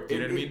 New York? Do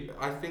you know what I mean?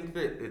 I think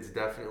that it's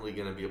definitely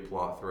gonna be a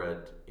plot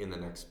thread in the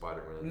next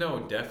Spider-Man. No,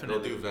 They'll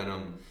definitely. do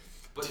Venom,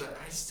 but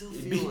I still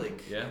It'd feel be-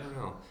 like yeah. I don't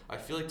know. I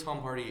feel like Tom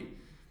Hardy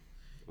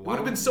It would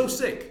have been so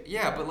sick.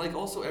 Yeah, but like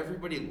also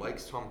everybody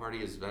likes Tom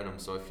Hardy as Venom,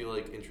 so I feel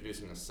like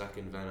introducing a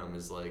second Venom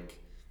is like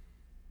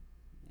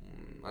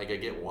I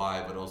get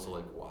why, but also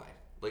like why.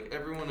 Like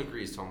everyone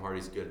agrees Tom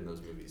Hardy's good in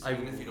those movies,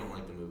 even if you don't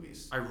like the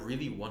movies. I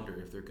really wonder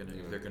if they're gonna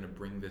Yeah.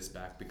 bring this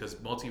back because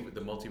the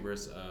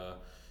multiverse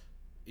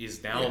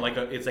is now Yeah. like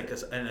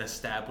an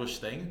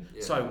established thing.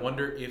 Yeah. So I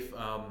wonder if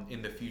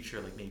in the future,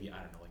 like maybe I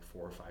don't know, like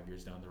 4 or 5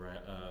 years down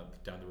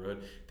the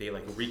road, they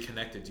like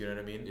reconnect it. Do you know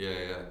what I mean?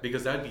 Yeah.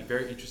 Because that would be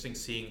very interesting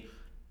seeing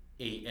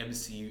a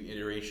MCU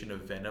iteration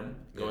of Venom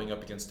going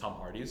up against Tom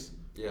Hardy's.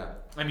 Yeah.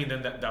 I mean,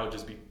 then that would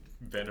just be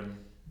Venom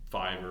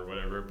 5 or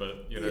whatever.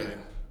 But you know what I mean?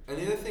 And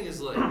the other thing is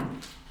like,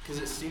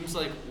 because it seems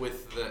like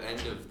with the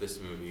end of this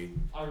movie,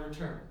 I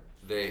return.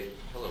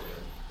 Hello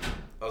Ben.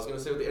 I was gonna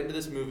say with the end of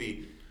this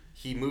movie,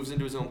 he moves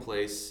into his own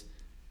place.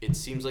 It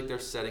seems like they're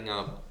setting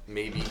up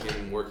maybe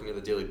him working at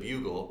the Daily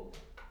Bugle.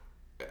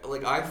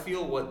 like I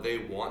feel what they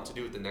want to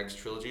do with the next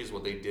trilogy is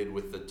what they did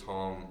with the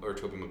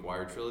Tobey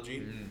Maguire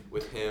trilogy,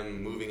 with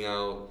him moving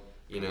out,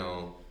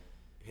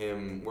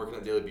 him working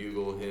at Daily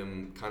Bugle,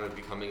 him kind of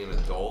becoming an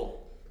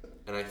adult,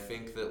 and I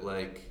think that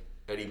like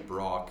Eddie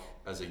Brock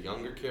as a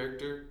younger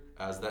character,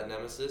 as that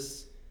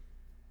nemesis,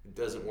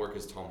 doesn't work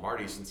as Tom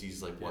Hardy since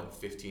he's like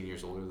 15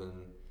 years older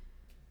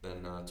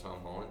than Tom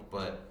Holland,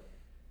 but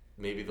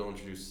maybe they'll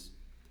introduce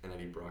an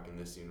Eddie Brock in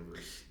this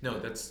universe.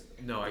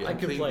 I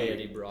could play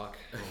Eddie Brock.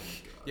 Oh my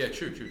god. Yeah,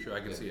 true. I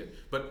can see it.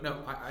 But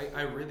no,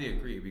 I really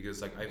agree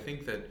because like I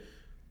think that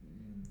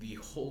the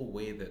whole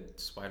way that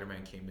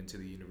Spider-Man came into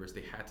the universe,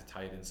 they had to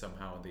tie it in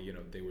somehow.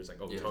 They was like,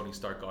 Tony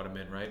Stark got him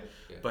in, right?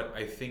 Yeah. But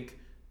I think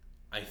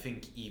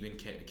even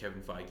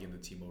Kevin Feige and the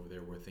team over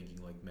there were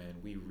thinking like, man,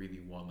 we really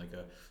want like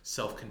a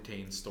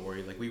self-contained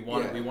story. Like we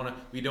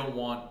don't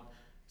want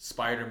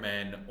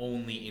Spider-Man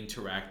only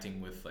interacting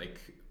with like,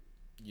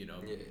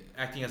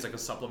 acting as like a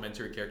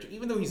supplementary character,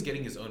 even though he's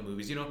getting his own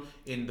movies.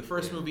 In the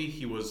first movie,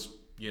 he was,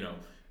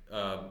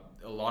 a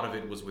lot of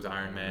it was with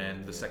Iron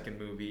Man. The second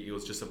movie, it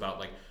was just about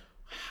like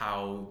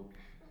how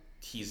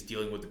he's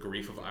dealing with the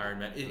grief of Iron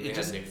Man. It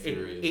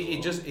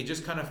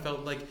just kind of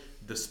felt like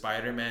the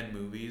Spider-Man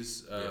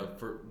movies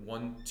for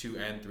 1, 2,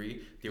 and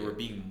 3, they were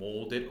being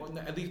molded, or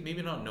at least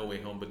maybe not No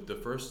Way Home, but the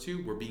first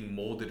two were being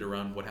molded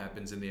around what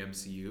happens in the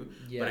MCU.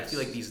 Yes. But I feel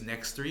like these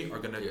next 3 are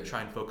gonna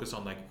try and focus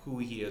on like who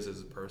he is as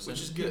a person,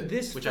 which is good.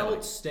 This felt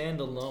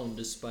standalone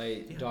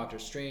despite Doctor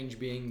Strange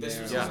being there. This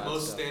was his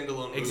most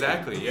standalone movie.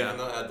 Exactly. Even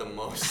though it had the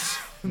most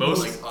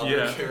like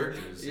other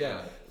characters.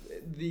 Yeah.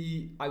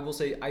 I will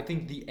say I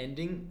think the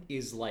ending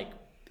is like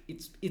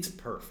it's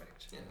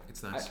perfect. Yeah,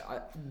 it's nice.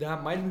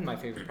 That might have been my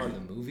favorite part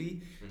of the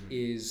movie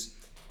is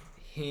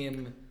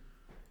him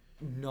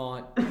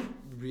not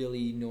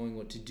really knowing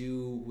what to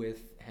do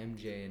with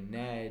MJ and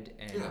Ned,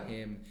 and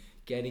him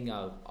getting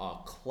a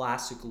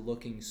classic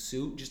looking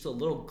suit. Just a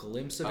little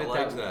glimpse of it.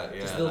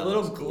 Just the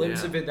little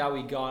glimpse of it that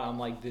we got. I'm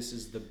like, this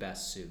is the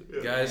best suit.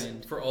 Yeah. Guys,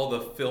 for all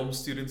the film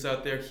students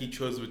out there, he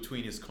chose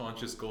between his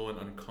conscious goal and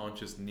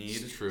unconscious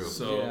need. It's true.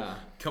 So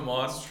come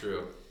on. It's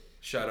true.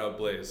 Shout out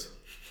Blaze.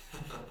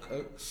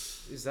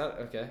 Is that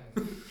okay?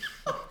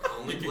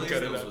 Only Blaze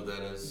knows what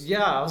that is.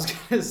 Yeah, I was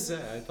gonna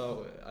say. I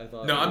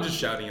thought. No, I'm just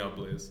shouting out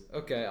Blaze.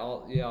 Okay,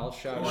 I'll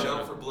shout. Shout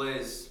out for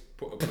Blaze.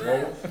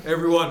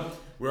 Everyone,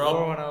 we're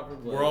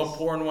all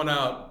pouring one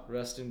out.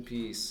 Rest in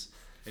peace.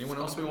 Anyone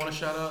else we want to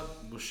shout out?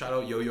 We'll shout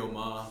out Yo-Yo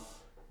Ma.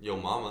 Yo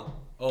Mama.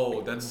 Oh,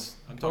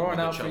 I'm talking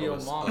about the Yo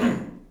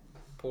Mama.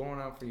 Pour one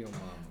out for Yo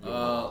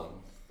Mama.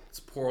 Let's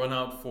pour one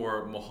out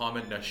for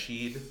Mohammed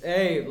Nasheed.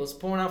 Hey, let's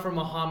pour one out for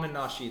Mohammed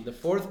Nasheed, the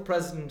 4th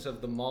president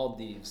of the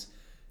Maldives.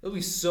 It'll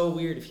be so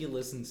weird if he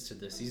listens to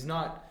this. He's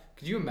not.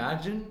 Could you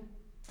imagine?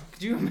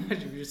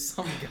 If you're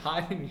some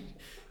guy and you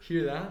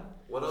hear that?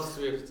 What else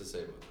do we have to say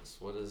about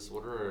this?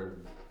 What are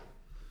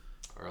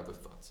our other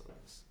thoughts on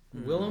this?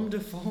 Willem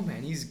Dafoe,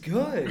 man, he's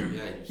good.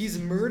 Yeah, he's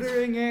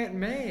murdering Aunt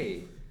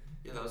May.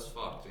 Yeah, that was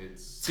fucked.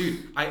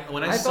 Dude,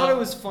 I thought it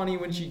was funny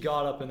when she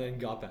got up and then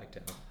got back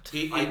down.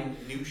 I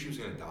knew she was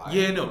gonna die.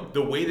 Yeah, no,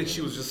 the way that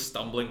she was just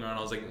stumbling around,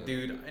 I was like,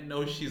 dude, I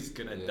know she's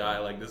gonna die.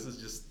 Like, this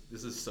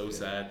is so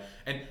sad.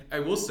 And I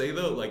will say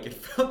though, like, it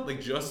felt like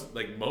just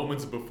like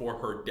moments before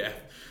her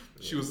death,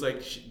 she was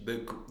like,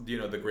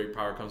 the great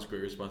power comes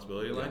great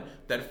responsibility line.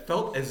 That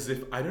felt as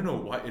if, I don't know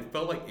why, it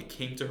felt like it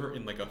came to her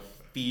in like a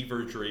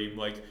fever dream,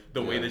 like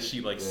the way that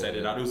she said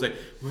it out. It was like,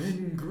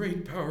 when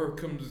great power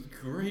comes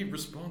great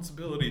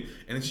responsibility,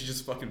 and then she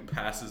just fucking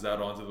passes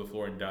out onto the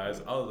floor and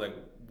dies. I was like,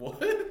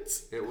 what?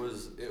 It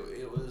was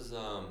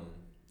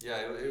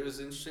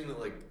interesting that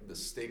like the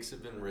stakes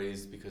have been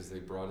raised because they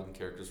brought in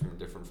characters from a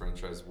different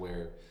franchise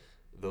where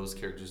those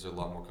characters are a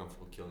lot more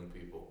comfortable killing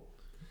people.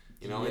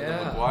 In the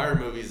Maguire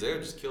movies, they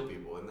would just kill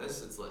people. In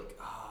this, it's like,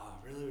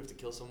 really, we have to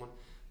kill someone?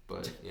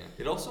 But yeah,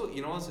 it also,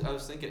 I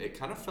was thinking, it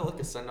kind of felt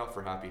like a send off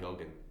for Happy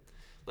Hogan.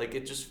 Like,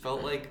 it just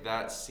felt like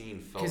that scene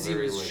felt because he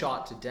was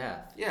shot to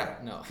death. Yeah,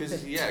 no,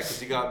 because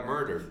he got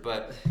murdered.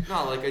 But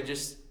no, like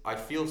I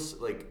feel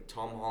like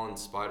Tom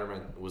Holland's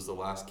Spider-Man was the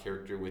last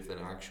character with an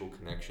actual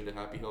connection to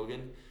Happy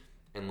Hogan,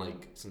 and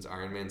like since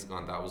Iron Man's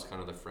gone, that was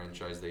kind of the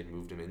franchise they'd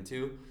moved him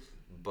into.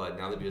 But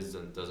now that he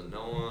doesn't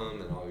know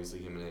him, and obviously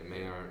him and Aunt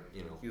May aren't,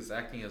 he was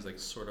acting as like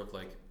sort of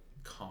like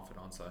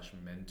confidant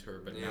 /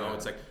 mentor. But now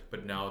it's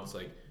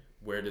like,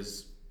 where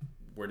does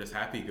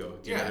Happy go?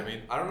 Do you know what I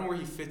mean? I don't know where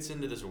he fits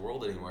into this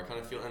world anymore. I kind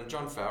of feel, and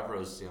Jon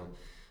Favreau's,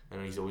 I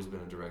know he's always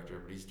been a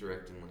director, but he's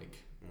directing like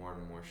more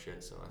and more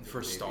shit. So I think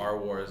for Star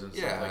Wars and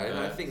stuff like that.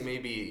 I think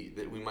maybe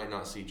that we might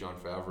not see Jon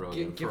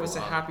Favreau. Give us a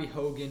Happy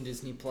Hogan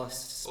Disney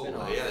Plus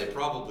spinoff. Oh yeah, they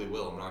probably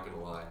will. I'm not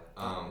gonna lie.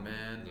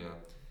 Man. Yeah.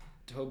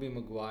 Tobey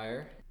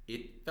Maguire.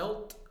 It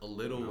felt a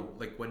little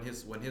like when he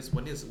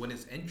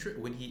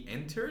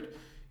entered,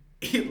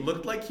 it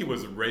looked like he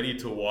was ready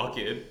to walk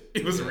in.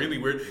 It was really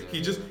weird.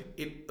 He just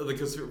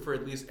because for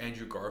at least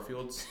Andrew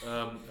Garfield's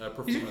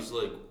performance, he was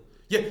like,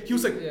 Yeah, he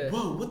was like, Yeah.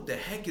 whoa, what the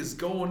heck is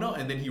going on?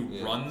 And then he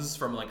runs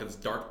from like this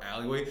dark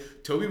alleyway.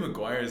 Tobey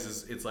Maguire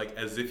it's like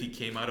as if he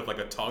came out of like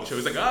a talk show.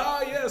 He's like,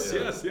 yes.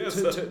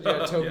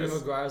 Tobey Yes.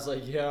 Maguire's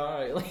like, yeah, all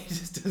right. Like, he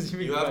just doesn't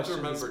even You have to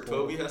question his remember, point.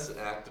 Toby hasn't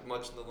acted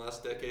much in the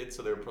last decade,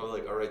 so they're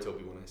probably like, all right,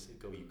 Toby, when I say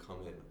go, you come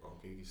in.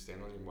 Okay, you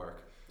stand on your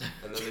mark.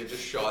 And then they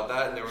just shot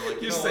that, and they were like,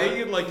 you You're know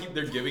saying what? it like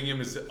they're giving him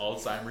his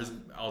Alzheimer's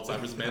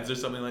meds or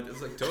something like that.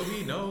 It's like,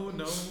 Toby, no.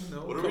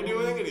 What are we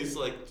doing? And he's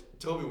like,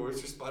 Toby, where's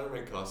your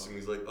Spider-Man costume?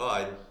 He's like,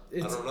 I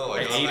don't know.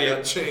 I ate got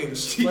it.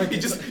 changed. You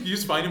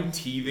just find him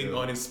teething Yeah.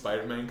 on his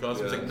Spider-Man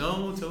costume. It's Yeah. like,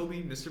 no,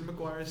 Toby, Mr.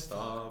 Maguire,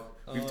 stop.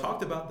 We've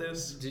talked about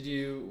this. Did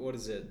you? What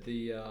is it?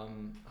 The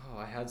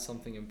I had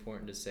something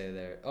important to say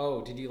there.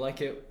 Oh, did you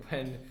like it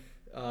when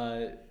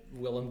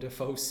Willem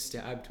Dafoe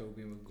stabbed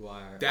Tobey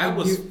Maguire?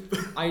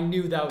 I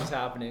knew that was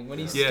happening when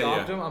he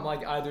stopped him. I'm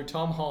like, either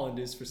Tom Holland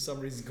is for some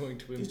reason going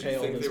to Did impale. you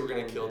think this they were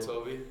gonna poor kill man.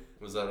 Toby?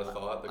 Was that a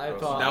thought? I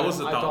thought That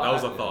was a I thought. That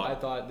was a thought. I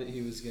thought that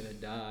he was gonna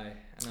die.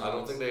 And I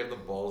don't think they have the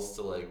balls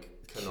to like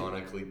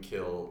canonically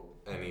kill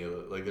any of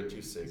it. Like they're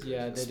too sacred.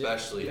 Yeah, they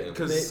especially him.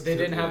 they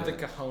didn't have the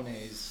Yeah.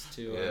 cojones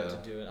to Yeah.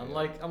 do it. I'm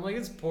like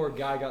this poor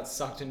guy got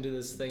sucked into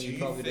this thing. Do he you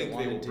probably think didn't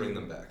they want will to bring do.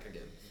 them back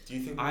again? Do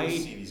you think we'll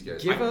see these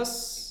guys? Give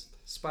us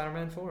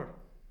Spider-Man 4.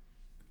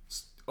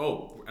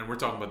 Oh, and we're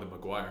talking about the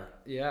Maguire.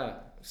 Yeah,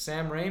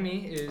 Sam Raimi I don't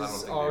think they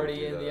is would already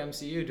do in the that.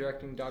 MCU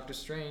directing Doctor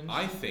Strange.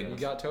 I think you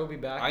got Toby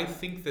back. I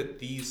think that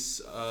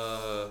these.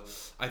 I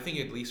think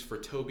at least for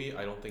Toby,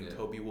 I don't think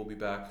Toby will be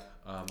back.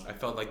 I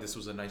felt like this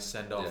was a nice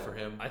send off for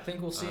him. I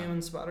think we'll see him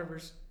in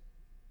Spider-Verse.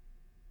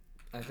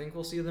 I think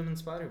we'll see them in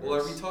Spider-Verse. Well,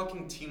 are we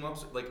talking team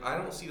ups? Like, I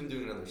don't see them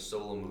doing another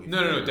solo movie. No,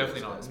 for no, those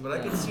definitely guys, not. But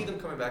I No. can see them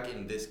coming back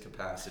in this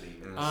capacity.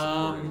 In a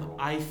supporting role.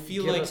 I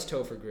feel Give like us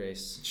Topher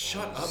Grace.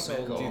 shut Oh, up, so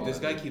man. Dude, long. this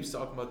guy keeps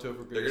talking about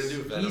Topher They're Grace.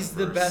 gonna do Venom He's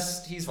the first.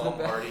 best. He's Tom the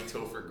best. Hardy,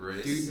 Topher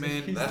Grace. Dude,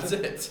 man, That's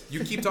it.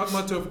 you keep talking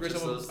about Topher Grace.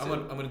 Just those two.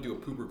 I'm gonna do a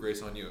pooper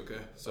Grace on you,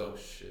 okay? So Oh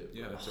shit.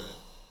 yeah, that's right.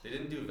 They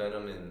didn't do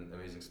Venom in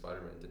Amazing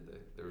Spider-Man, did they?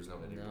 There was no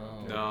Eddie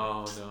Brock.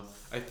 No.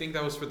 I think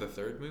that was for the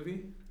third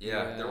movie.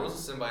 Yeah, there Yeah.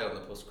 was a symbiote in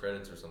the post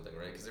credits or something,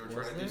 right? Because they were Was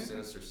trying to do there?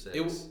 Sinister Six. It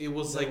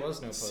was There like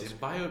was no post-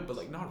 symbiote, but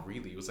like not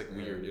really. It was like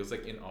Yeah. weird. It was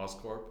like in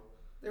Oscorp.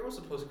 There was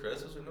a post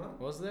credits, was there not?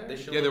 Was there? They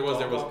showed Yeah, there was, Doc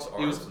there was. Ock's It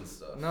arms was- and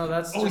stuff. No,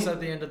 that's Oh, just yeah.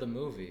 at the end of the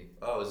movie.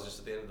 Oh, it was just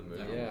at the end of the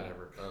movie. Yeah.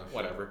 Whatever. Oh, shit.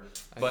 Whatever.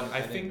 I But didn't-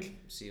 I didn't think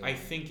see I it.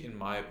 think in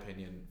my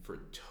opinion for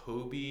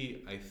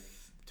Toby,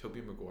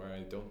 Toby Maguire,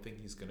 I don't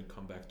think he's gonna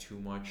come back too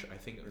much. I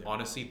think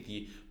honestly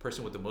the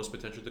person with the most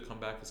potential to come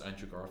back is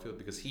Andrew Garfield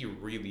because he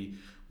really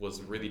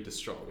was really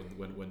distraught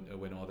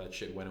when all that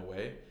shit went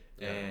away.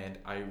 Yeah. And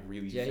I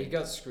really Yeah, he think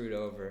got screwed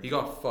over. he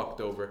got fucked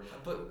over.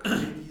 But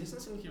he doesn't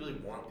seem like he really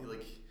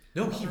like.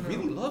 No, I he don't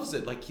really know. loves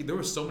it. Like there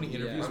were so many Yeah.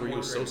 interviews I'm where he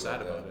was so wondering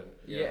sad about about that.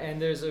 it. Yeah,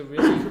 and there's a His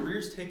really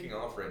career's taking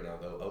off right now,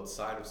 though,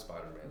 outside of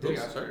Spider-Man. Really?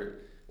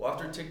 Like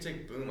after Tick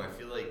Tick Boom, I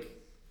feel like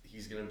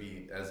he's gonna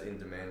be as in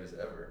demand as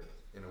ever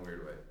in a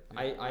weird way.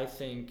 I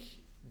think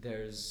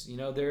there's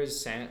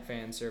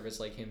fan service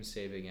like him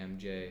saving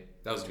MJ.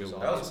 That was which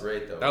good. That was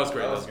great, though. That was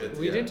great, that was good.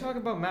 We yeah. didn't talk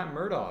about Matt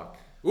Murdock.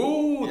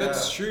 Ooh, Yeah.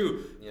 that's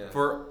true. Yeah.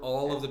 For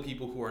all of the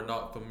people who are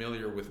not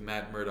familiar with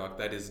Matt Murdock,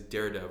 that is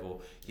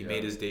Daredevil. He Yeah.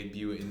 made his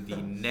debut in the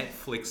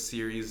Netflix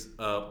series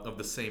of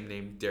the same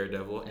name,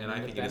 Daredevil, and I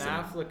the think Ben it is.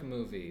 Affleck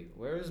movie.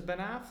 Where's Ben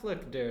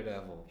Affleck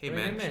Daredevil? Hey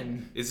Bring man, him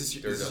in. is this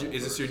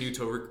Daredevil your new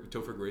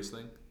Topher Grace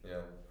thing?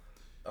 Yeah.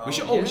 We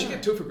should yeah. we should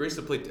get Topher Grace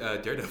to play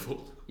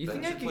Daredevil. You Ben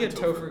think I should could play get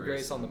Topher Topher Grace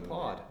Grace on in the the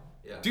pod?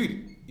 Yeah.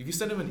 Dude, if you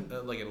send him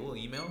a little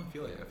email, I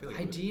feel like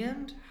I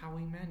DM'd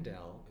Howie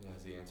Mandel Yeah,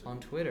 that's the answer. on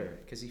Twitter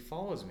because he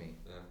follows me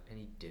Yeah. and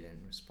he didn't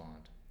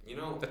respond. You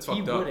know. that's He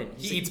fucked up. wouldn't.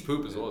 He eats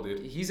poop as well,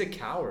 dude. He's a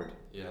coward.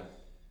 Yeah.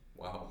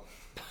 Wow.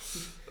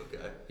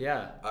 Okay.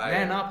 Yeah, I-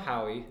 man up,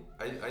 Howie.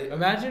 I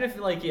Imagine if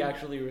like he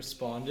actually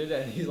responded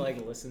and he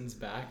like listens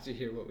back to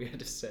hear what we had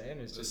to say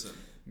and it's just Listen,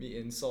 me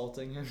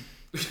insulting him.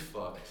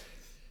 fuck.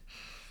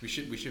 we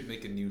should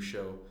make a new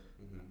show.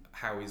 Mhm.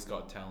 Howie's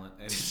Got Talent,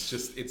 and it's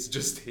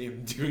just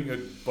him doing a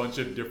bunch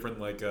of different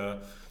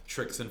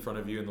tricks in front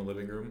of you in the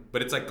living room,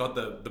 but it's like got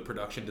the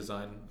production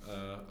design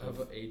Of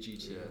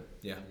AGT.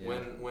 Yeah. yeah.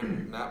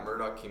 When Matt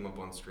Murdock came up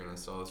on screen, I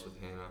saw this with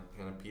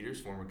Hannah Peters,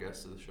 former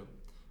guest of the show,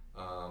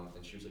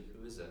 and she was like,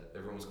 "Who is that?"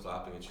 Everyone was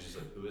clapping, and she's just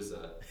like, "Who is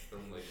that?"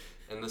 And I'm like,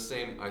 and the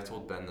same. I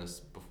told Ben this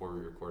before we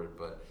recorded,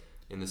 but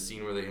in the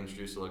scene where they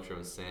introduced Electro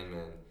and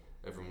Sandman,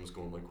 everyone was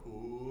going like,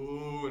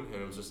 "Ooh," and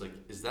Hannah was just like,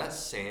 "Is that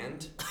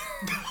sand?"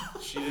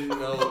 She didn't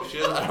know.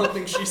 I don't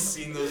think she's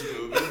seen those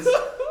movies.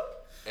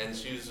 And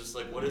she was just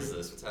like, "What is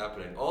this? What's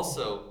happening?"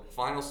 Also,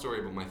 final story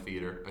about my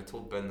theater. I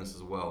told Ben this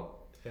as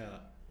well. Yeah.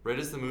 Right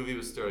as the movie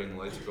was starting, the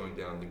lights were going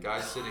down. The guy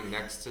sitting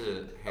next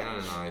to Hannah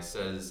and I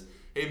says,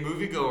 "Hey,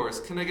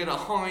 moviegoers, can I get a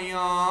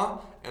hiya?"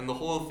 And the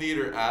whole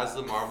theater, as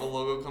the Marvel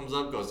logo comes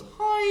up, goes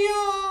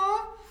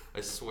hiya.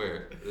 I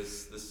swear,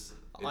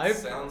 it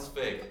sounds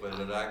fake, but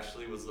it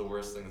actually was the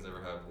worst thing that's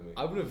ever happened to me.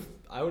 I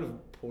would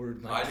have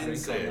poured my I drink didn't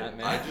say on it. that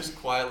man. I just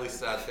quietly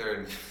sat there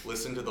and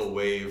listened to the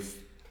wave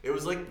It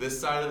was like this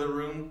side of the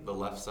room, the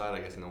left side,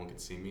 I guess no one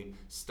could see me,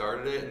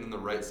 started it, and then the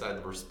right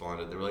side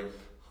responded. They were like,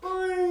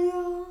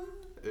 "Hiya."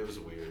 It was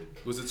weird.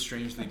 Was it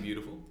strangely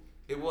beautiful?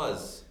 It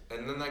was.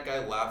 And then that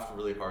guy laughed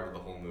really hard at the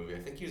whole movie. I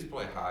think he was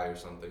probably high or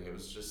something. It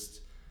was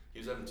just, he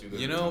was having too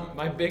good of a time.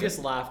 My biggest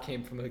laugh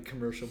came from a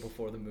commercial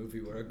before the movie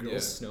where a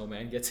girl's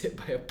snowman gets hit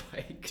by a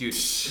bike. Dude,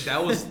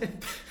 that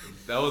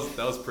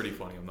was pretty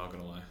funny, I'm not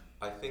gonna lie.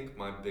 I think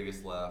my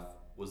biggest laugh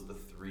was the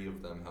three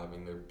of them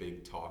having their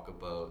big talk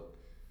about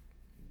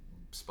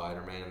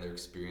Spider-Man and their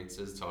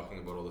experiences, talking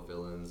about all the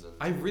villains. And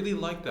I really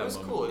liked that. It was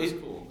moment. cool. It was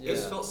cool. Yeah. It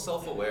felt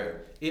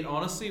self-aware. It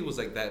honestly was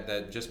like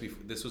that just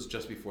before. This was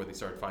just before they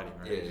started fighting,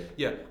 right?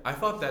 Yeah. I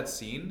thought that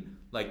scene,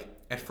 like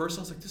at first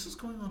I was like, this is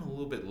going on a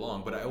little bit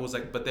long, but I was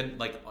like, but then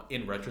like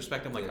in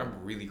retrospect, I'm like, I'm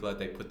really glad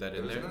they put that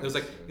in there. Nice. It was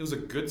like it was a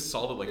good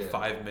solid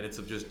 5 minutes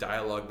of just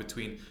dialogue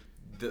between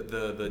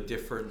the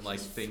different like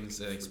things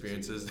and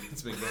experiences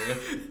that's been going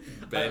on.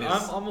 Ben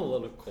is I'm a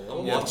little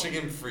cold. I'm watching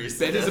him freeze.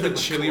 Ben is a bit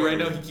chilly right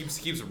now. He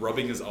keeps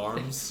rubbing his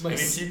arms. And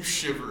he keeps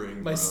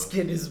shivering. My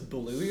skin is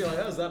blue. You're like,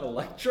 oh, is that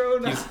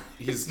Electro?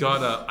 He's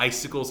got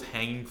icicles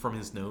hanging from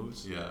his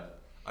nose. Yeah.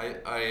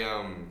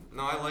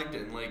 No, I liked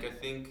it, and like I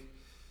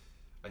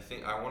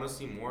think I want to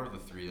see more of the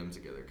three of them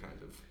together,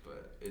 kind of.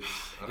 But it's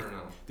I don't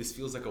know. This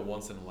feels like a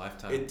once in a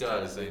lifetime. It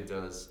does. It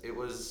does. It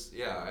was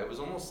It was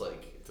almost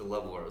like to the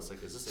level where I was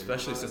like, is this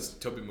especially improvised? since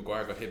Tobey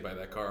Maguire got hit by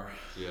that car.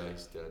 Yeah,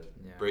 he's dead.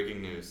 Yeah.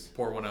 Breaking news.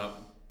 Pour one out.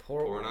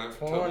 Pour one out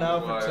for Pour one Tobey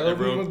out for Maguire. Tobey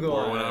Everyone Maguire.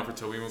 pour one out for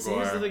Tobey See, here's the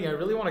Maguire. thing. I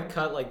really want to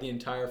cut like the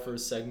entire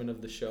first segment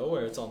of the show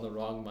where it's on the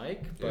wrong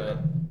mic, but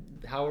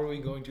how are we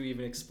going to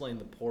even explain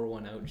the pour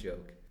one out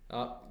joke?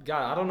 God,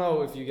 I don't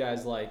know if you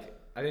guys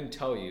I didn't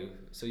tell you,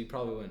 so you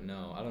probably wouldn't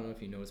know. I don't know if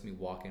you noticed me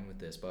walk in with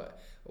this, but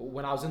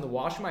when I was in the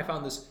washroom, I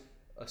found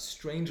a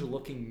strange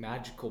looking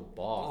magical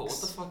box. Oh,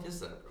 what the fuck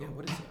is that, bro? Yeah,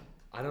 what is that?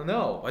 I don't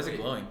know. Why is it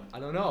glowing? I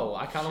don't know.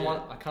 I kind of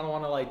Shit.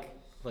 want to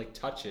like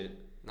touch it.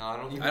 No, I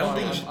don't think. I don't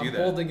think you should do I'm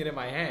that. holding it in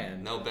my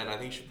hand. No, Ben, I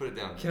think you should put it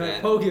down. Can Ben,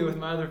 I poke it with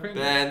my other finger?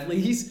 Ben.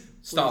 Please?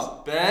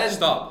 Stop. Ben,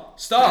 Stop.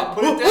 Ben,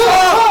 put it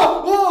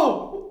down.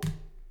 Whoa!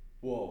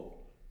 Whoa.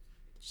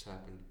 Just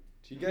happened.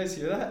 Do you guys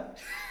hear that?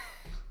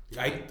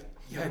 I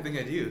think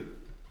I do.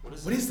 What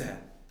is What is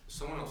that?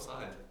 Someone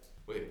outside.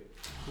 Wait.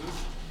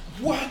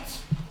 Who's? What?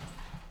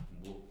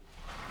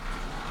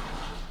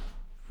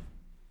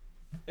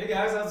 Hey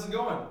guys, how's it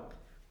going?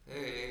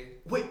 Hey.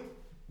 Wait.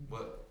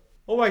 What?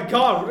 Oh my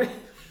god.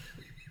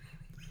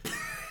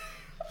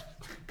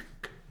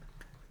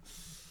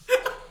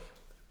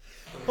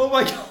 Oh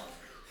my god.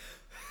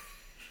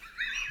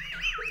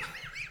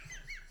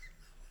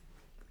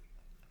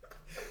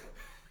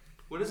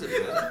 What is it,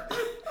 Ben?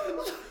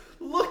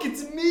 Look,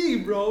 it's me,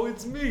 bro.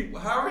 It's me.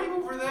 How are you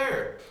over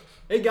there?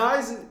 Hey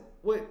guys,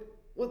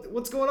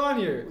 what's going on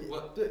here?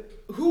 What?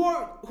 Who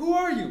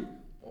are you?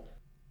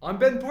 I'm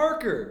Ben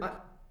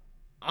Parker.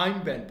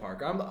 I'm Ben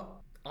Parker.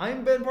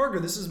 I'm Ben Parker.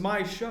 This is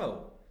my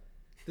show.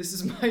 This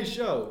is my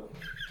show.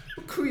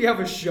 Could we have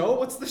a show?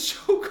 What's the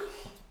show called?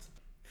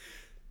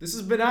 This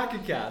is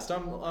Benakacast.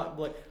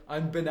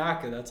 I'm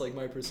Benaka. That's like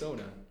my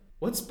persona.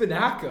 What's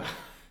Benaka?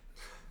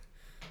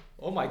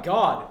 Oh my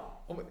god.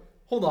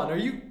 Hold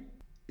on.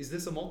 Is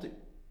this a multi?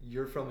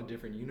 You're from a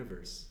different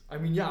universe. I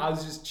mean, yeah, I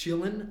was just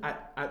chilling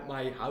at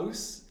my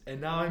house,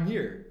 and now I'm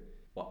here.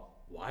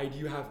 Why do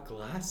you have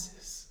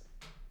glasses?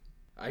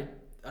 I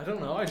don't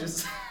know. I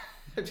just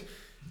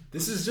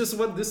this is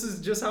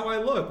just how I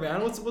look,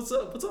 man. What's up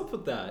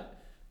with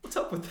that? What's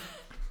up with that?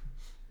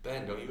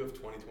 Ben, don't you have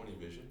 20/20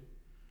 vision?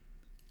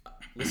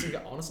 Listen,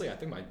 honestly, I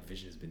think my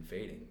vision has been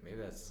fading. Maybe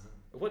that's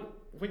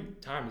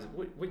what time is it?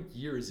 What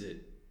year is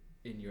it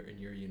in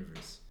your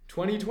universe?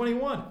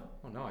 2021.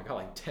 Oh no, I got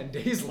like 10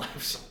 days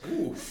left.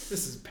 Ooh, this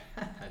is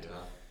bad.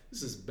 Yeah.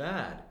 This is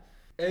bad.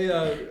 Hey,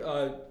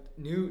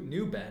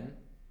 new Ben.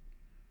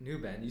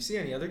 You see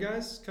any other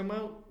guys come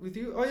out with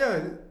you? Oh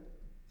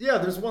yeah.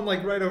 There's one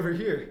like right over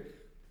here.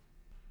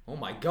 Oh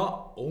my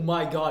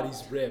god,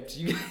 he's ripped.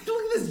 You look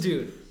at this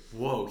dude.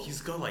 Whoa,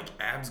 he's got like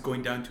abs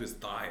going down to his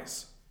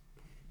thighs.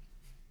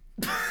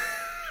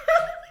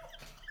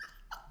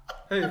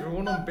 Hey,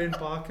 everyone, I'm Ben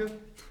Parker.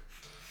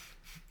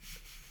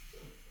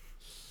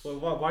 Well,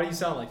 why do you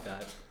sound like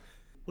that?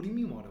 What do you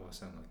mean? Why do I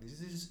sound like this?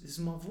 This is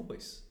my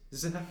voice.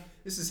 This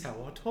is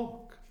how I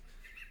talk.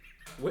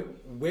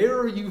 Where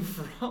are you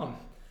from?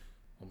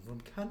 I'm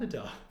from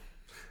Canada.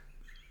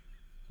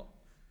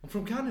 I'm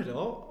from Canada.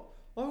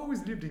 I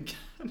always lived in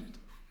Canada.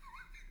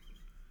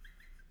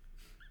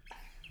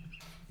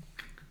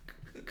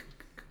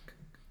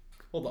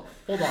 Hold on.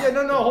 Yeah,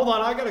 no, hold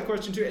on. I got a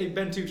question too. Hey,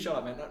 Ben 2, shut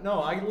up, man.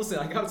 No, listen.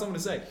 I got something to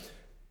say.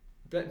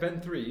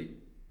 Ben 3,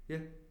 yeah.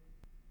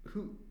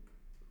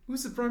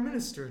 Who's the Prime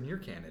Minister in your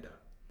Canada?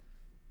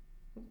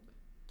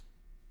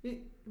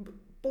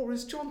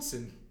 Boris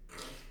Johnson.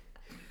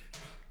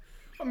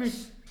 I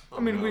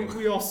mean,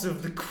 we also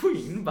have the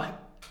Queen, but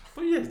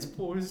yeah, it's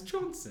Boris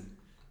Johnson.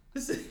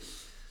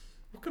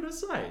 What can I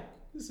say?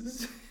 This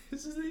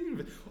is the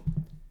universe.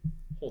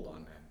 Hold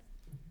on, man.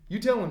 You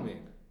telling me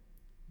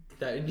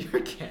that in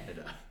your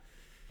Canada,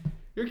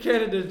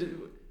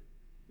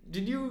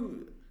 Did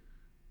you?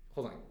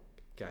 Hold on,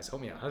 guys,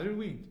 help me out. How did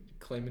we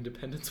claim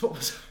independence? What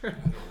was our?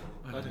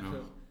 I don't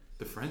know.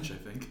 The French, I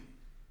think.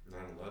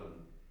 9/11.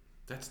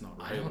 That's not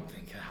right. I don't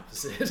think that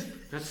was it.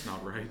 That's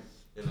not right.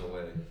 In a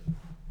way.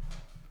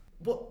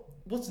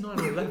 What's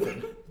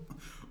 9/11?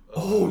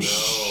 Oh no.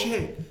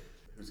 shit!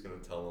 Who's gonna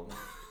tell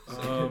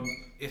them?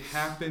 It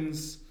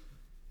happens.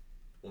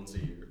 Once a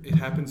year. It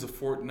happens a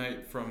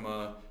fortnight from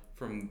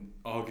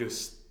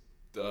August.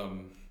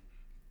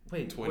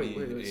 Wait,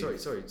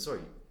 28th. sorry.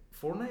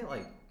 Fortnite,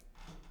 like,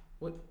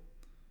 what?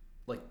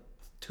 Like,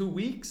 2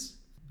 weeks?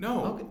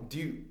 No. Okay.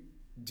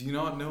 Do you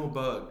not know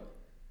about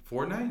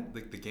Fortnite,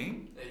 like the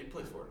game? Yeah, you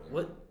play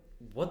Fortnite.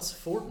 What's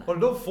Fortnite? I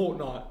love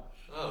Fortnite.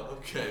 Oh,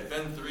 okay.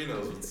 Ben 3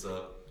 knows what's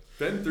up.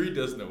 Ben 3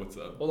 does know what's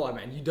up. Hold on,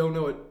 man. You don't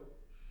know it.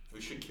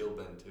 We should kill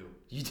Ben 2.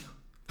 You don't.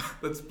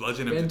 Let's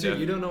bludgeon him Ben to 2. death.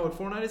 You don't know what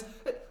Fortnite is?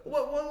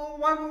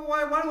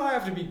 Why do I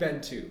have to be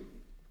Ben 2?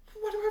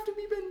 Why do I have to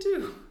be Ben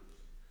 2?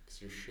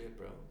 Cause you're shit,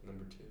 bro.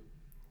 Number 2.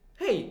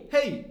 Hey,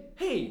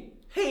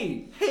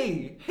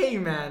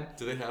 man.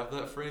 Do they have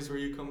that phrase where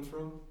you come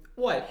from?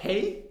 What?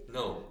 Hey?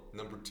 No.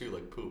 Number 2,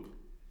 like poop.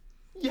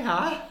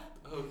 Yeah.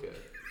 Okay.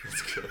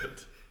 That's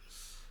good.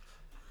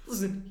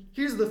 Listen,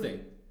 here's the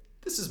thing.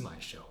 This is my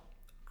show.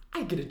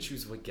 I get to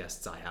choose what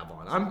guests I have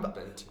on.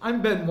 Ben 2.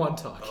 I'm Ben One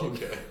Talking.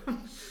 Okay.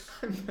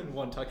 I'm Ben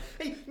One Talking.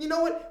 Hey, you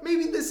know what?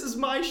 Maybe this is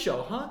my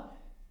show, huh?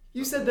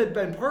 You said that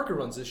Ben Parker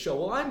runs this show.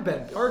 Well, I'm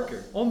Ben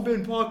Parker. I'm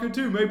Ben Parker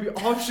too. Maybe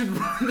I should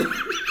run the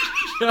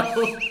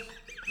show.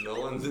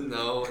 No,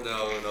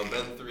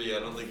 Ben 3, I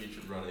don't think you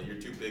should run it. You're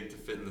too big to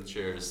fit in the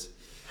chairs.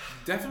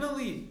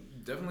 Definitely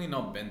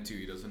not Ben 2.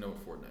 He doesn't know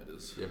what Fortnite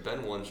is. Yeah,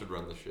 Ben 1 should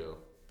run the show.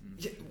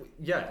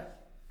 Yeah.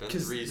 Ben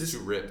 3 is too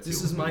ripped.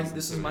 This is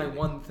my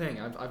one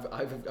thing.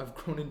 I've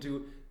grown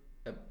into.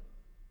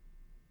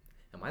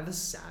 Am I the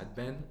sad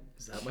Ben?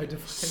 Is that my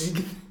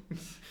defining?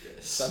 Yes.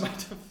 Is that my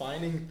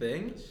defining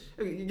thing?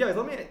 Okay, you guys,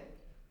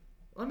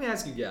 let me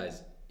ask you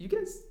guys. You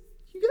guys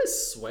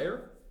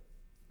swear?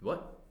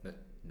 What?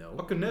 No.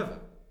 I could never.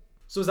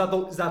 So is that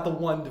the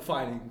one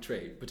defining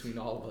trait between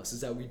all of us?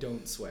 Is that we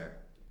don't swear?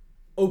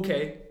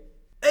 Okay.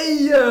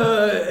 Hey,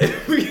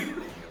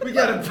 we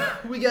got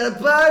a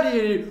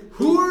party.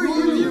 Who are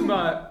you? You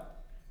my.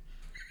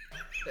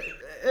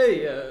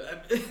 Hey,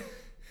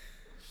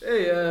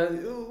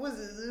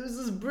 who's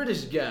this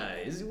British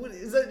guy? Is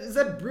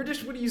that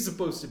British? What are you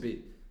supposed to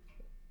be?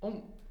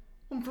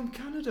 I'm from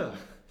Canada.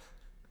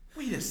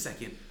 Wait a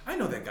second. I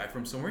know that guy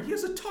from somewhere. He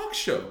has a talk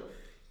show.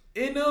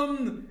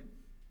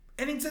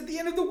 And it's at the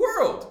end of the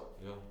world.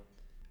 Yeah.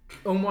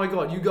 Oh my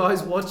god, you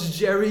guys watch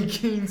Jerry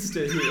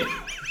Keenster here.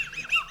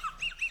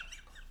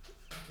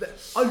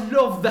 I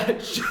love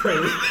that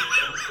show.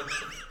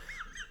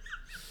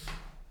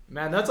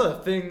 Man, that's a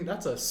thing.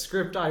 That's a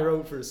script I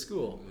wrote for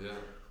school. Yeah.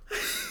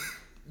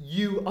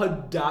 You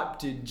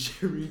adapted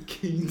Jerry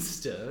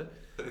Keenster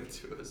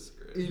Into a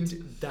script.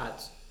 into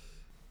that.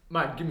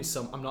 Man, give me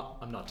some. I'm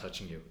not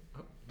touching you.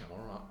 No,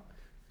 I'm not.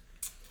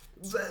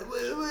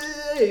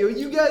 Hey,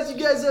 you guys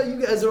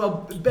are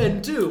all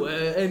Ben too,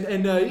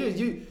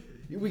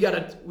 we got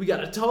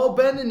a tall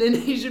Ben and an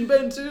Asian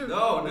Ben too.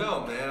 No,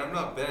 man, I'm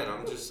not Ben.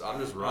 I'm just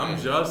Ryan. I'm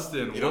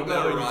Justin. You don't What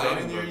got are a you Ryan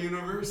talking in your about?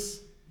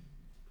 universe?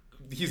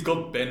 He's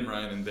called Ben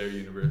Ryan in their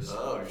universe.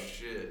 Oh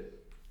shit.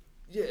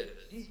 Yeah.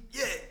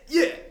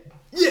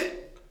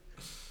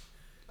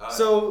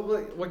 So,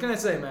 like, what can I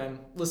say, man?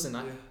 Listen,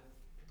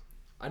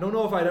 I don't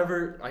know if I'd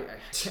ever.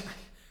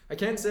 I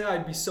can't say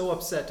I'd be so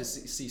upset to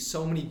see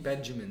so many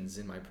Benjamins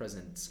in my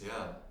presence.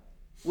 Yeah.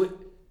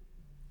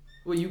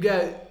 What you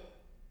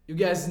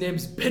guys'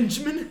 name's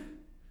Benjamin?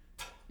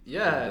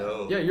 Yeah.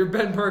 No. Yeah, you're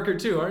Ben Parker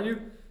too, aren't you?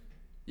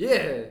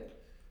 Yeah.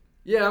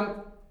 Yeah,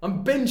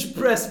 I'm Bench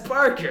Press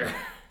Parker.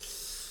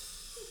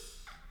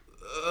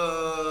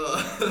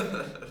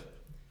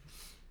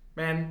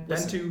 Man,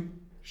 Ben 2,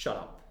 shut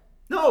up.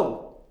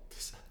 No!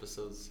 This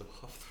episode's so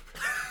off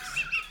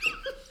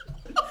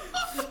the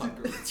rails. Fuck,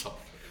 it's off.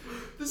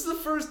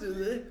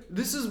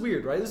 This is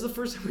weird, right? This is the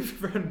first time we've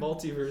ever had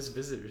multiverse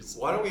visitors.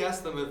 Why don't we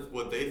ask them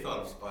what they thought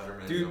of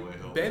Spider-Man Dude, No Way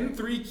Home? Ben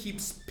 3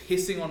 keeps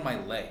pissing on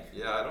my leg.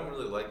 Yeah, I don't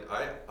really like.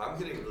 I'm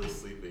getting really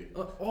sleepy.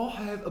 I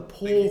have a I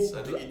poor.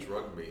 think he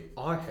drugged me.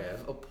 I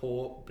have a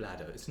poor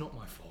bladder. It's not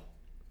my fault.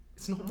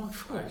 It's not my I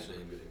fault. actually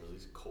am getting really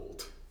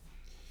cold.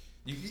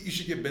 You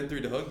should get Ben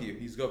 3 to hug you.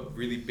 He's got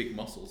really big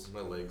muscles.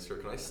 My legs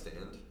hurt. Can I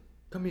stand?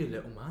 Come here,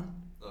 little man.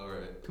 All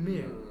right. Come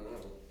here.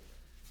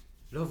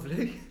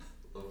 Lovely.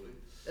 Lovely.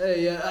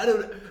 Hey,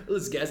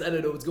 listen, guys, I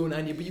don't know what's going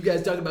on here, but you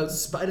guys talking about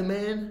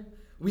Spider-Man?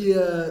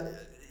 That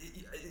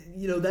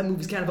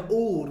movie's kind of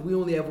old. We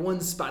only have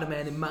one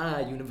Spider-Man in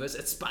my universe.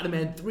 It's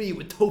Spider-Man 3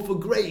 with Topher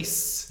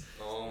Grace.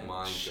 Oh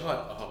my god. Shut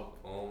up.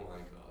 Oh my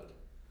god.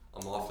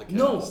 I'm off the cast.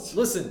 No,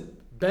 listen,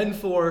 Ben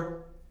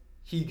 4,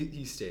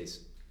 he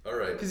stays. All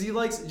right. Because do you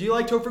like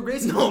Topher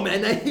Grace? No,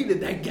 man, I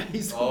hated that guy.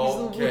 He's the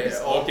Okay.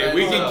 worst. Okay,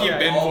 we can keep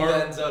Ben all 4.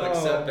 Ben's out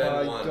except Ben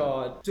Oh 1. my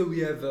god. So we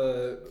have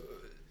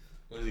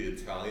What is he,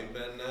 Italian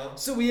Ben now?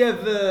 we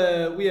have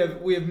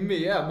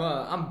me.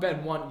 I'm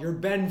Ben 1. You're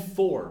Ben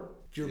 4.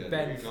 You're Yeah,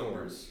 Ben your 4.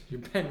 numbers.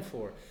 You're Ben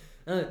 4.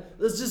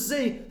 Let's just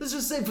say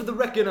for the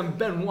record I'm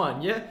Ben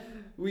 1. Yeah,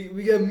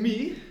 we got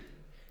me.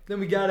 Then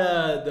we got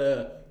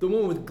the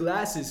one with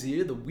glasses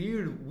here, the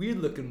weird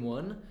looking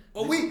one.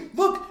 Oh wait,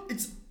 look,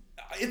 it's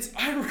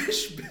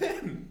Irish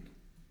Ben.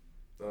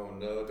 Oh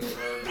no! Don't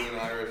let me do an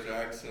Irish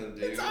accent,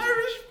 dude. It's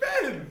Irish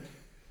Ben.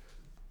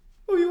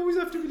 Oh, you always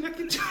have to be like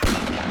a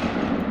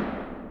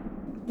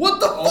What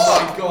the Oh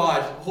fuck? my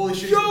god! Holy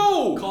shit!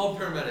 Yo! Call a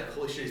paramedic.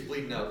 Holy shit! He's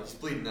bleeding out. He's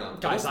bleeding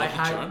out. Guys, Lucky I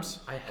had Charms?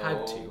 to.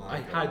 Oh my I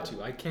had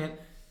to. I can't.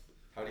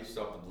 How do you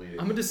stop the bleeding?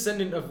 I'm a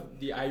descendant of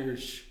the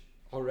Irish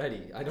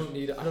already. I don't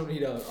need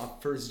a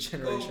first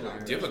generation Oh my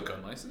Irish. Do you have a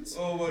gun license?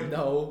 Oh my.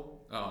 No.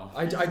 Oh.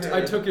 I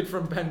took it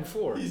from Ben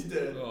 4. He's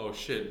dead. Oh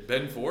shit.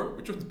 Ben 4?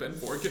 Which one's Ben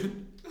 4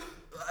 again?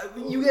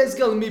 You guys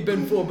calling me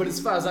Ben 4, but as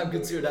far as I'm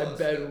concerned, I'm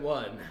Ben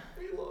 1.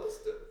 We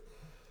lost it.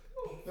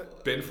 Oh,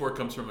 fuck. Ben 4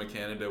 comes from a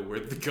Canada where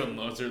the gun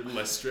laws are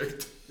less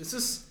strict. This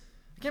is...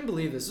 I can't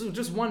believe this. This is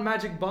just one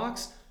magic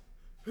box.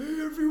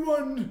 Hey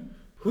everyone!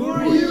 Who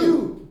are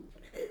you?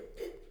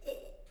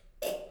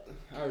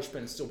 Irish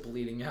Ben is still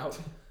bleeding out.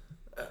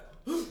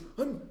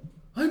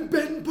 I'm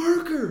Ben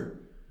Parker!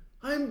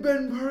 I'm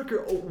Ben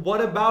Parker. Oh,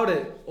 what about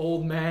it,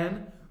 old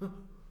man?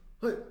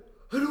 I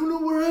don't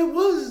know where I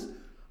was.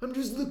 I'm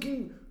just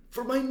looking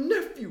for my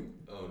nephew,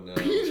 Oh no.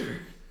 Peter.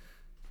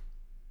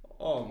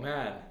 Oh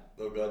man.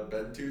 Oh god,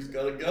 Ben 2's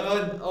got a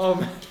gun. Oh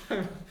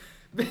man.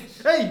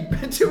 Hey,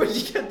 Ben 2, where'd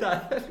you get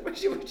that?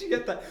 Where'd you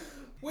get that?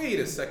 Wait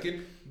a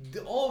second.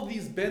 All of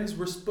these Bens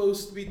were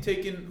supposed to be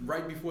taken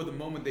right before the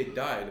moment they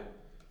died.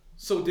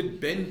 So did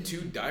Ben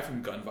 2 die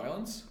from gun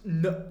violence?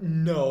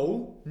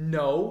 No.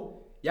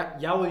 Yeah,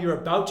 well, you're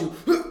about to.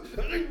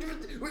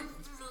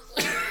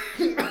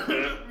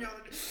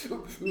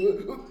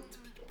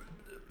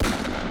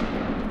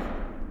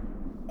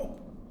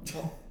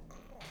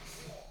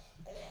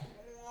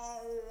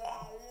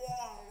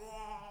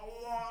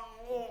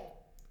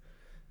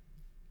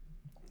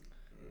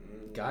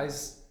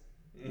 Guys,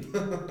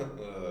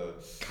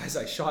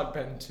 I shot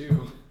Ben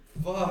 2.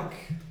 Fuck.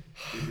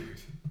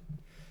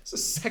 It's the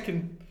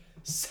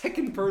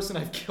second person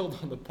I've killed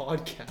on the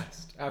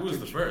podcast. Who was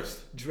the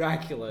first?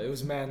 Dracula. It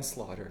was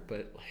manslaughter,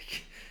 but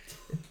like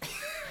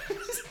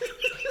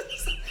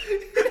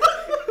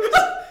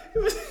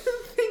it was a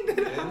thing that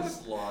happened.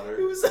 Manslaughter.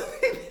 It was a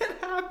thing that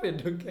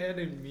happened. Okay, I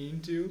didn't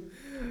mean to.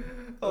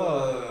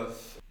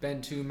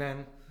 Ben 2,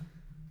 man.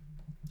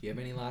 Do you have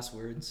any last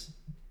words?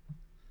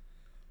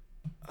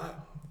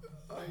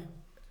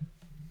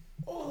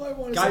 All I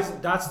want to Guys, say.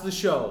 that's the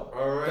show.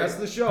 All right. That's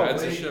the show.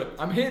 That's the show.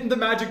 I'm hitting the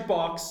magic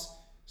box.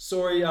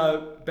 Sorry,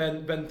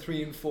 Ben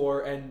 3 and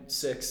 4 and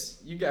 6.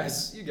 You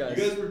guys You guys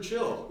were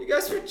chill.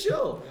 were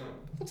chill. Yeah.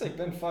 Looks like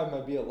Ben 5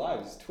 might be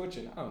alive. He's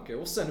twitching. I don't care.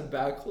 We'll send him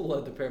back. We'll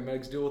let the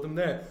paramedics deal with him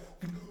there.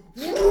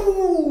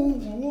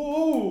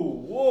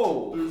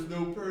 Whoa. There's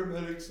no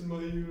paramedics in my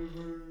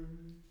universe.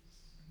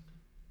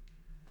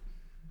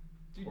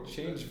 Did you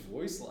change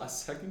voice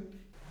last second?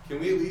 Can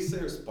we at least say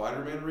our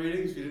Spider-Man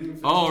ratings? We didn't even.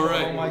 Oh, finish right.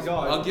 talking Oh my about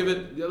God. I'll give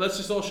it. Let's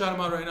just all shout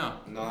him out right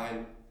now.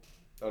 9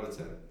 out of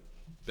 10.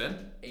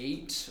 Ben?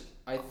 8,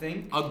 I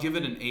think. I'll give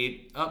it an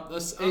 8.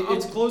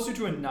 It's closer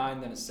to a 9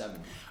 than a 7.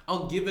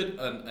 I'll give it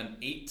an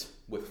 8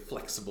 with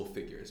flexible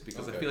figures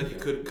because I Okay, feel like yeah.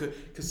 it could.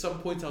 Because some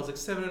points I was like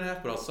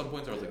 7.5, but at some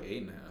points I was like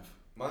 8.5.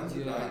 Mine's a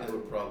Yeah. 9 that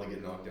would probably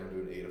get knocked down to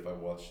an 8 if I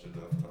watched it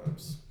enough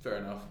times. Fair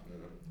enough. Yeah.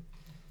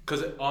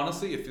 Because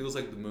honestly, it feels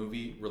like the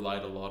movie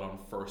relied a lot on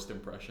first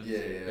impressions. Yeah.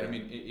 And I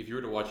mean, if you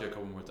were to watch it a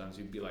couple more times,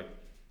 you'd be like,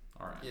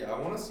 all right. Yeah, I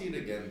want to see it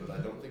again, but I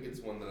don't think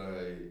it's one that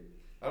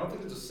I don't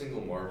think it's a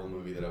single Marvel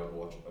movie that I would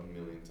watch a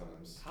million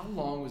times. How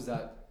long was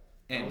that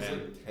And It's man,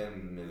 like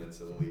 10 minutes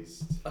at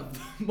least. of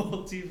the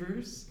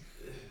multiverse?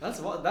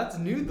 That's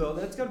new though.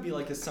 That's got to be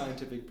like a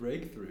scientific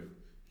breakthrough.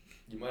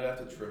 You might have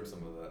to trim some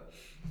of that.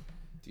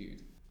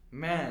 dude,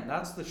 Man,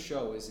 that's the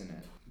show, isn't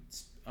it?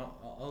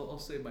 I'll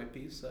say my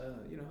piece.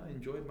 I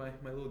enjoyed my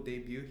little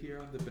debut here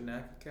on the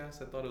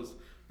Benakacast. I thought it was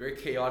very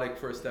chaotic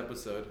first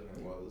episode.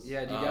 It was.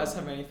 Yeah, do you guys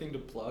have anything to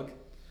plug?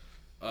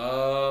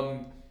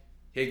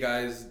 Hey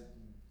guys,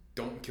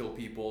 don't kill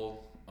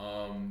people.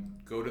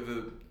 Go to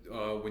the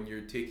when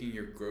you're taking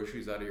your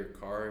groceries out of your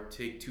car,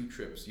 take 2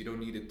 trips. You don't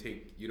need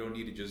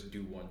to just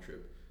do 1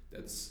 trip.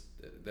 That's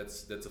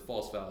a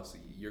false fallacy.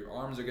 Your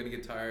arms are gonna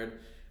get tired.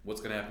 What's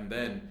gonna happen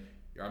then?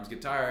 Your arms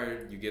get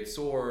tired, you get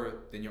sore,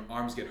 then your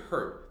arms get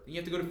hurt. Then you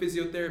have to go to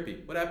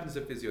physiotherapy. What happens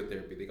at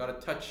physiotherapy? They gotta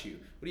touch you.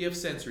 What do you have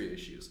sensory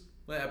issues?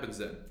 What happens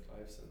then? I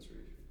have sensory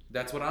issues.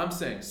 That's what I'm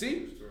saying.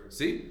 See? True.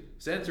 See?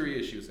 Sensory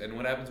issues. And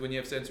what happens when you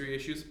have sensory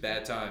issues?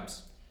 Bad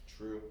times.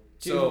 True.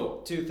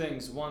 Two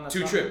things. One, that's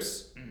 2 not-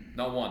 trips,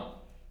 not 1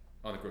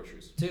 on the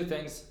groceries. 2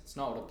 things. It's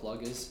not what a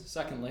plug is.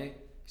 Secondly, you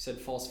said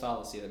false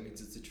fallacy. That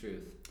means it's the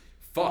truth.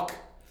 Fuck.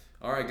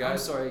 All right,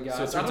 guys. I'm sorry, guys.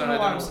 So it I turns don't out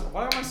know I why, didn't.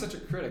 why am I such a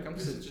critic? I'm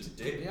just Just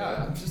a dick, Yeah,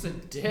 man. I'm just a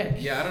dick.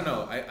 Yeah, I don't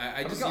know.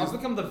 I just I've use,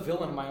 become the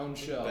villain of my own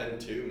show. Ben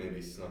 2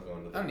 maybe snuck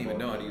onto the I don't even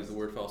know how to podcast. use the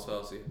word false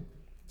fallacy.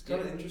 It's kind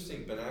of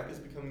interesting. Benak is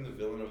becoming the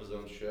villain of his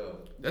own show.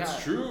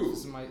 That's true. This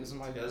is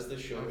my As the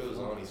show goes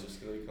on, he's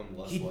just going to become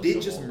less He likable.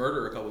 did just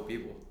murder a couple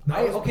people.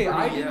 I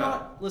did yeah.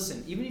 not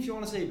listen. Even if you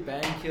want to say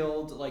Ben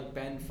killed like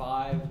Ben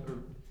 5 or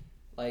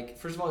like,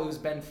 first of all, it was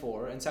Ben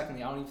 4, and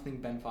secondly, I don't even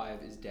think Ben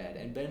 5 is dead,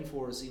 and Ben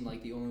 4 seemed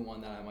like the only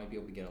one that I might be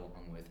able to get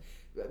along with.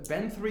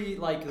 Ben 3,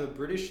 like, the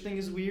British thing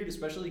is weird,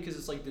 especially because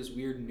it's like this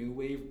weird new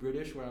wave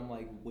British where I'm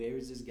like, where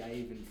is this guy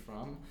even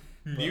from?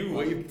 New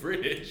wave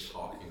British.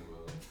 Talking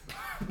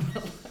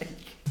about.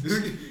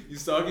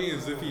 He's talking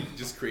as if he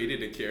just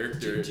created a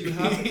character Do you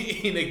have-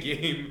 in a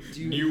game.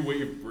 New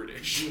wave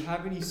British. Do you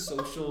have any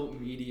social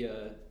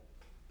media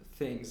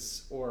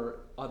things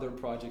or other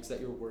projects that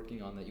you're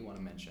working on that you want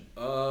to mention?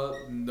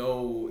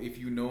 No. If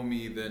you know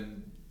me,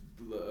 then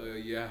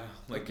yeah.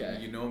 Like, Okay.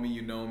 you know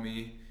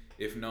me.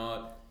 If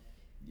not,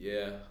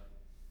 yeah.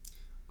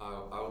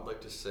 I would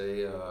like to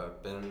say,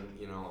 Ben,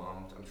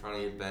 I'm trying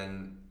to get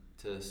Ben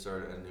to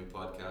start a new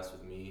podcast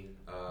with me.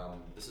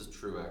 This is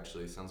true,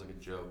 actually. Sounds like a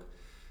joke.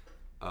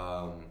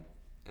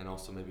 And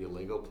also maybe a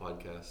Lego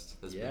podcast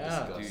has been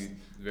discussed. Dude,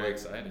 very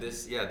excited.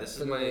 This is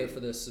For my... for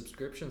the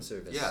subscription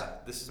service. Yeah,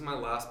 this is my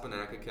last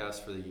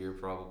Benakacast for the year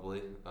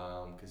probably,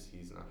 because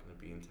he's not going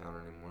to be in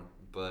town anymore.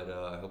 But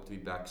I hope to be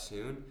back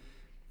soon,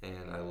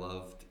 and I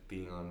loved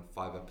being on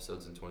 5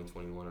 episodes in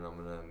 2021, and I'm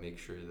going to make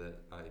sure that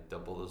I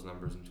double those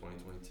numbers in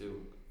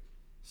 2022.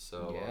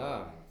 So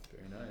Yeah.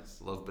 Very nice.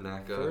 love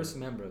Benaka. First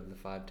member of the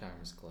 5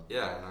 Timers Club.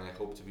 Yeah, and I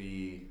hope to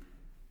be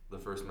the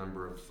first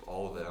member of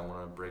all of it. I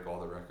want to break all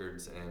the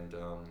records, and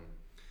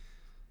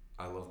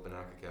I love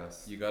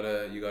Benakacast. You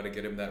gotta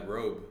get him that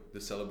robe, the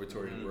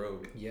celebratory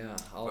robe. Yeah,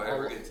 If I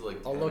ever get to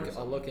like 10 I'll or look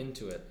something.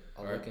 into it.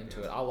 I'll Alright, look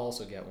into it. I'll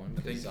also get one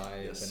because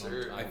I've yes, been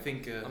sir. on. I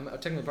think. I'm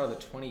technically part of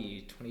the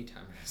 20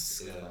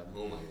 Timers Yeah. Club.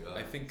 Oh my god.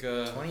 I think.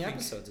 20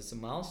 episodes. It's a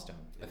milestone.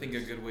 I think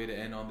a good way to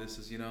end on this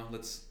is,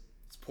 let's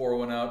pour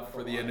one out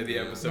for the end of the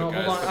episode, No,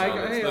 guys. hold on.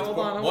 Come Hey, let's hold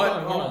pour, on, what?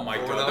 hold on. Oh my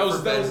Pour god, one that out was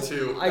for Ben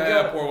 2. I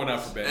got- pour one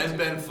out for Ben. And too.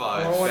 Ben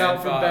 5. Pour one Ben out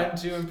for 5. Ben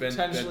 2 and Ben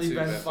potentially 2,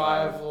 Ben Ben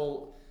 5. 5.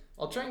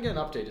 I'll try and get an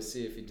update to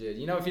see if he did.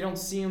 If you don't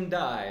see him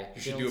die,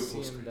 You should do a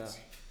post-credit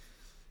scene.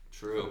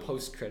 True.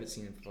 Post-credit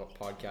scene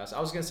podcast. I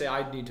was gonna say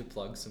I need to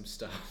plug some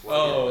stuff.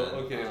 Oh,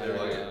 Plug it, okay. man. There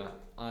Plug we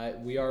it. go.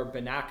 We are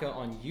Benaka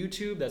on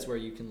YouTube. That's where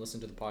you can listen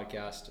to the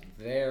podcast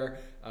there.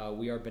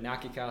 We are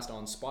Benakacast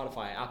on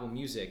Spotify, Apple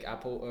Music,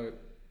 Apple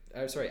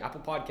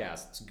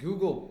Podcasts,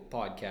 Google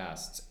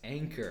Podcasts,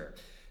 Anchor.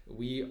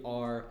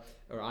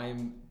 I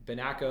am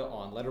Benaka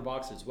on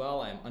Letterboxd as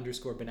well. I am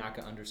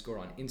 _Benaka_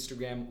 on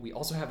Instagram. We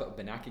also have a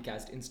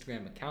Benakacast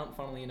Instagram account,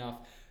 funnily enough.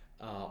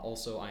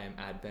 Also, I am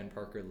at Ben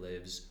Parker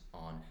Lives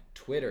on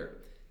Twitter.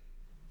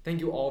 Thank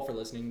you all for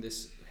listening.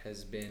 This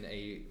has been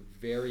a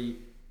very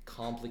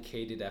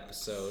complicated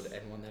episode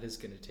and one that is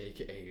going to take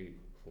a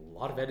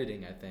lot of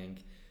editing, I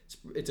think.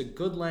 It's a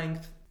good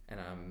length, and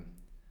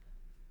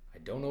I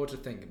don't know what to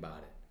think about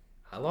it.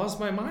 I lost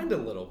my mind a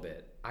little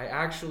bit. I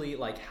actually,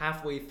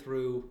 halfway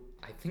through,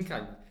 I think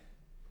I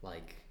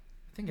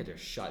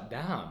just shut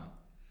down.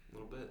 A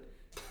little bit.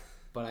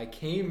 But I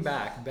came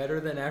back better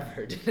than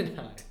ever, didn't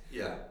I?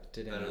 Yeah.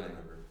 Didn't better I? than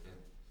ever.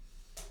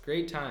 Yeah.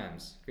 Great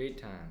times.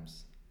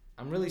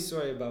 I'm really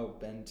sorry about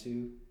Ben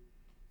too,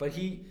 but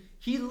he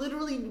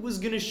literally was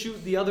gonna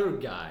shoot the other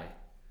guy.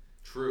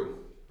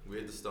 True. We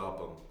had to stop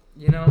him.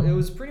 It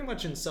was pretty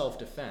much in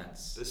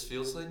self-defense. This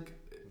feels like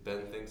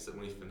Ben thinks that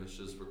when he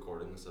finishes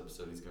recording this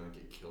episode, he's gonna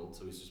get killed,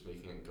 so he's just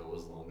making it go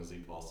as long as he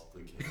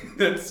possibly can.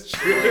 That's To,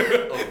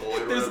 true.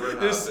 avoid whatever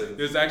happens.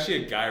 There's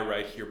actually a guy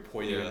right here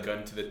pointing Yeah. a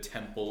gun to the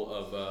temple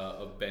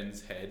of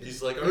Ben's head.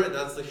 He's like, alright,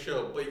 that's the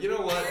show. But you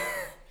know what?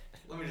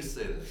 Let me just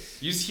say this.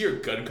 You just hear a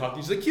gun cocked.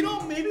 He's like,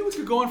 maybe we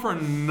could go on for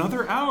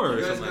another hour. You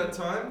or guys something. got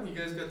time? You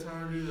guys got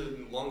time to do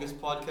the longest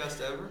podcast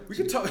ever? We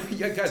could talk.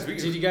 Yeah, guys. We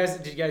could. Did you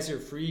guys hear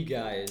Free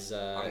Guy is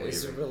I'm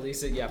is leaving.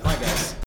 releasing? Yeah, bye guys.